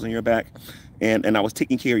putting clothes on your back, and I was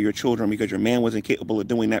taking care of your children because your man wasn't capable of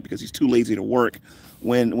doing that because he's too lazy to work.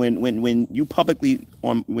 When you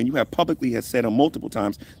have publicly has said on multiple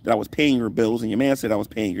times that I was paying your bills, and your man said I was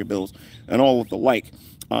paying your bills, and all of the like.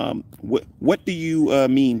 What do you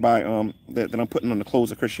mean by that I'm putting on the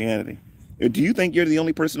clothes of Christianity? Do you think you're the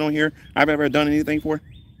only person on here I've ever done anything for?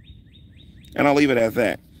 And I'll leave it at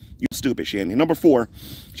that. You stupid, Shanny. Number four,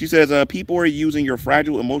 she says, people are using your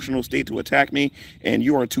fragile emotional state to attack me, and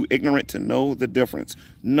you are too ignorant to know the difference.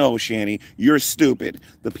 No, Shanny, you're stupid.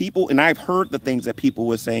 The people, and I've heard the things that people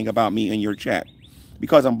were saying about me in your chat.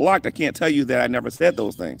 Because I'm blocked, I can't tell you that I never said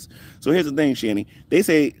those things. So here's the thing, Shanny. They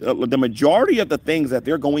say the majority of the things that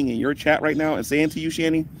they're going in your chat right now and saying to you,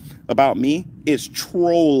 Shanny, about me is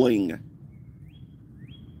trolling.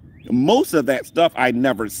 Most of that stuff I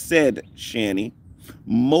never said, Shanny.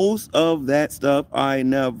 Most of that stuff I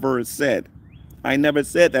never said. I never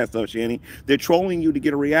said that stuff, Shanny. They're trolling you to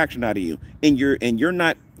get a reaction out of you, and you're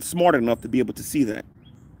not smart enough to be able to see that.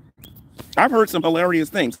 I've heard some hilarious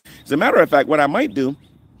things. As a matter of fact, what I might do.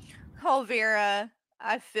 Oh, Vera,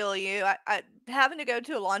 I feel you. I having to go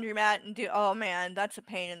to a laundromat and do. Oh man, that's a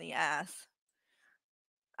pain in the ass.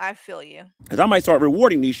 I feel you. Because I might start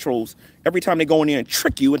rewarding these trolls every time they go in there and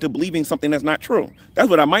trick you into believing something that's not true. That's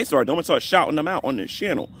what I might start doing. I'm gonna start shouting them out on this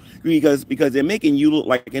channel because they're making you look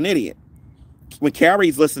like an idiot. When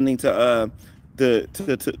Carrie's listening to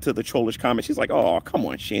the trollish comment, she's like, "Oh, come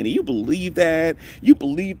on, Shanny, you believe that? You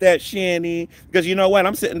believe that, Shanny?" Because you know what?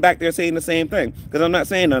 I'm sitting back there saying the same thing because I'm not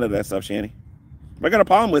saying none of that stuff, Shanny. If I got a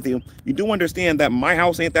problem with you, you do understand that my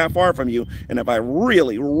house ain't that far from you, and if I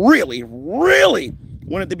really, really, really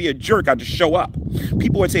wanted to be a jerk, I'd just show up.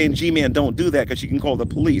 People are saying, G-Man, don't do that because you can call the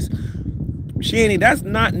police. Shanny, that's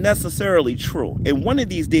not necessarily true. And one of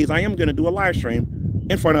these days, I am going to do a live stream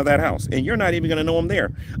in front of that house, and you're not even going to know I'm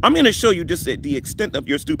there. I'm going to show you just the extent of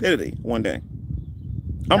your stupidity one day.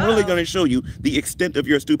 I'm really going to show you the extent of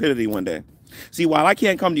your stupidity one day. See, while I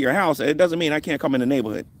can't come to your house, it doesn't mean I can't come in the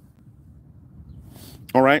neighborhood.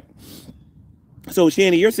 All right? So,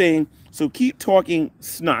 Shanny, you're saying, so keep talking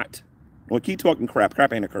snot, or keep talking crap.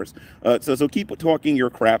 Crap ain't a curse. So keep talking your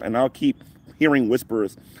crap, and I'll keep hearing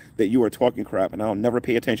whispers that you are talking crap, and I'll never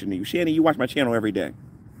pay attention to you. Shanny, you watch my channel every day.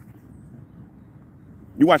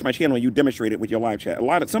 You watch my channel and you demonstrate it with your live chat.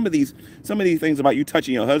 Some of these things about you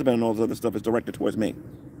touching your husband and all this other stuff is directed towards me.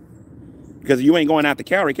 Because you ain't going after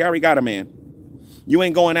Carrie. Carrie got a man. You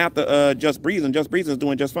ain't going after Just Breezing. Just Breezing's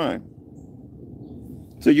doing just fine.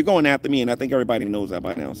 So you're going after me, and I think everybody knows that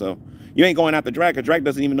by now. So you ain't going after Drag, because Drag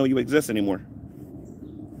doesn't even know you exist anymore.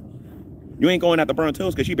 You ain't going after Burnt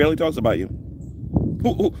Toast because she barely talks about you.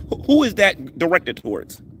 Who is that directed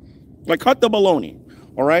towards? Like, cut the baloney.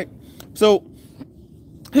 All right? So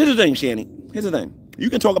here's the thing, Shanny. Here's the thing. You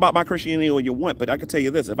can talk about my Christianity all you want, but I can tell you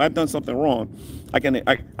this. If I've done something wrong, I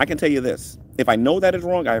can tell you this. If I know that is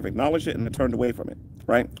wrong, I have acknowledged it and I turned away from it.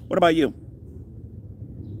 Right? What about you?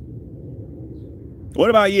 What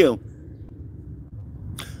about you?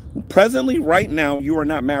 Presently, right now, you are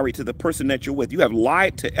not married to the person that you're with. You have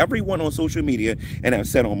lied to everyone on social media and have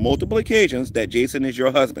said on multiple occasions that Jason is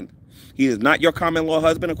your husband. He is not your common law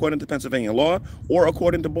husband according to Pennsylvania law or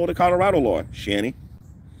according to Boulder, Colorado law, Shanny.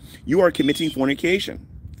 You are committing fornication.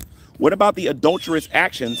 What about the adulterous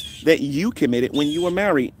actions that you committed when you were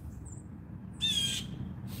married?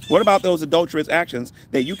 What about those adulterous actions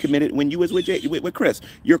that you committed when you was with Chris?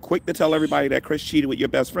 You're quick to tell everybody that Chris cheated with your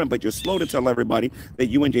best friend, but you're slow to tell everybody that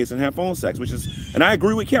you and Jason have phone sex, which is, and I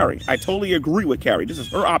agree with Carrie. I totally agree with Carrie. This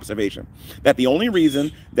is her observation, that the only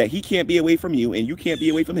reason that he can't be away from you and you can't be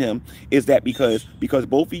away from him is that because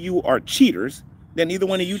both of you are cheaters, then neither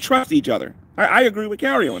one of you trust each other. I agree with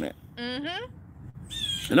Carrie on that.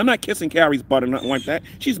 Mm-hmm. And I'm not kissing Carrie's butt or nothing like that.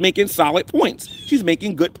 She's making solid points. She's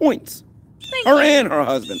making good points. Her and her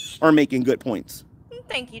husband are making good points.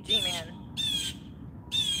 Thank you, G-Man.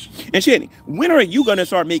 And Shanny, when are you going to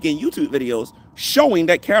start making YouTube videos showing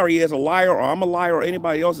that Carrie is a liar or I'm a liar or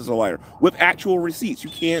anybody else is a liar with actual receipts? You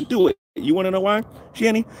can't do it. You want to know why,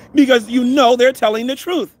 Shanny? Because you know they're telling the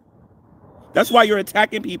truth. That's why you're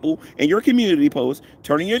attacking people in your community posts,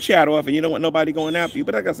 turning your chat off, and you don't want nobody going after you.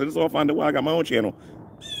 But like I said, it's all fine. I got my own channel.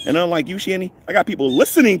 And unlike you, Shanny, I got people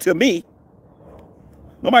listening to me.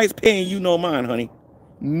 Nobody's paying you no mind, honey.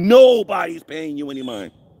 Nobody's paying you any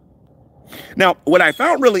mind. Now, what I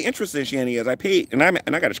found really interesting, Shanny, is I paid, and I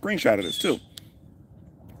got a screenshot of this too.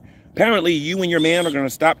 Apparently, you and your man are going to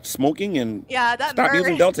stop smoking and stop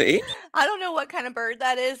using Delta 8. I don't know what kind of bird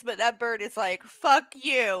that is, but that bird is like, fuck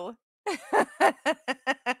you.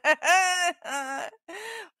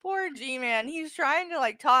 Poor G-Man. He's trying to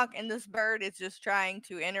like talk, and this bird is just trying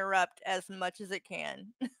to interrupt as much as it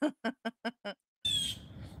can.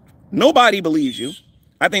 Nobody believes you.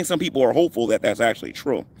 I think some people are hopeful that that's actually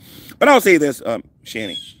true. But I'll say this,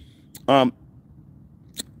 Shanny. That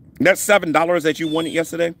 $7 that you wanted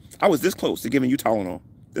yesterday, I was this close to giving you Tylenol.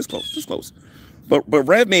 This close. But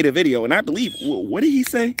Rev made a video, and I believe, what did he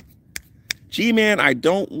say? G-Man, I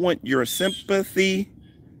don't want your sympathy,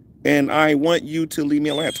 and I want you to leave me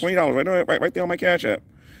alone. I had $20 right there on my Cash App.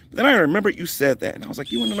 But then I remembered you said that, and I was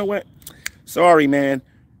like, you want to know what? Sorry, man.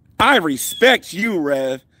 I respect you,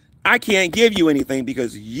 Rev. I can't give you anything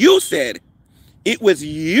because you said, it was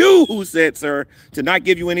you who said, sir, to not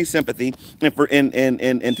give you any sympathy and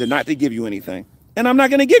to not to give you anything. And I'm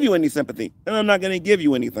not going to give you any sympathy. And I'm not going to give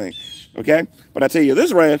you anything. Okay? But I tell you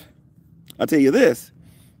this, Rev. I'll tell you this.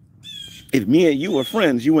 If me and you were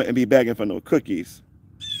friends, you wouldn't be begging for no cookies.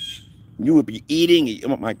 You would be eating,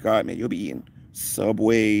 oh my God, man, you'll be eating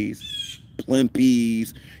Subways,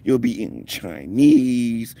 Blimpies, you'll be eating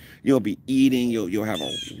Chinese, you'll be eating, you'll have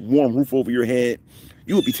a warm roof over your head.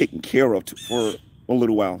 You will be taken care of for a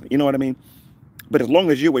little while. You know what I mean? But as long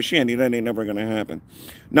as you're with Shanny, that ain't never going to happen.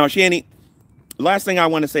 Now, Shanny, last thing I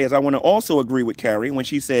want to say is I want to also agree with Carrie when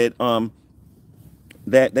she said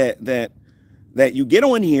that you get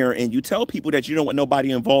on here and you tell people that you don't want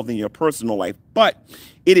nobody involved in your personal life. But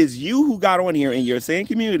it is you who got on here and you're saying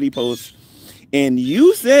community posts. And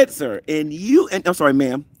you said, sir, and I'm sorry,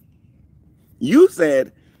 ma'am, you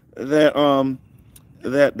said that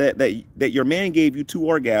that your man gave you 2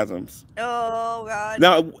 orgasms. Oh God.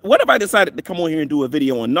 Now, what if I decided to come on here and do a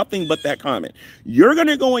video on nothing but that comment? You're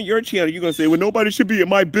gonna go on your channel, you're gonna say, well, nobody should be in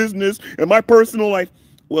my business and my personal life.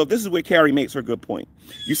 Well, this is where Carrie makes her good point.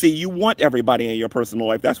 You see, you want everybody in your personal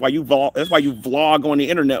life. That's why you vlog on the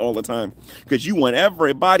internet all the time, because you want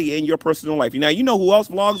everybody in your personal life. Now, you know who else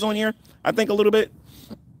vlogs on here? I think a little bit.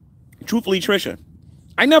 truthfully, Trisha,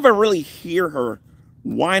 I never really hear her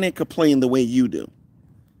whine and complain the way you do.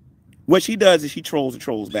 What she does is she trolls and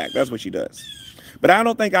trolls back. That's what she does. But I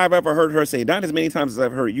don't think I've ever heard her say, not as many times as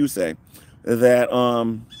I've heard you say, that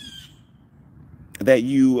that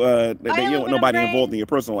you don't want nobody involved in your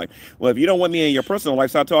personal life. Well, if you don't want me in your personal life,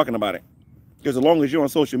 stop talking about it. Because as long as you're on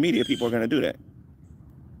social media, people are going to do that.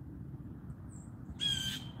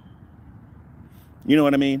 You know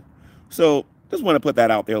what I mean? So just want to put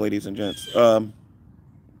that out there, ladies and gents.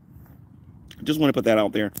 Just want to put that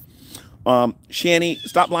out there. Shanny,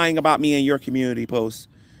 stop lying about me in your community posts.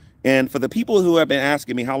 And for the people who have been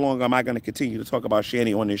asking me, how long am I going to continue to talk about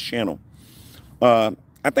Shanny on this channel?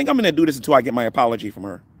 I think I'm going to do this until I get my apology from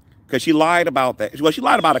her. Because she lied about that. Well, she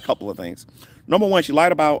lied about a couple of things. Number one, she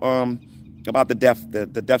lied about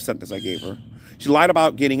the death sentence I gave her. She lied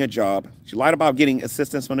about getting a job. She lied about getting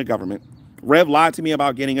assistance from the government. Rev lied to me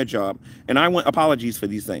about getting a job. And I want apologies for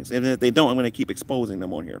these things. And if they don't, I'm going to keep exposing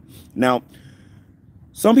them on here. Now,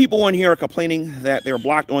 some people on here are complaining that they're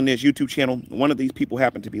blocked on this YouTube channel. One of these people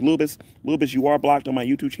happened to be Lubis. Lubis, you are blocked on my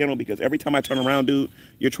YouTube channel because every time I turn around, dude,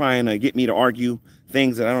 you're trying to get me to argue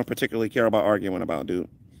things that I don't particularly care about arguing about, dude.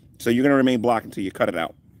 So you're going to remain blocked until you cut it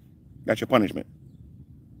out. That's your punishment.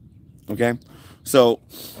 Okay? So,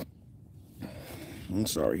 I'm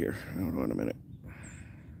sorry here. Hold on a minute.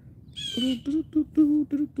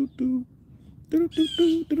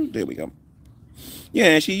 There we go.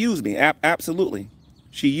 Yeah, she used me. Absolutely.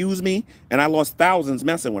 She used me, and I lost thousands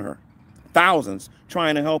messing with her. Thousands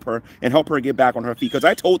trying to help her and help her get back on her feet. Because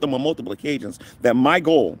I told them on multiple occasions that my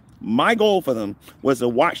goal for them was to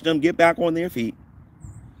watch them get back on their feet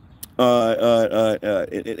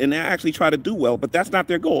and actually try to do well. But that's not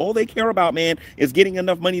their goal. All they care about, man, is getting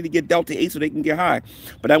enough money to get Delta 8 so they can get high.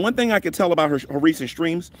 But that one thing I can tell about her recent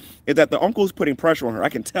streams is that the uncle is putting pressure on her. I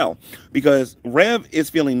can tell because Rev is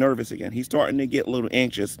feeling nervous again. He's starting to get a little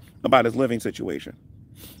anxious about his living situation.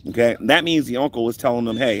 Okay, that means the uncle is telling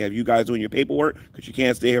them, hey, have you guys doing your paperwork? Because you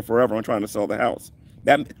can't stay here forever. I'm trying to sell the house.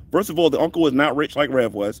 That, first of all, the uncle is not rich like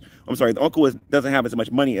Rev was. I'm sorry, the uncle doesn't have as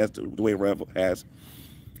much money as the way Rev has.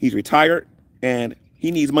 He's retired, and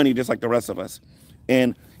he needs money just like the rest of us.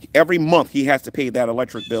 And every month he has to pay that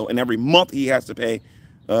electric bill, and every month he has to pay.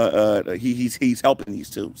 He's helping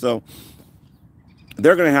these two, so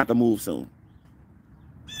they're gonna have to move soon.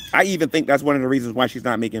 I even think that's one of the reasons why she's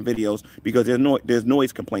not making videos, because there's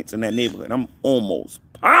noise complaints in that neighborhood. I'm almost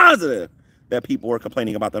positive that people are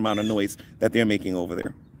complaining about the amount of noise that they're making over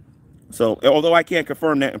there. So although I can't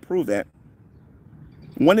confirm that and prove that,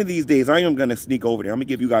 one of these days I am going to sneak over there. I'm going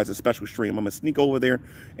to give you guys a special stream. I'm going to sneak over there,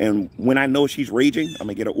 and when I know she's raging, I'm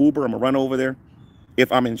going to get an Uber. I'm going to run over there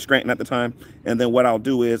if I'm in Scranton at the time. And then what I'll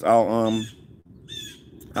do is I'll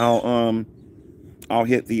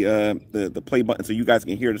hit the play button so you guys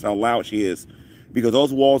can hear just how loud she is, because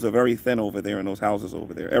those walls are very thin over there in those houses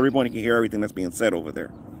over there. Everybody can hear everything that's being said over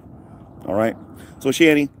there. All right. So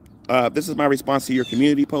Shanny, this is my response to your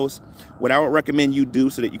community post. What I would recommend you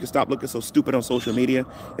do so that you can stop looking so stupid on social media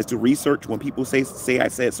is to research when people say I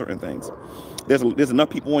said certain things. There's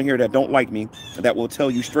enough people on here that don't like me that will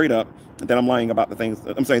tell you straight up that I'm lying about the things.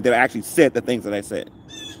 I'm sorry, that I actually said the things that I said.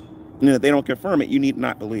 And if they don't confirm it, you need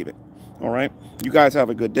not believe it. All right. You guys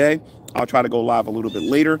have a good day. I'll try to go live a little bit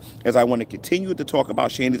later as I want to continue to talk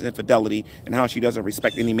about Shanny's infidelity and how she doesn't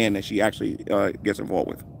respect any man that she actually gets involved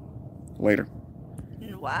with. Later.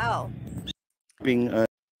 Wow.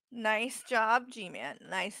 Nice job, G-Man.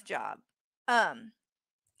 Nice job. All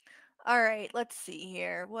right, let's see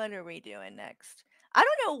here. What are we doing next? I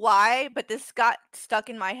don't know why, but this got stuck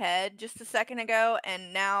in my head just a second ago,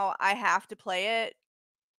 and now I have to play it,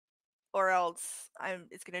 or else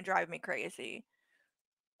it's gonna drive me crazy.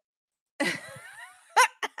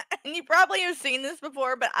 And you probably have seen this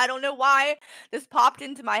before, but I don't know why this popped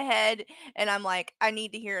into my head, and I'm like, I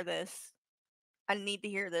need to hear this. I need to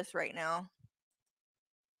hear this right now.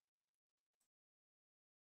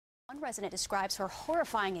 One resident describes her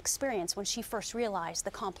horrifying experience when she first realized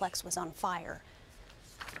the complex was on fire.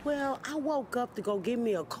 Well, I woke up to go get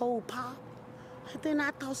me a cold pop, and then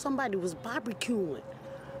I thought somebody was barbecuing.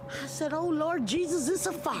 I said, oh, Lord Jesus, it's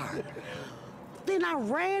a fire. Then I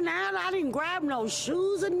ran out. I didn't grab no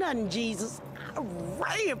shoes or nothing, Jesus. I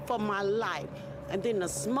ran for my life. And then the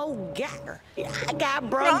smoke got her. I got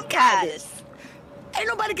bronchitis. Ain't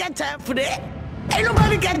nobody got time for that. Ain't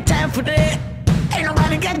nobody got time for that. Ain't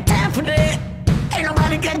nobody got time for that. Ain't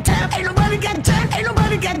nobody got time. Ain't nobody got time. Ain't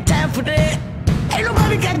nobody got time for that. Ain't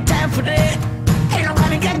nobody got time for that. Ain't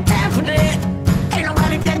nobody got time for that. Ain't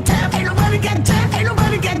nobody got time. Ain't nobody got time. Ain't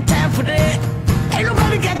nobody got time for that. Ain't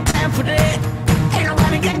nobody got time for that. Ain't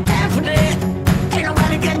nobody got time for that. Ain't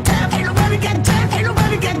nobody got time.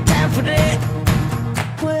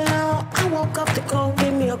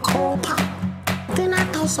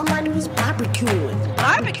 somebody was barbecuing.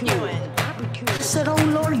 Barbecuing. I said, oh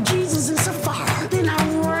Lord Jesus, it's a fire. Then I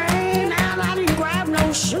ran out. I didn't grab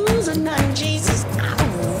no shoes or nothing, Jesus. I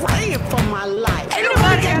ran for my life. Ain't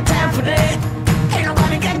nobody got time for that. Ain't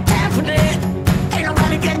nobody got time for that. Ain't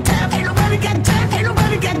nobody got time. Ain't nobody got time. Ain't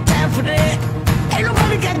nobody got time for that. Ain't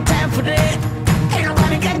nobody got time for that. Ain't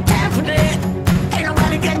nobody got time for that. Ain't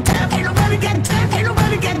nobody got time. Ain't nobody got time. Ain't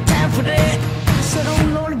nobody got time for that. I said, oh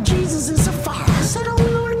Lord Jesus, it's a fire. I said, oh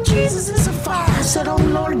Lord Jesus, it's a fire. I said, oh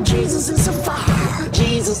Lord Jesus, it's a fire.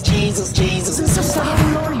 Jesus, Jesus, Jesus, it's a fire. I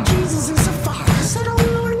said, oh Lord Jesus, it's a fire. I said, oh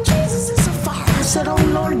Lord Jesus, it's a fire. I said, oh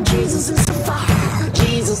Lord Jesus, it's a fire.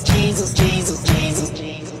 Jesus, Jesus, Jesus, Jesus,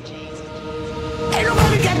 Jesus, Jesus. Ain't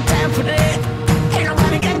nobody got time for that. Ain't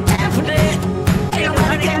nobody got time for that. Ain't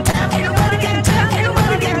nobody got time. Ain't nobody got time. Ain't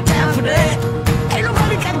nobody got time for that. Ain't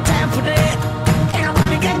nobody got time for that. Ain't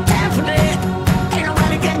nobody got time for that. Ain't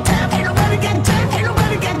nobody got time. Ain't nobody got time. Ain't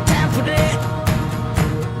nobody got time for that.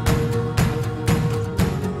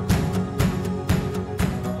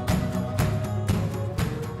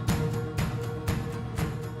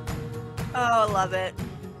 Oh, I love it.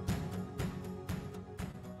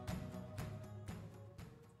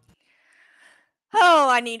 Oh,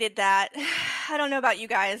 I needed that. I don't know about you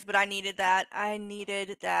guys, but I needed that. I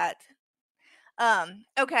needed that.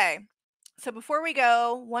 Okay. So before we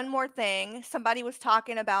go, one more thing. Somebody was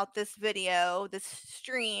talking about this video, this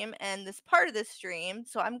stream, and this part of this stream.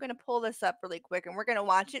 So I'm going to pull this up really quick and we're going to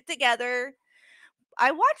watch it together.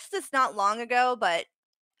 I watched this not long ago, but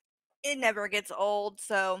it never gets old.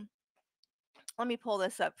 So let me pull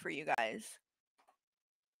this up for you guys.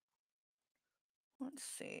 Let's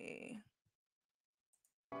see.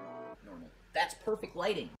 Normal. That's perfect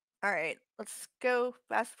lighting. All right, let's go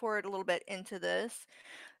fast forward a little bit into this.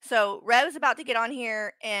 So Rev's about to get on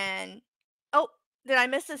here, and oh, did I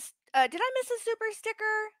miss this? Did I miss a super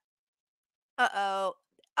sticker? Uh-oh.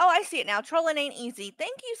 Oh, I see it now. Trolling ain't easy.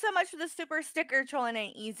 Thank you so much for the super sticker. Trolling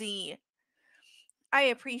ain't easy. I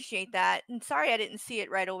appreciate that. And sorry I didn't see it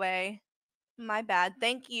right away. My bad.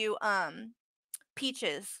 Thank you,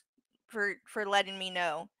 Peaches, for letting me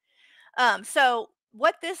know. So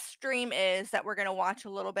what this stream is that we're gonna watch a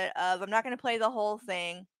little bit of. I'm not gonna play the whole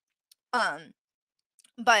thing.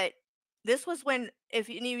 But this was when, if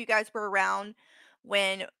any of you guys were around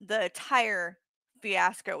when the tire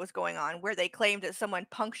fiasco was going on, where they claimed that someone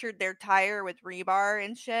punctured their tire with rebar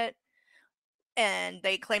and shit, and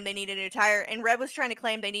they claimed they needed a new tire, and Red was trying to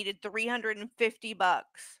claim they needed $350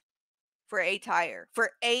 for a tire.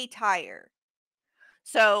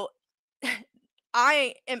 So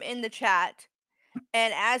I am in the chat,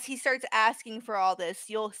 and as he starts asking for all this,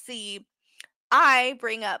 you'll see I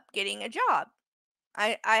bring up getting a job.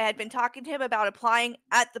 I had been talking to him about applying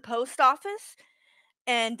at the post office,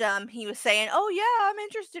 and he was saying, "Oh yeah, I'm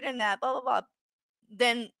interested in that." Blah blah blah.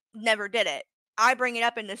 Then never did it. I bring it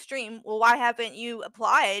up in the stream. Well, why haven't you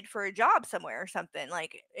applied for a job somewhere or something?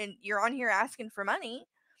 Like, and you're on here asking for money,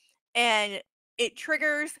 and it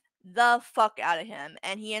triggers the fuck out of him,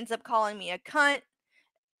 and he ends up calling me a cunt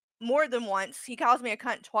more than once. He calls me a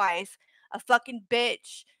cunt twice, a fucking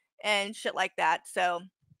bitch, and shit like that. So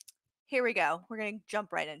here we go. We're gonna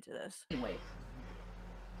jump right into this. Anyway,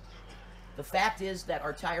 the fact is that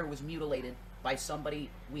our tire was mutilated by somebody.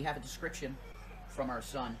 We have a description from our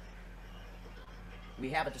son. We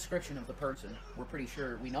have a description of the person. We're pretty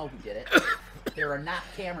sure we know who did it. There are not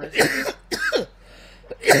cameras.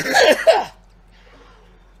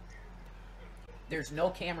 There's no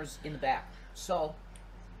cameras in the back. So,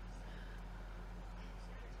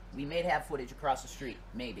 we may have footage across the street.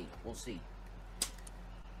 Maybe. We'll see.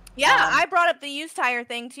 Yeah, I brought up the used tire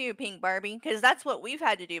thing too, Pink Barbie, because that's what we've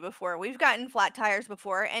had to do before. We've gotten flat tires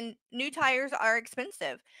before, and new tires are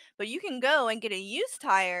expensive. But you can go and get a used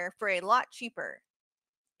tire for a lot cheaper.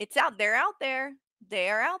 It's out there, They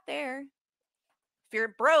are out there. If you're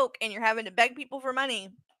broke and you're having to beg people for money,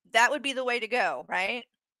 that would be the way to go, right?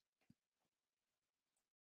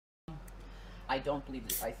 I don't believe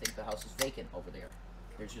it. I think the house is vacant over there.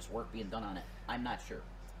 There's just work being done on it. I'm not sure.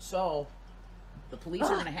 So, the police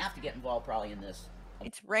are going to have to get involved probably in this.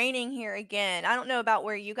 It's raining here again. I don't know about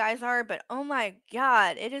where you guys are, but oh my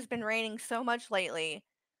god, it has been raining so much lately.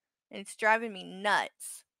 And it's driving me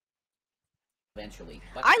nuts. Eventually.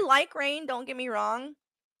 But I like rain, don't get me wrong.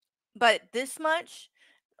 But this much,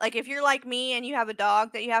 like if you're like me and you have a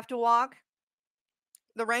dog that you have to walk,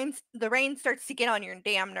 the rain starts to get on your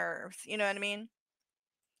damn nerves. You know what I mean?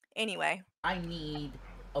 Anyway. I need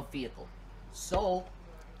a vehicle. So,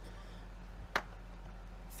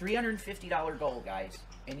 $350 goal, guys.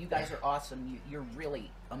 And you guys are awesome. You're really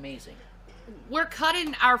amazing. We're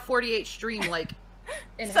cutting our 48 stream like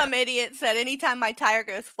Some idiot said, anytime my tire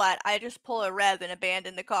goes flat, I just pull a rev and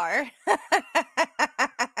abandon the car.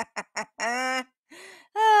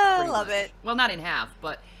 I love it. Well, not in half,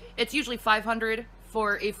 but it's usually $500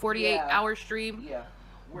 for a 48-hour stream. Yeah.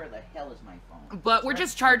 Where the hell is my phone? But we're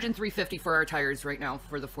just charging $350 for our tires right now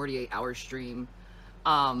for the 48-hour stream.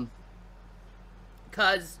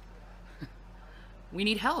 Because we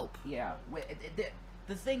need help. Yeah.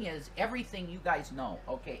 The thing is, everything you guys know,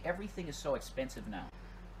 okay, everything is so expensive now.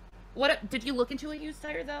 What did you look into a used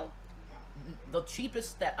tire though? The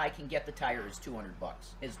cheapest that I can get the tire is $200.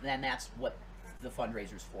 And that's what the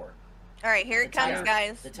fundraiser's for. All right, here it comes,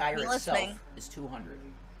 guys. The tire Be itself listening. is $200.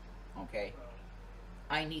 Okay.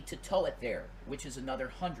 I need to tow it there, which is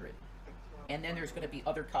another $100. And then there's going to be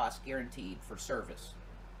other costs guaranteed for service.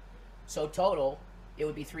 So total, it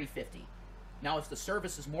would be $350. Now, if the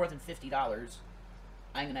service is more than $50,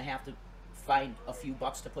 I'm going to have to find a few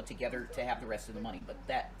bucks to put together to have the rest of the money. But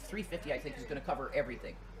that $350, I think, is going to cover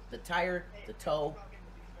everything. The tire, the tow,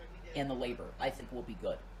 and the labor, I think will be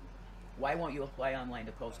good. Why won't you apply online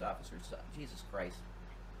to post officers? Jesus Christ.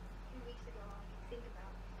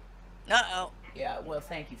 Uh-oh. Yeah, well,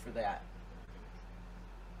 thank you for that.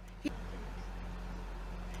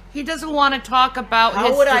 He doesn't want to talk about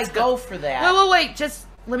How would I go for that? Wait.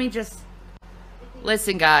 Let me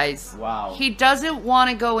listen, guys. Wow. He doesn't want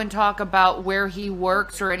to go and talk about where he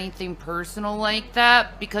works or anything personal like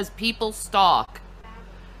that because people stalk.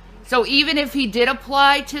 So even if he did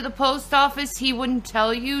apply to the post office, he wouldn't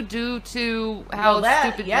tell you due to how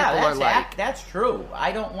stupid people are like. That's true.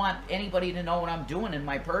 I don't want anybody to know what I'm doing in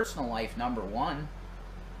my personal life, number one.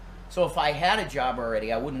 So if I had a job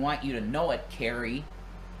already, I wouldn't want you to know it, Carrie.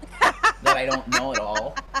 That I don't know it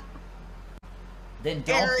all. Then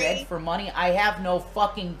don't beg for money. I have no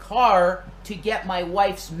fucking car to get my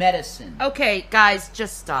wife's medicine. Okay, guys,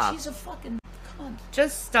 just stop. She's a fucking cunt.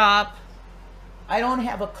 Just stop. I don't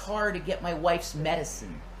have a car to get my wife's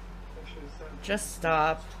medicine. Just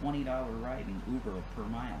stop. $20 riding Uber per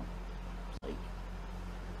mile. Like,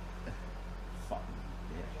 fucking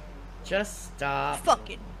bitch. Just stop.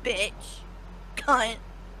 Fucking bitch. Cunt.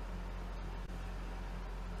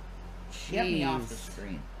 Get me off the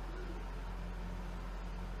screen.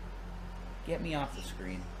 Get me off the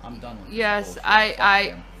screen. I'm done with this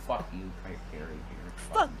bullshit. Fuck you, Carrie.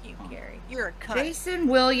 Fuck you, Carrie. You're a cunt. Jason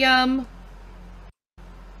William.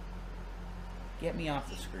 Get me off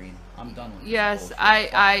the screen. I'm done with this bullshit.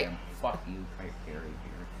 Fuck you, Carrie.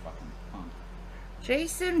 You're a fucking punk.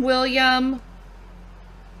 Jason William.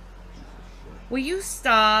 Will you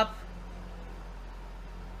stop?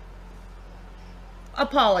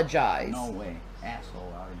 Apologize. No way.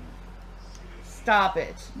 Asshole, out of here. Stop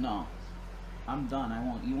it. No. I'm done.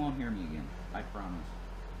 You won't hear me again. I promise.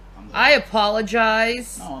 I'm done. I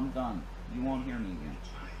apologize. No, I'm done. You won't hear me again.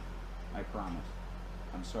 I promise.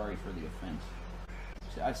 I'm sorry for the offense.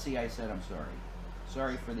 I said I'm sorry.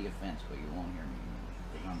 Sorry for the offense, but you won't hear me again.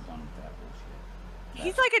 Because I'm done with that bullshit.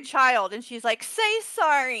 He's like a child, and she's like, say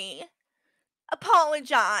sorry.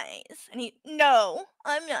 Apologize. And no,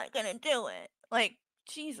 I'm not gonna do it. Like,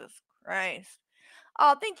 Jesus Christ.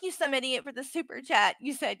 Oh, thank you, some idiot, for the super chat.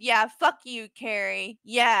 You said, yeah, fuck you, Carrie.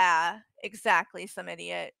 Yeah, exactly, some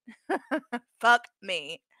idiot. Fuck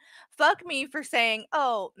me. Fuck me for saying,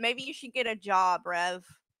 oh, maybe you should get a job, Rev.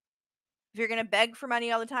 If you're going to beg for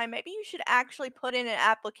money all the time, maybe you should actually put in an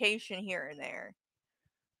application here and there.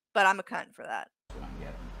 But I'm a cunt for that. That's what I'm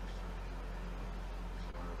getting.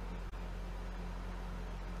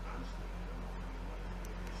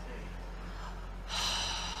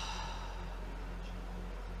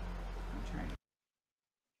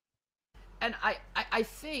 And I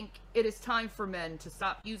think it is time for men to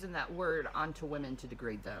stop using that word onto women to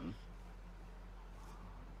degrade them.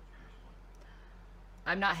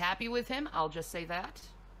 I'm not happy with him, I'll just say that.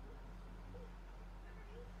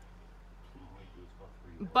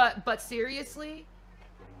 But seriously,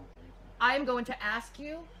 I am going to ask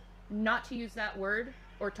you not to use that word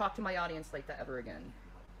or talk to my audience like that ever again.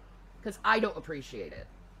 Because I don't appreciate it.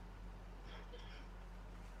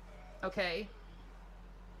 Okay?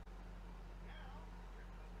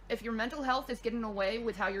 If your mental health is getting away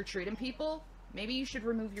with how you're treating people, maybe you should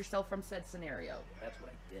remove yourself from said scenario. That's what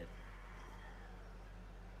I did.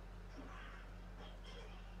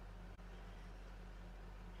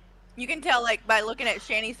 You can tell, like, by looking at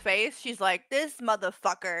Shanny's face, she's like, this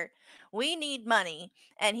motherfucker, we need money,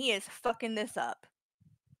 and he is fucking this up.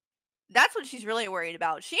 That's what she's really worried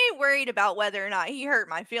about. She ain't worried about whether or not he hurt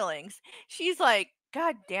my feelings. She's like,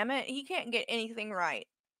 God damn it, he can't get anything right.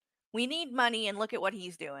 We need money, and look at what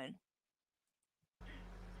he's doing.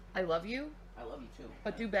 I love you. I love you too.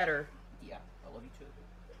 But do better. Yeah, I love love you too.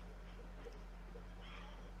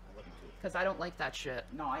 I love you too. Because I don't like that shit.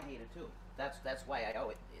 No, I hate it too. That's why I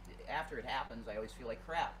always, after it happens, I always feel like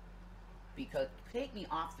crap. Because, take me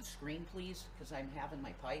off the screen, please, because I'm having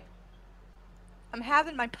my pipe. I'm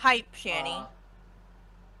having my pipe, Shanny.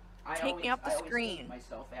 Take me off the I always screen. hate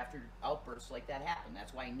myself after outbursts like that happen.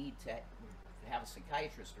 That's why I need to have a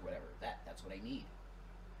psychiatrist or whatever. That's what I need.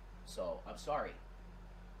 So, I'm sorry.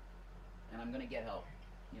 And I'm going to get help,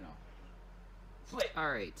 you know.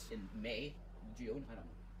 All right. In May, June, I don't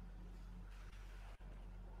know.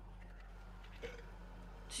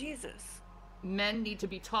 Jesus. Men need to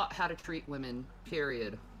be taught how to treat women,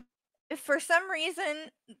 period. If for some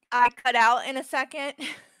reason I cut out in a second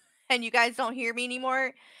and you guys don't hear me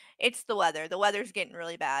anymore, it's the weather. The weather's getting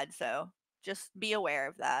really bad, so just be aware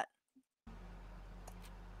of that.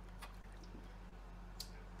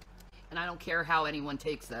 And I don't care how anyone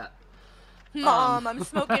takes that. Mom, I'm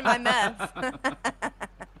smoking my meth.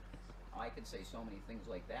 I could say so many things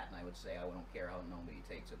like that, and I would say I don't care how nobody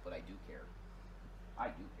takes it, but I do care. I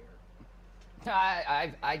do care.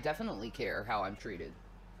 I definitely care how I'm treated.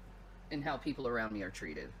 And how people around me are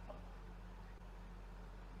treated.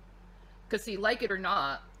 Because, see, like it or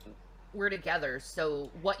not, we're together, so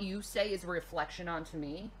what you say is a reflection onto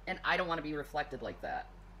me, and I don't want to be reflected like that.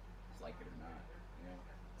 Like it or not, yeah.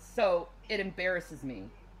 So, it embarrasses me.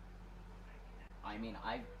 I mean,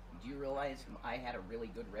 do you realize I had a really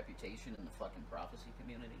good reputation in the fucking prophecy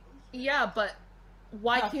community? Yeah, but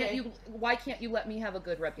why can't you let me have a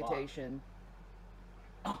good reputation?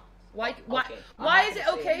 Why is it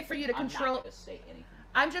okay for you to control? I'm not gonna say anything.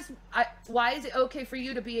 Why is it okay for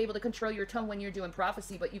you to be able to control your tongue when you're doing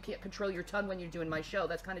prophecy, but you can't control your tongue when you're doing my show?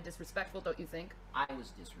 That's kind of disrespectful, don't you think? I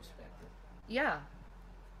was disrespected. Yeah.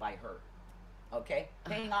 By her. Okay?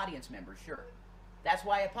 Paying audience members, sure. That's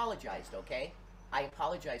why I apologized, okay? I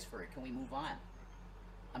apologize for it. Can we move on?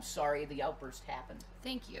 I'm sorry the outburst happened.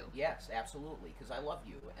 Thank you. Yes, absolutely, because I love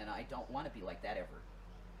you, and I don't want to be like that ever.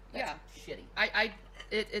 That's shitty.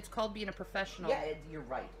 It's called being a professional. Yeah, you're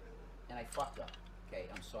right. And I fucked up. Okay,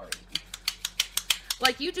 I'm sorry.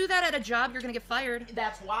 Like, you do that at a job, you're gonna get fired.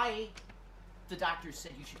 That's why the doctors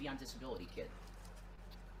said you should be on disability, kid.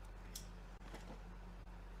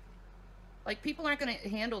 Like, people aren't gonna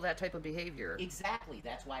handle that type of behavior. Exactly.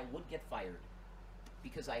 That's why I would get fired.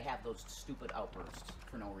 Because I have those stupid outbursts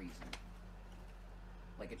for no reason.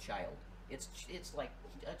 Like a child. It's like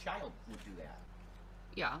a child would do that.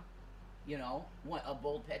 Yeah. You know, a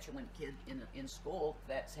bold, petulant kid in school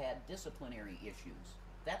that's had disciplinary issues.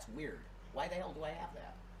 That's weird. Why the hell do I have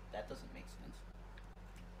that? That doesn't make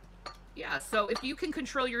sense. Yeah, so if you can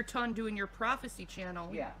control your tongue doing your prophecy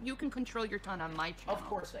channel, you can control your tongue on my channel. Of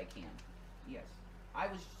course I can. Yes.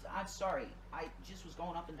 I'm sorry. I just was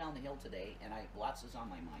going up and down the hill today, and lots is on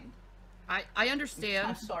my mind. I understand.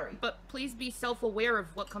 I'm sorry. But please be self-aware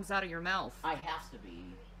of what comes out of your mouth. I have to be.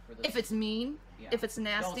 If it's mean, if it's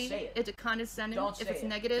nasty, if it's condescending, if it's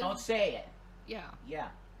negative. Don't say it. Yeah. Yeah.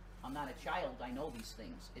 I'm not a child. I know these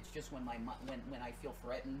things. It's just when when I feel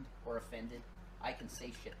threatened or offended, I can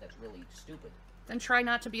say shit that's really stupid. Then try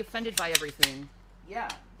not to be offended by everything. Yeah.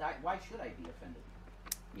 Why should I be offended?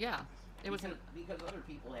 Yeah. Because other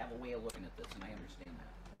people have a way of looking at this, and I understand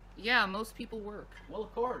that. Yeah, most people work. Well,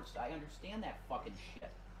 of course. I understand that fucking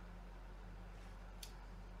shit.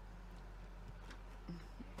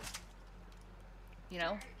 You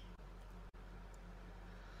know?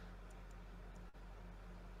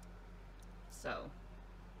 So,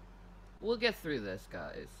 we'll get through this,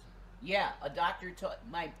 guys. Yeah, a doctor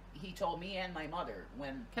he told me and my mother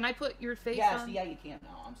when... Can I put your face on? Yeah, you can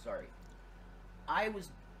now. I'm sorry.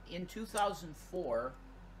 In 2004,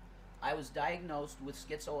 I was diagnosed with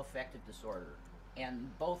schizoaffective disorder.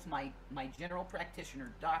 And both my general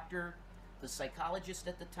practitioner doctor, the psychologist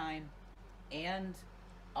at the time, and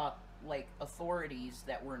authorities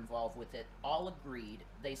that were involved with it all agreed.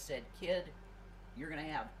 They said, kid, you're going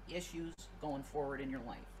to have issues going forward in your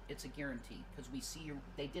life. It's a guarantee, because we see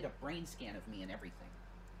they did a brain scan of me and everything.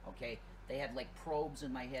 Okay? They had probes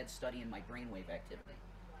in my head studying my brainwave activity.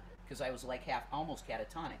 Because I was almost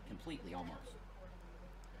catatonic, completely almost.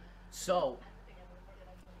 So,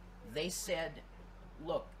 they said,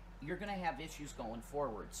 look, you're going to have issues going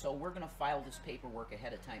forward, so we're going to file this paperwork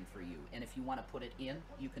ahead of time for you, and if you want to put it in,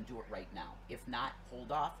 you can do it right now. If not,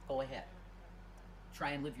 hold off, go ahead.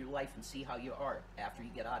 Try and live your life and see how you are after you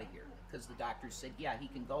get out of here. Because the doctors said, yeah, he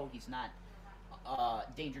can go, he's not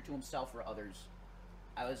danger to himself or others.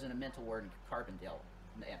 I was in a mental ward in Carbondale,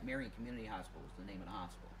 at Marion Community Hospital is the name of the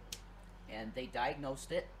hospital. And they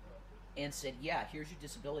diagnosed it and said, yeah, here's your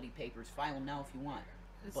disability papers, file them now if you want.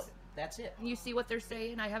 That's it. You see what they're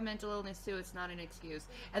saying? I have mental illness too. It's not an excuse.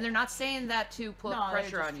 And they're not saying that to put No, they're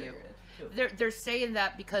pressure just on you. triggered, They're saying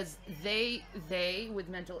that because they with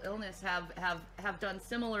mental illness have done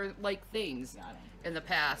similar like things Yeah, I don't do in the it.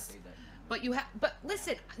 past. They don't. But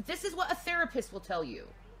listen, this is what a therapist will tell you.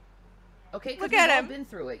 Okay? 'Cause Look we've at all him. been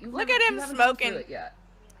through it. Look at him you haven't gone through smoking. it yet.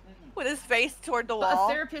 With his face toward the But a wall.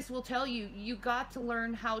 therapist will tell you you got to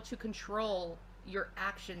learn how to control your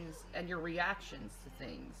actions and your reactions to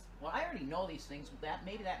things. Well, I already know these things.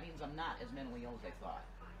 Maybe that means I'm not as mentally ill as I thought.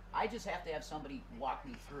 I just have to have somebody walk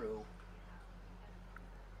me through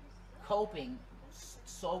coping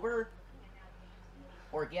sober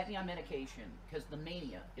or get me on medication, because the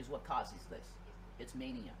mania is what causes this. It's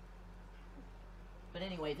mania. But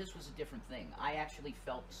anyway, this was a different thing. I actually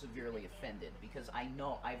felt severely offended because I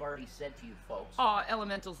know I've already said to you folks. Oh,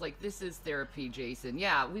 Elemental's like, this is therapy, Jason.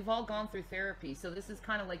 Yeah, we've all gone through therapy, so this is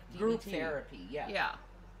kind of like DBT. Group therapy, yeah. Yeah.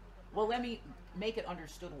 Well, let me make it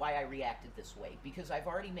understood why I reacted this way, because I've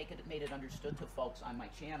already made it understood to folks on my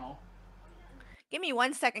channel. Give me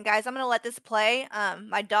 1 second, guys. I'm gonna let this play.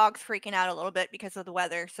 My dog's freaking out a little bit because of the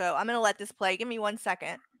weather, so I'm gonna let this play. Give me 1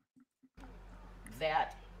 second.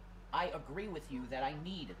 That I agree with you that I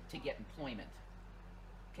need to get employment.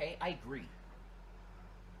 Okay, I agree.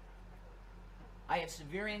 I have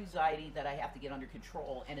severe anxiety that I have to get under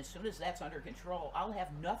control, and as soon as that's under control, I'll have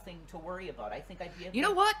nothing to worry about. I think I'd be able You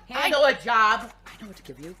know what? to handle a job I know what to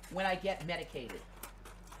give you. when I get medicated.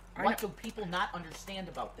 What do people not understand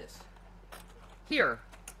about this? Here.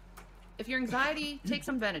 If your anxiety, take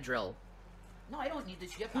some Benadryl. No, I don't need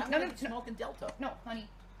this shit. I'm No, gonna no, be smoking Delta. No, honey.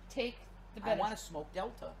 Take the I Benadryl. want to smoke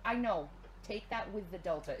Delta. I know. Take that with the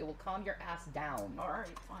Delta. It will calm your ass down. All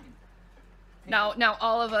right, fine. Now,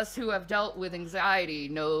 all of us who have dealt with anxiety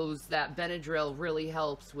knows that Benadryl really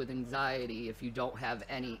helps with anxiety if you don't have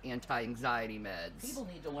any anti-anxiety meds. People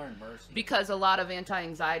need to learn mercy. Because a lot of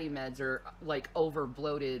anti-anxiety meds are like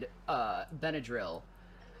over-bloated Benadryl.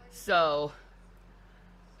 So,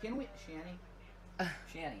 Can we,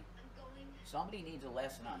 Shanny, somebody needs a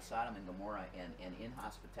lesson on Sodom and Gomorrah and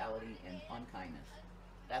inhospitality and unkindness.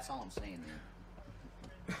 That's all I'm saying,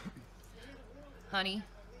 man. honey,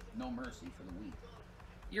 No mercy for the weak.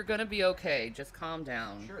 you're gonna be okay. Just calm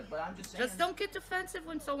down. Sure, but I'm just saying. Just don't get defensive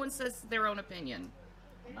when someone says their own opinion.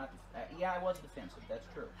 I'm not, yeah, I was defensive. That's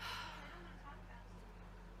true.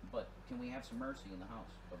 But can we have some mercy in the house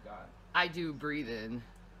of God? I do breathe in.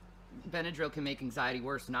 Benadryl can make anxiety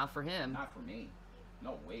worse, not for him. Not for me.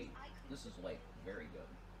 No way. This is like very good.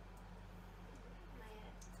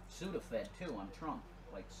 Sudafed too. I'm Trump.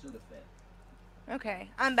 Like Sudafed. Okay,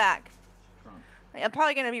 I'm back. Trump. I'm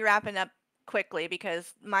probably gonna be wrapping up quickly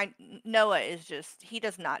because my Noah is just, he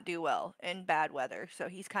does not do well in bad weather, so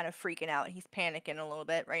he's kind of freaking out. He's panicking a little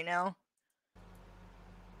bit right now.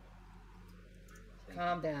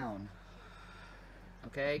 Calm down.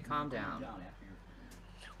 Okay, calm down.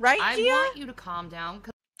 Right, I Gia? want you to calm down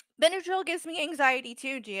because Benadryl gives me anxiety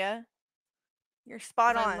too, Gia. You're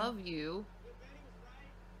spot on. I love you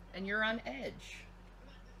and you're on edge.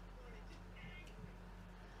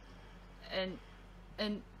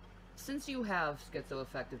 And since you have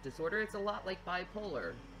schizoaffective disorder, it's a lot like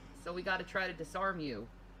bipolar. So we got to try to disarm you.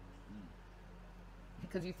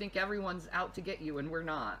 Because you think everyone's out to get you and we're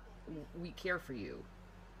not. We care for you.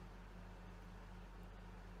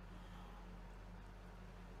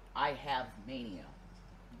 I have mania.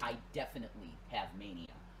 I definitely have mania.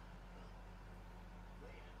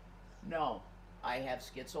 No, I have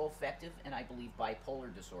schizoaffective and I believe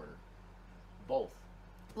bipolar disorder. Both.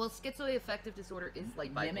 Well, schizoaffective disorder is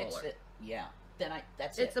like bipolar. Mimics it. Yeah. Then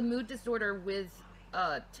that's It's it. a mood disorder with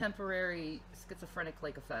temporary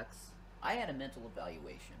schizophrenic-like effects. I had a mental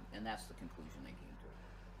evaluation, and that's the conclusion they came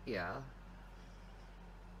to. Yeah.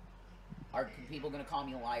 Are people going to call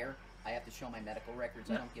me a liar? I have to show my medical records?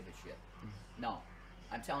 I don't give a shit. No.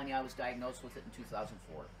 I'm telling you, I was diagnosed with it in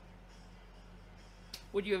 2004.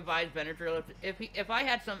 Would you advise Benadryl if I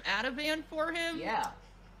had some Ativan for him? Yeah.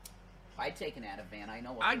 I'd take an Ativan. I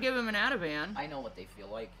know what I'd give him an Ativan. I know what they feel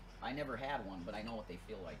like. I never had one, but I know what they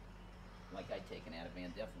feel like. Like, I'd take an Ativan,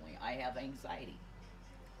 definitely. I have anxiety.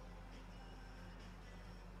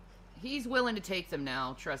 He's willing to take them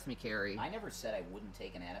now. Trust me, Carrie. I never said I wouldn't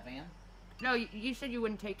take an Ativan. No, you said you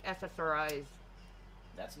wouldn't take SSRIs.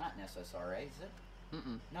 That's not an SSRI, is it?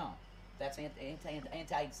 Mm-mm. No. That's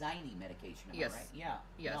anti-anxiety medication, am Yes. I right? Yeah.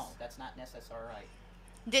 Yes. No, that's not an SSRI.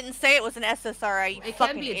 Didn't say it was an SSRI, you It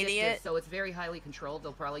fucking can be addictive, idiot. so it's very highly controlled.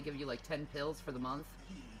 They'll probably give you like 10 pills for the month.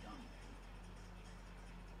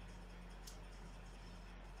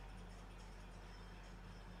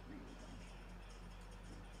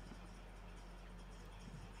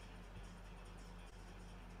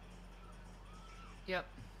 Yep.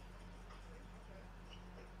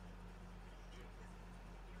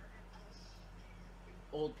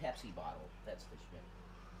 Old Pepsi bottle. That's the shit.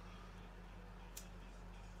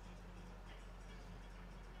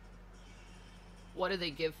 What do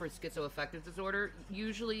they give for schizoaffective disorder?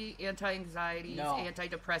 Usually anti-anxieties, No.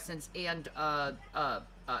 antidepressants, and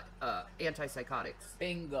antipsychotics.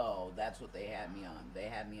 Bingo. That's what they had me on. They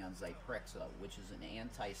had me on Zyprexa, which is an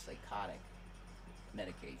antipsychotic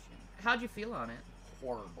medication. How'd you feel on it?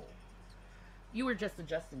 Horrible. You were just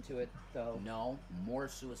adjusting to it, though. No, more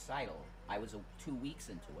suicidal. I was 2 weeks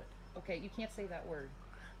into it. Okay, you can't say that word.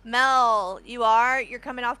 Mel, you're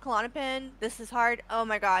coming off Klonopin. This is hard. Oh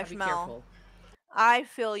my gosh, Be Mel. careful. I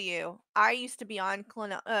feel you. I used to be on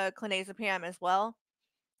clonazepam as well,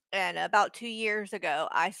 and about 2 years ago,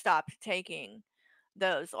 I stopped taking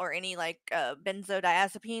those or any like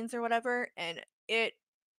benzodiazepines or whatever, and it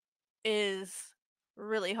is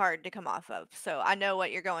really hard to come off of. So I know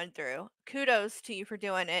what you're going through. Kudos to you for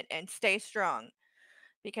doing it, and stay strong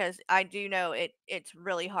because I do know it's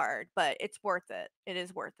really hard, but it's worth it. It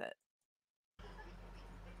is worth it.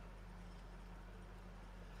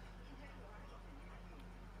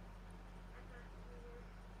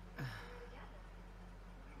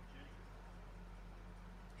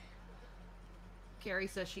 Carrie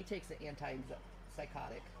says she takes an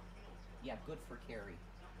antipsychotic. Yeah, good for Carrie.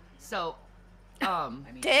 So, I mean,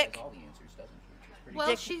 she Dick. has all the answers, doesn't she? Which is pretty well,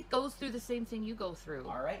 good. she goes through the same thing you go through.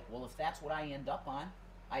 All right. Well, if that's what I end up on,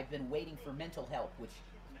 I've been waiting for mental help, which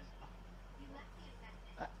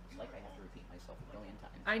it's like I have to repeat myself a billion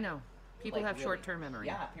times. I know. People Like, have really. short-term memory.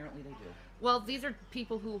 Yeah, apparently they do. Well, these are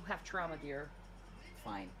people who have trauma, dear.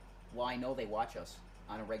 Fine. Well, I know they watch us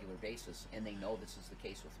on a regular basis, and they know this is the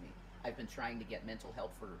case with me. I've been trying to get mental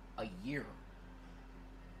help for a year.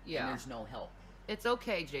 Yeah. And there's no help. It's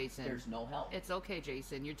okay, Jason. There's no help. It's okay,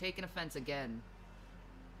 Jason. You're taking offense again.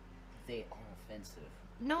 They are offensive.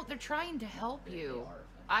 No, they're trying to help They you. are offensive.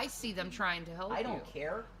 I see them trying to help you. I don't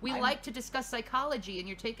care. We I'm- like to discuss psychology, and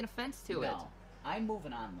you're taking offense to it. No, I'm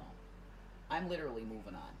moving on though. I'm literally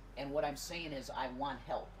moving on. And what I'm saying is I want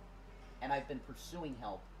help. And I've been pursuing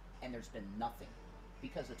help, and there's been nothing.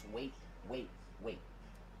 Because it's wait.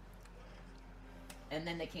 And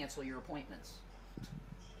then they cancel your appointments.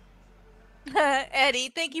 Eddie,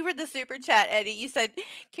 thank you for the super chat, Eddie. You said,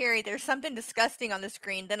 Carrie, there's something disgusting on the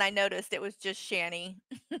screen. Then I noticed it was just Shanny.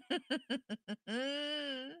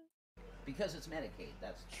 Because it's Medicaid,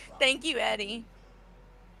 that's the problem. Thank you, Eddie.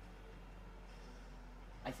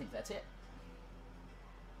 I think that's it.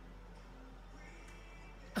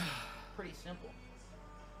 Pretty simple.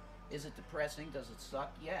 Is it depressing? Does it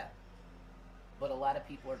suck? Yeah. But a lot of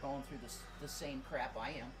people are going through the same crap I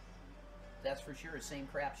am. That's for sure. The same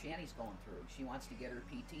crap Shanny's going through. She wants to get her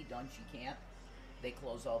PT done. She can't. They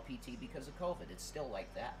close all PT because of COVID. It's still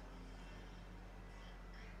like that.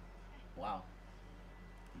 Wow.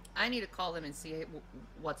 I need to call them and see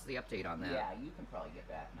what's the update on that. Yeah, you can probably get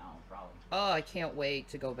back now. Probably. Oh, I can't wait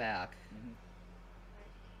to go back.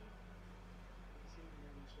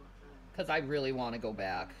 Because I really want to go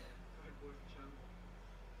back.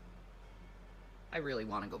 I really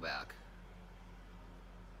want to go back.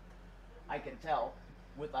 I can tell.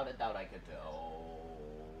 Without a doubt, I can tell.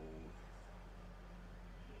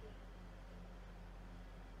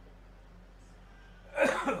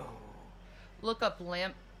 Look up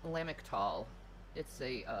Lamictal. It's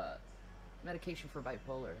a medication for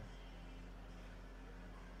bipolar.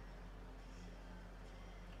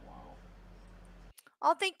 Wow.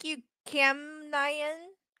 I'll thank you, Camnyan.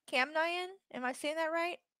 Camnyan? Am I saying that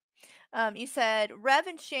right? You said Rev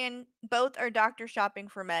and Shan both are doctor shopping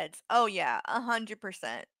for meds. Oh yeah, 100%.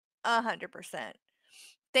 100%.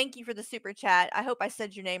 Thank you for the super chat. I hope I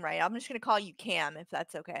said your name right. I'm just gonna call you Cam if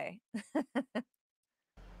that's okay. Fucking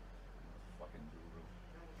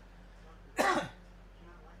guru.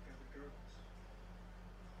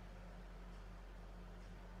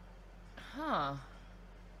 Huh.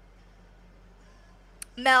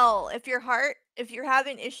 Mel, if you're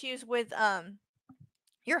having issues with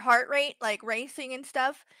your heart rate like racing and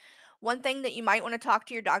stuff, one thing that you might want to talk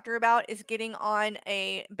to your doctor about is getting on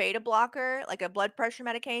a beta blocker, like a blood pressure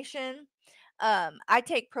medication. I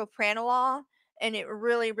take propranolol, and it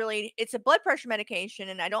really it's a blood pressure medication,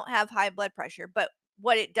 and I don't have high blood pressure, but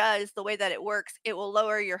what it does, the way that it works, it will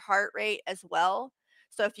lower your heart rate as well.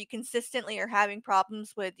 So if you consistently are having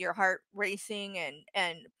problems with your heart racing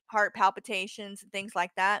and heart palpitations and things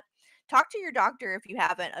like that, talk to your doctor if you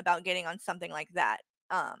haven't about getting on something like that.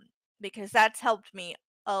 Um, because that's helped me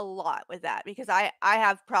a lot with that because I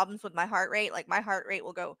have problems with my heart rate. Like my heart rate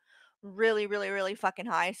will go really fucking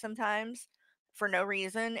high sometimes. for no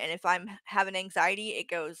reason, and if I'm having anxiety, it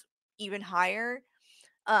goes even higher.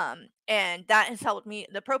 And that has helped me.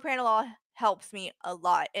 The propranolol helps me a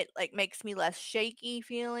lot. It like makes me less shaky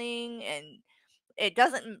feeling, and it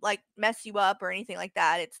doesn't like mess you up or anything like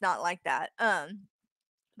that. It's not like that.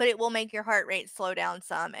 But it will make your heart rate slow down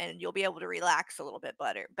some, and you'll be able to relax a little bit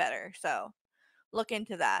better. So look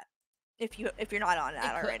into that if you're not on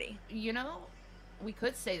that already. You know, we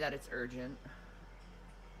could say that it's urgent.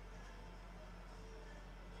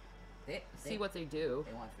 See what they do.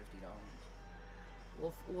 They want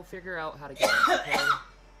 $50. We'll figure out how to get it. Okay?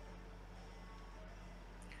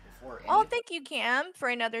 Oh, thank you, Cam, for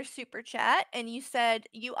another super chat. And you said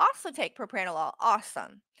you also take propranolol.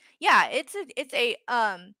 Awesome. Yeah, it's a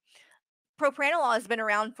propranolol has been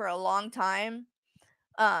around for a long time.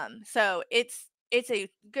 So it's a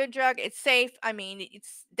good drug. It's safe. I mean,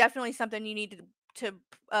 it's definitely something you need to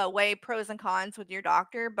weigh pros and cons with your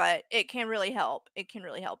doctor, but it can really help. It can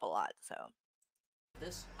really help a lot. So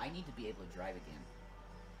I need to be able to drive again.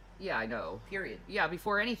 Yeah, I know. Period. Yeah,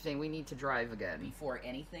 before anything, we need to drive again. Before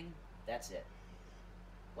anything, that's it.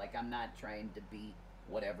 Like, I'm not trying to be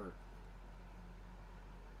whatever.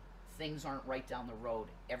 Things aren't right down the road.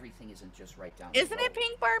 Everything isn't just right down the road. Isn't it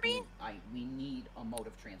Pink Barbie? We need a mode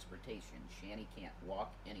of transportation. Shanny can't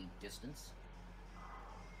walk any distance.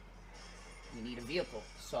 We need a vehicle.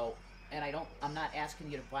 So, and I'm not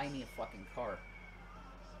asking you to buy me a fucking car.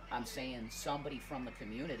 I'm saying somebody from the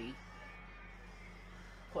community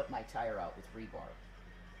put my tire out with rebar.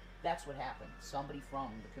 That's what happened. Somebody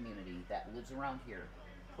from the community that lives around here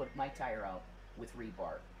put my tire out with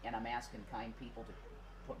rebar. And I'm asking kind people to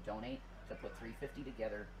donate to put $350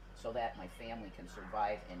 together so that my family can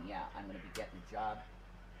survive. And yeah, I'm going to be getting a job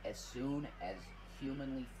as soon as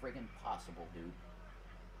humanly friggin' possible, dude.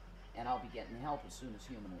 And I'll be getting help as soon as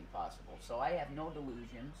humanly possible. So I have no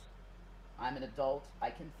delusions. I'm an adult. I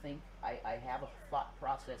can think. I have a thought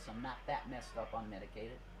process. I'm not that messed up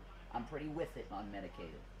unmedicated. I'm pretty with it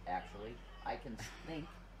unmedicated, actually. I can think.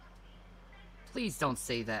 Please don't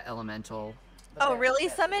say that, Elemental. Oh, really?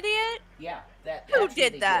 Some idiot? Yeah. Who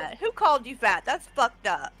did that? Who called you fat? That's fucked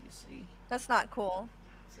up. You see? That's not cool.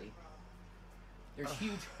 See? There's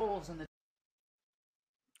huge holes in the...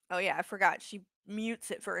 Oh, yeah, I forgot. She mutes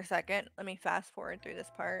it for a second. Let me fast forward through this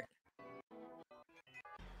part.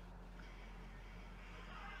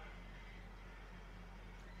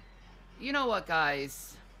 You know what,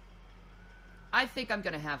 guys? I think I'm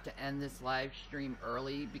gonna have to end this live stream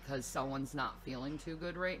early because someone's not feeling too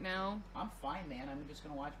good right now. I'm fine, man. I'm just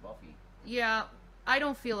gonna watch Buffy. Yeah, I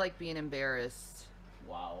don't feel like being embarrassed.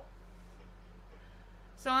 Wow.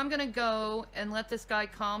 So I'm gonna go and let this guy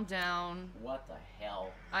calm down. What the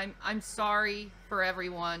hell? I'm sorry for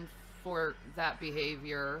everyone for that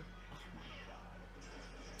behavior. Oh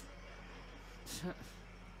my God.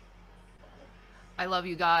 I love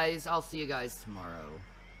you guys. I'll see you guys tomorrow.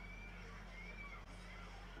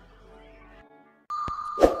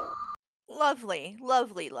 Lovely,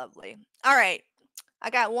 lovely, lovely. All right. I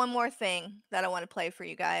got one more thing that I want to play for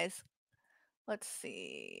you guys. Let's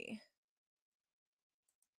see.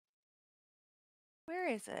 Where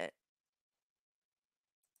is it?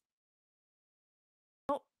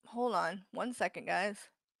 Oh, hold on. 1 second, guys.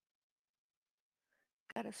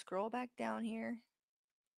 Gotta scroll back down here.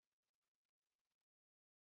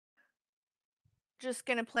 Just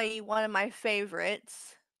gonna play you one of my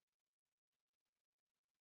favorites.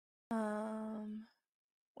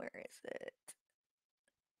 Where is it?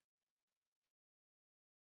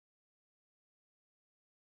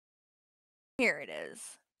 Here it is.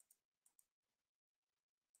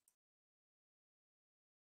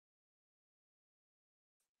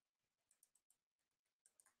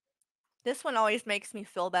 This one always makes me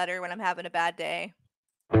feel better when I'm having a bad day.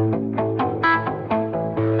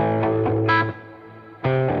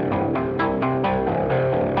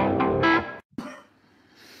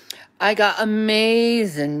 I got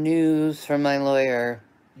amazing news from my lawyer.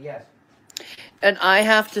 Yes. And I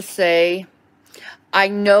have to say, I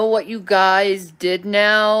know what you guys did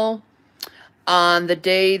now on the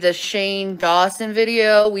day the Shane Dawson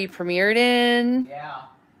video we premiered in. Yeah.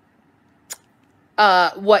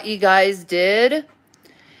 What you guys did.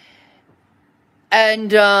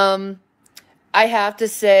 And I have to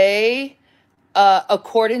say,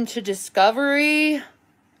 according to Discovery,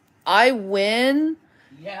 I win.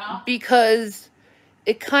 Yeah. Because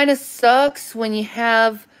it kind of sucks when you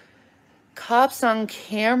have cops on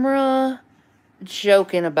camera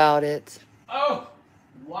joking about it. Oh,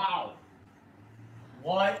 wow.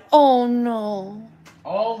 What? Oh no.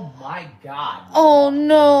 Oh my God. Oh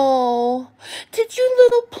no. Did your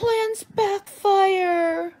little plans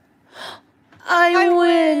backfire? I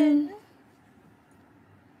win.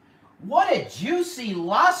 What a juicy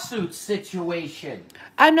lawsuit situation.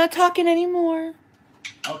 I'm not talking anymore.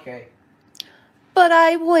 Okay. But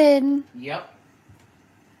I win. Yep.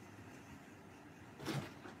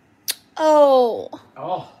 Oh.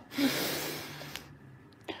 Oh.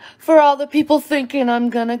 For all the people thinking I'm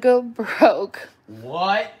gonna go broke.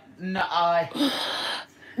 What? No,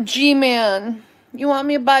 G-Man, you want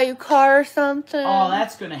me to buy you a car or something? Oh,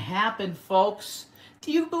 that's gonna happen, folks.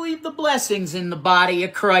 Do you believe the blessings in the body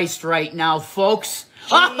of Christ right now, folks?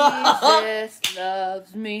 Jesus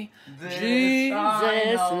loves me. This Jesus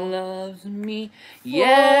I know. loves me.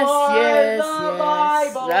 Yes, yes, the yes,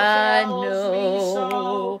 Bible I tells me know.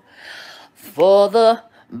 so. For the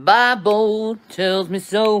Bible tells me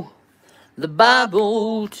so. The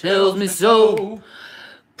Bible tells me so.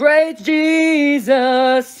 Praise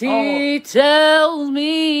Jesus, He tells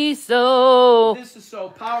me so. This is so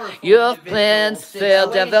powerful. Your plans fail,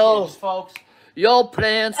 devil. Folks. Your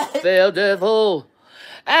plans fail, devil.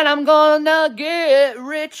 And I'm gonna get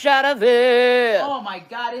rich out of it. Oh my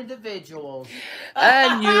God, individuals.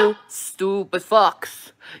 And you stupid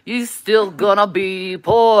fucks, you still gonna be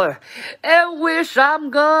poor and wish I'm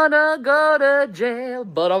gonna go to jail,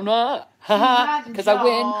 but I'm not. Haha, cause I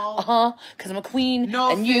win, cause I'm a queen,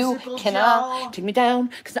 No and you physical cannot jail. take me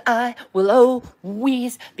down, cause I will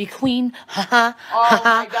always be queen. Haha, Oh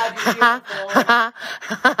my God, you're beautiful.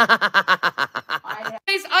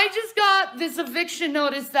 Guys, I just got this eviction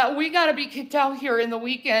notice that we gotta be kicked out here in the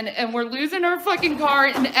weekend, and we're losing our fucking car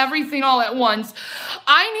and everything all at once.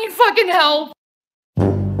 I need fucking help.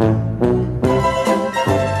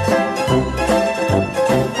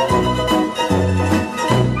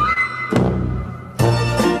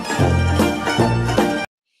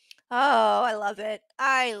 Oh, I love it.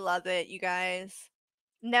 I love it, you guys.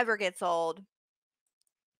 Never gets old.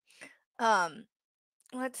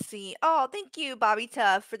 Let's see. Oh, thank you, Bobby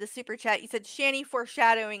Tuff, for the super chat. You said Shanny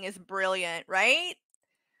foreshadowing is brilliant, right?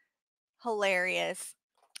 Hilarious.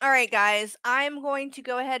 All right, guys. I'm going to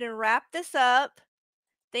go ahead and wrap this up.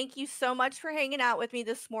 Thank you so much for hanging out with me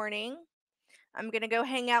this morning. I'm going to go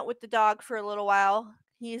hang out with the dog for a little while.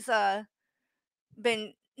 He's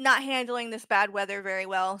been not handling this bad weather very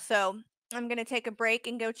well, so I'm going to take a break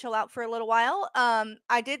and go chill out for a little while.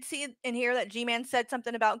 I did see in here that G-Man said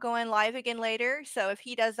something about going live again later, so if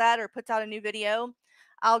he does that or puts out a new video,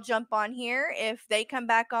 I'll jump on here. If they come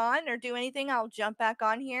back on or do anything, I'll jump back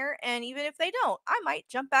on here, and even if they don't, I might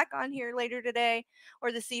jump back on here later today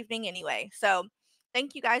or this evening anyway. So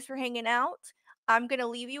thank you guys for hanging out. I'm gonna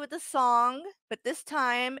leave you with a song, but this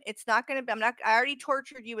time it's not gonna be. I already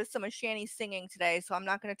tortured you with some of Shanny's singing today, so I'm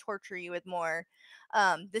not gonna torture you with more.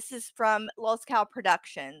 This is from Los Cal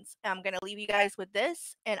Productions. I'm gonna leave you guys with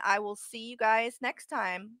this, and I will see you guys next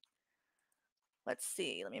time. Let's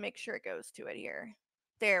see. Let me make sure it goes to it here.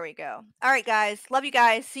 There we go. All right, guys. Love you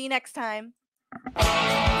guys. See you next time.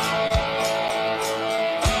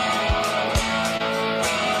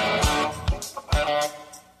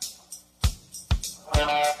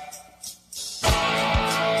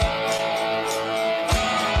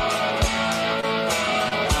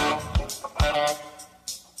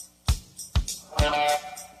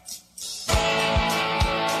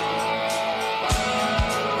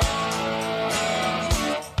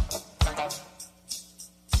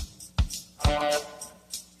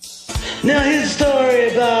 Now here's a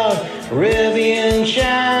story about Revy and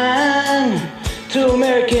Shine. Two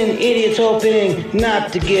American idiots hoping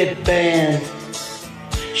not to get banned.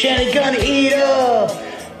 Shanny gonna eat up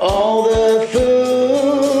all the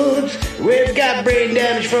foods. Rev got brain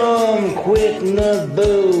damage from quitting the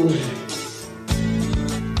booze.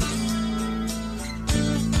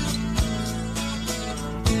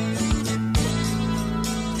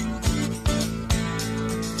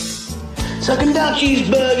 Sucking down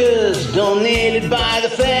cheeseburgers donated by the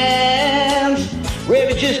fans.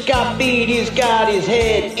 Revy just got beat, he's got his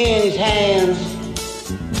head in his hands.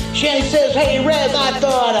 Shanny says, hey Rev, I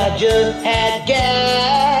thought I just had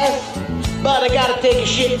gas, but I gotta take a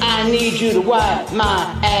shit, I need you to wipe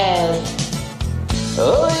my ass.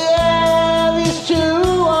 Oh yeah, these two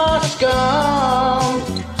are scum.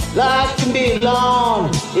 Life can be long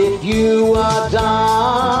if you are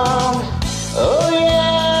dumb. Oh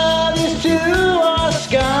yeah, these two are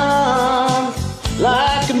scum.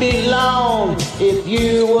 Life can be long if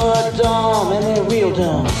you are dumb, and they're real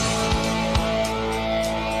dumb.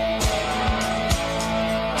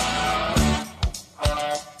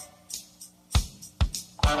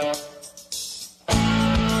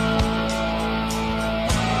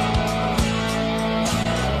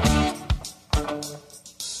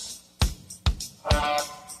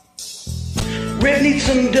 needs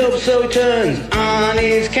some dope, so he turns on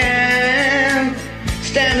his can.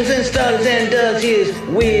 Stammers and stutters and does his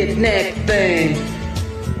weird neck thing.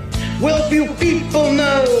 Well, few people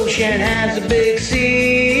know Shan has a big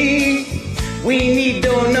C. We need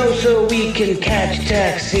don't know so we can catch a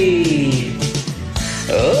taxi.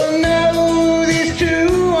 Oh no, these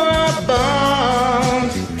two are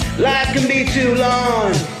bombs. Life can be too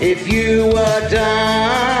long if you are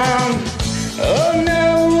dumb. Oh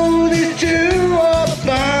no, these two are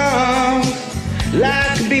bombs.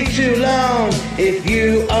 Life can be too long if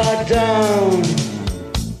you are dumb.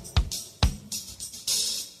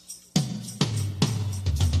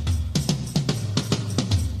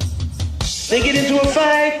 They get into a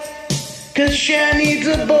fight, cause Shan needs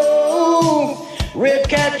a bow. Rip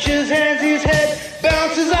catches hands, his head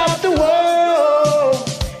bounces off the wall.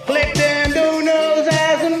 Collect them donos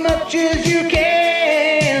as much as you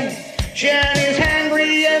can. Shan is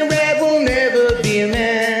hungry and Red will never be a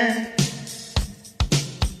man.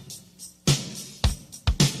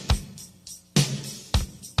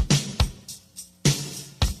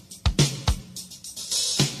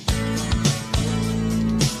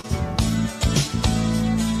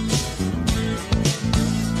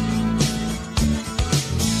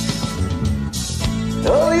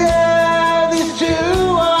 Oh yeah, these two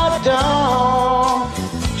are dumb.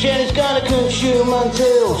 Shanny's gonna consume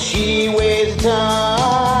until she weighs a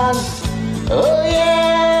ton. Oh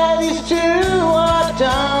yeah, these two are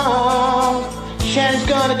dumb. Shanny's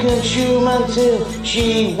gonna consume until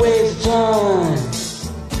she weighs a ton.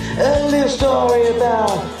 A little story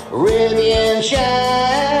about Ribby and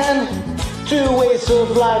Shan, two wastes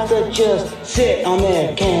of life that just sit on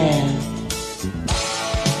their can.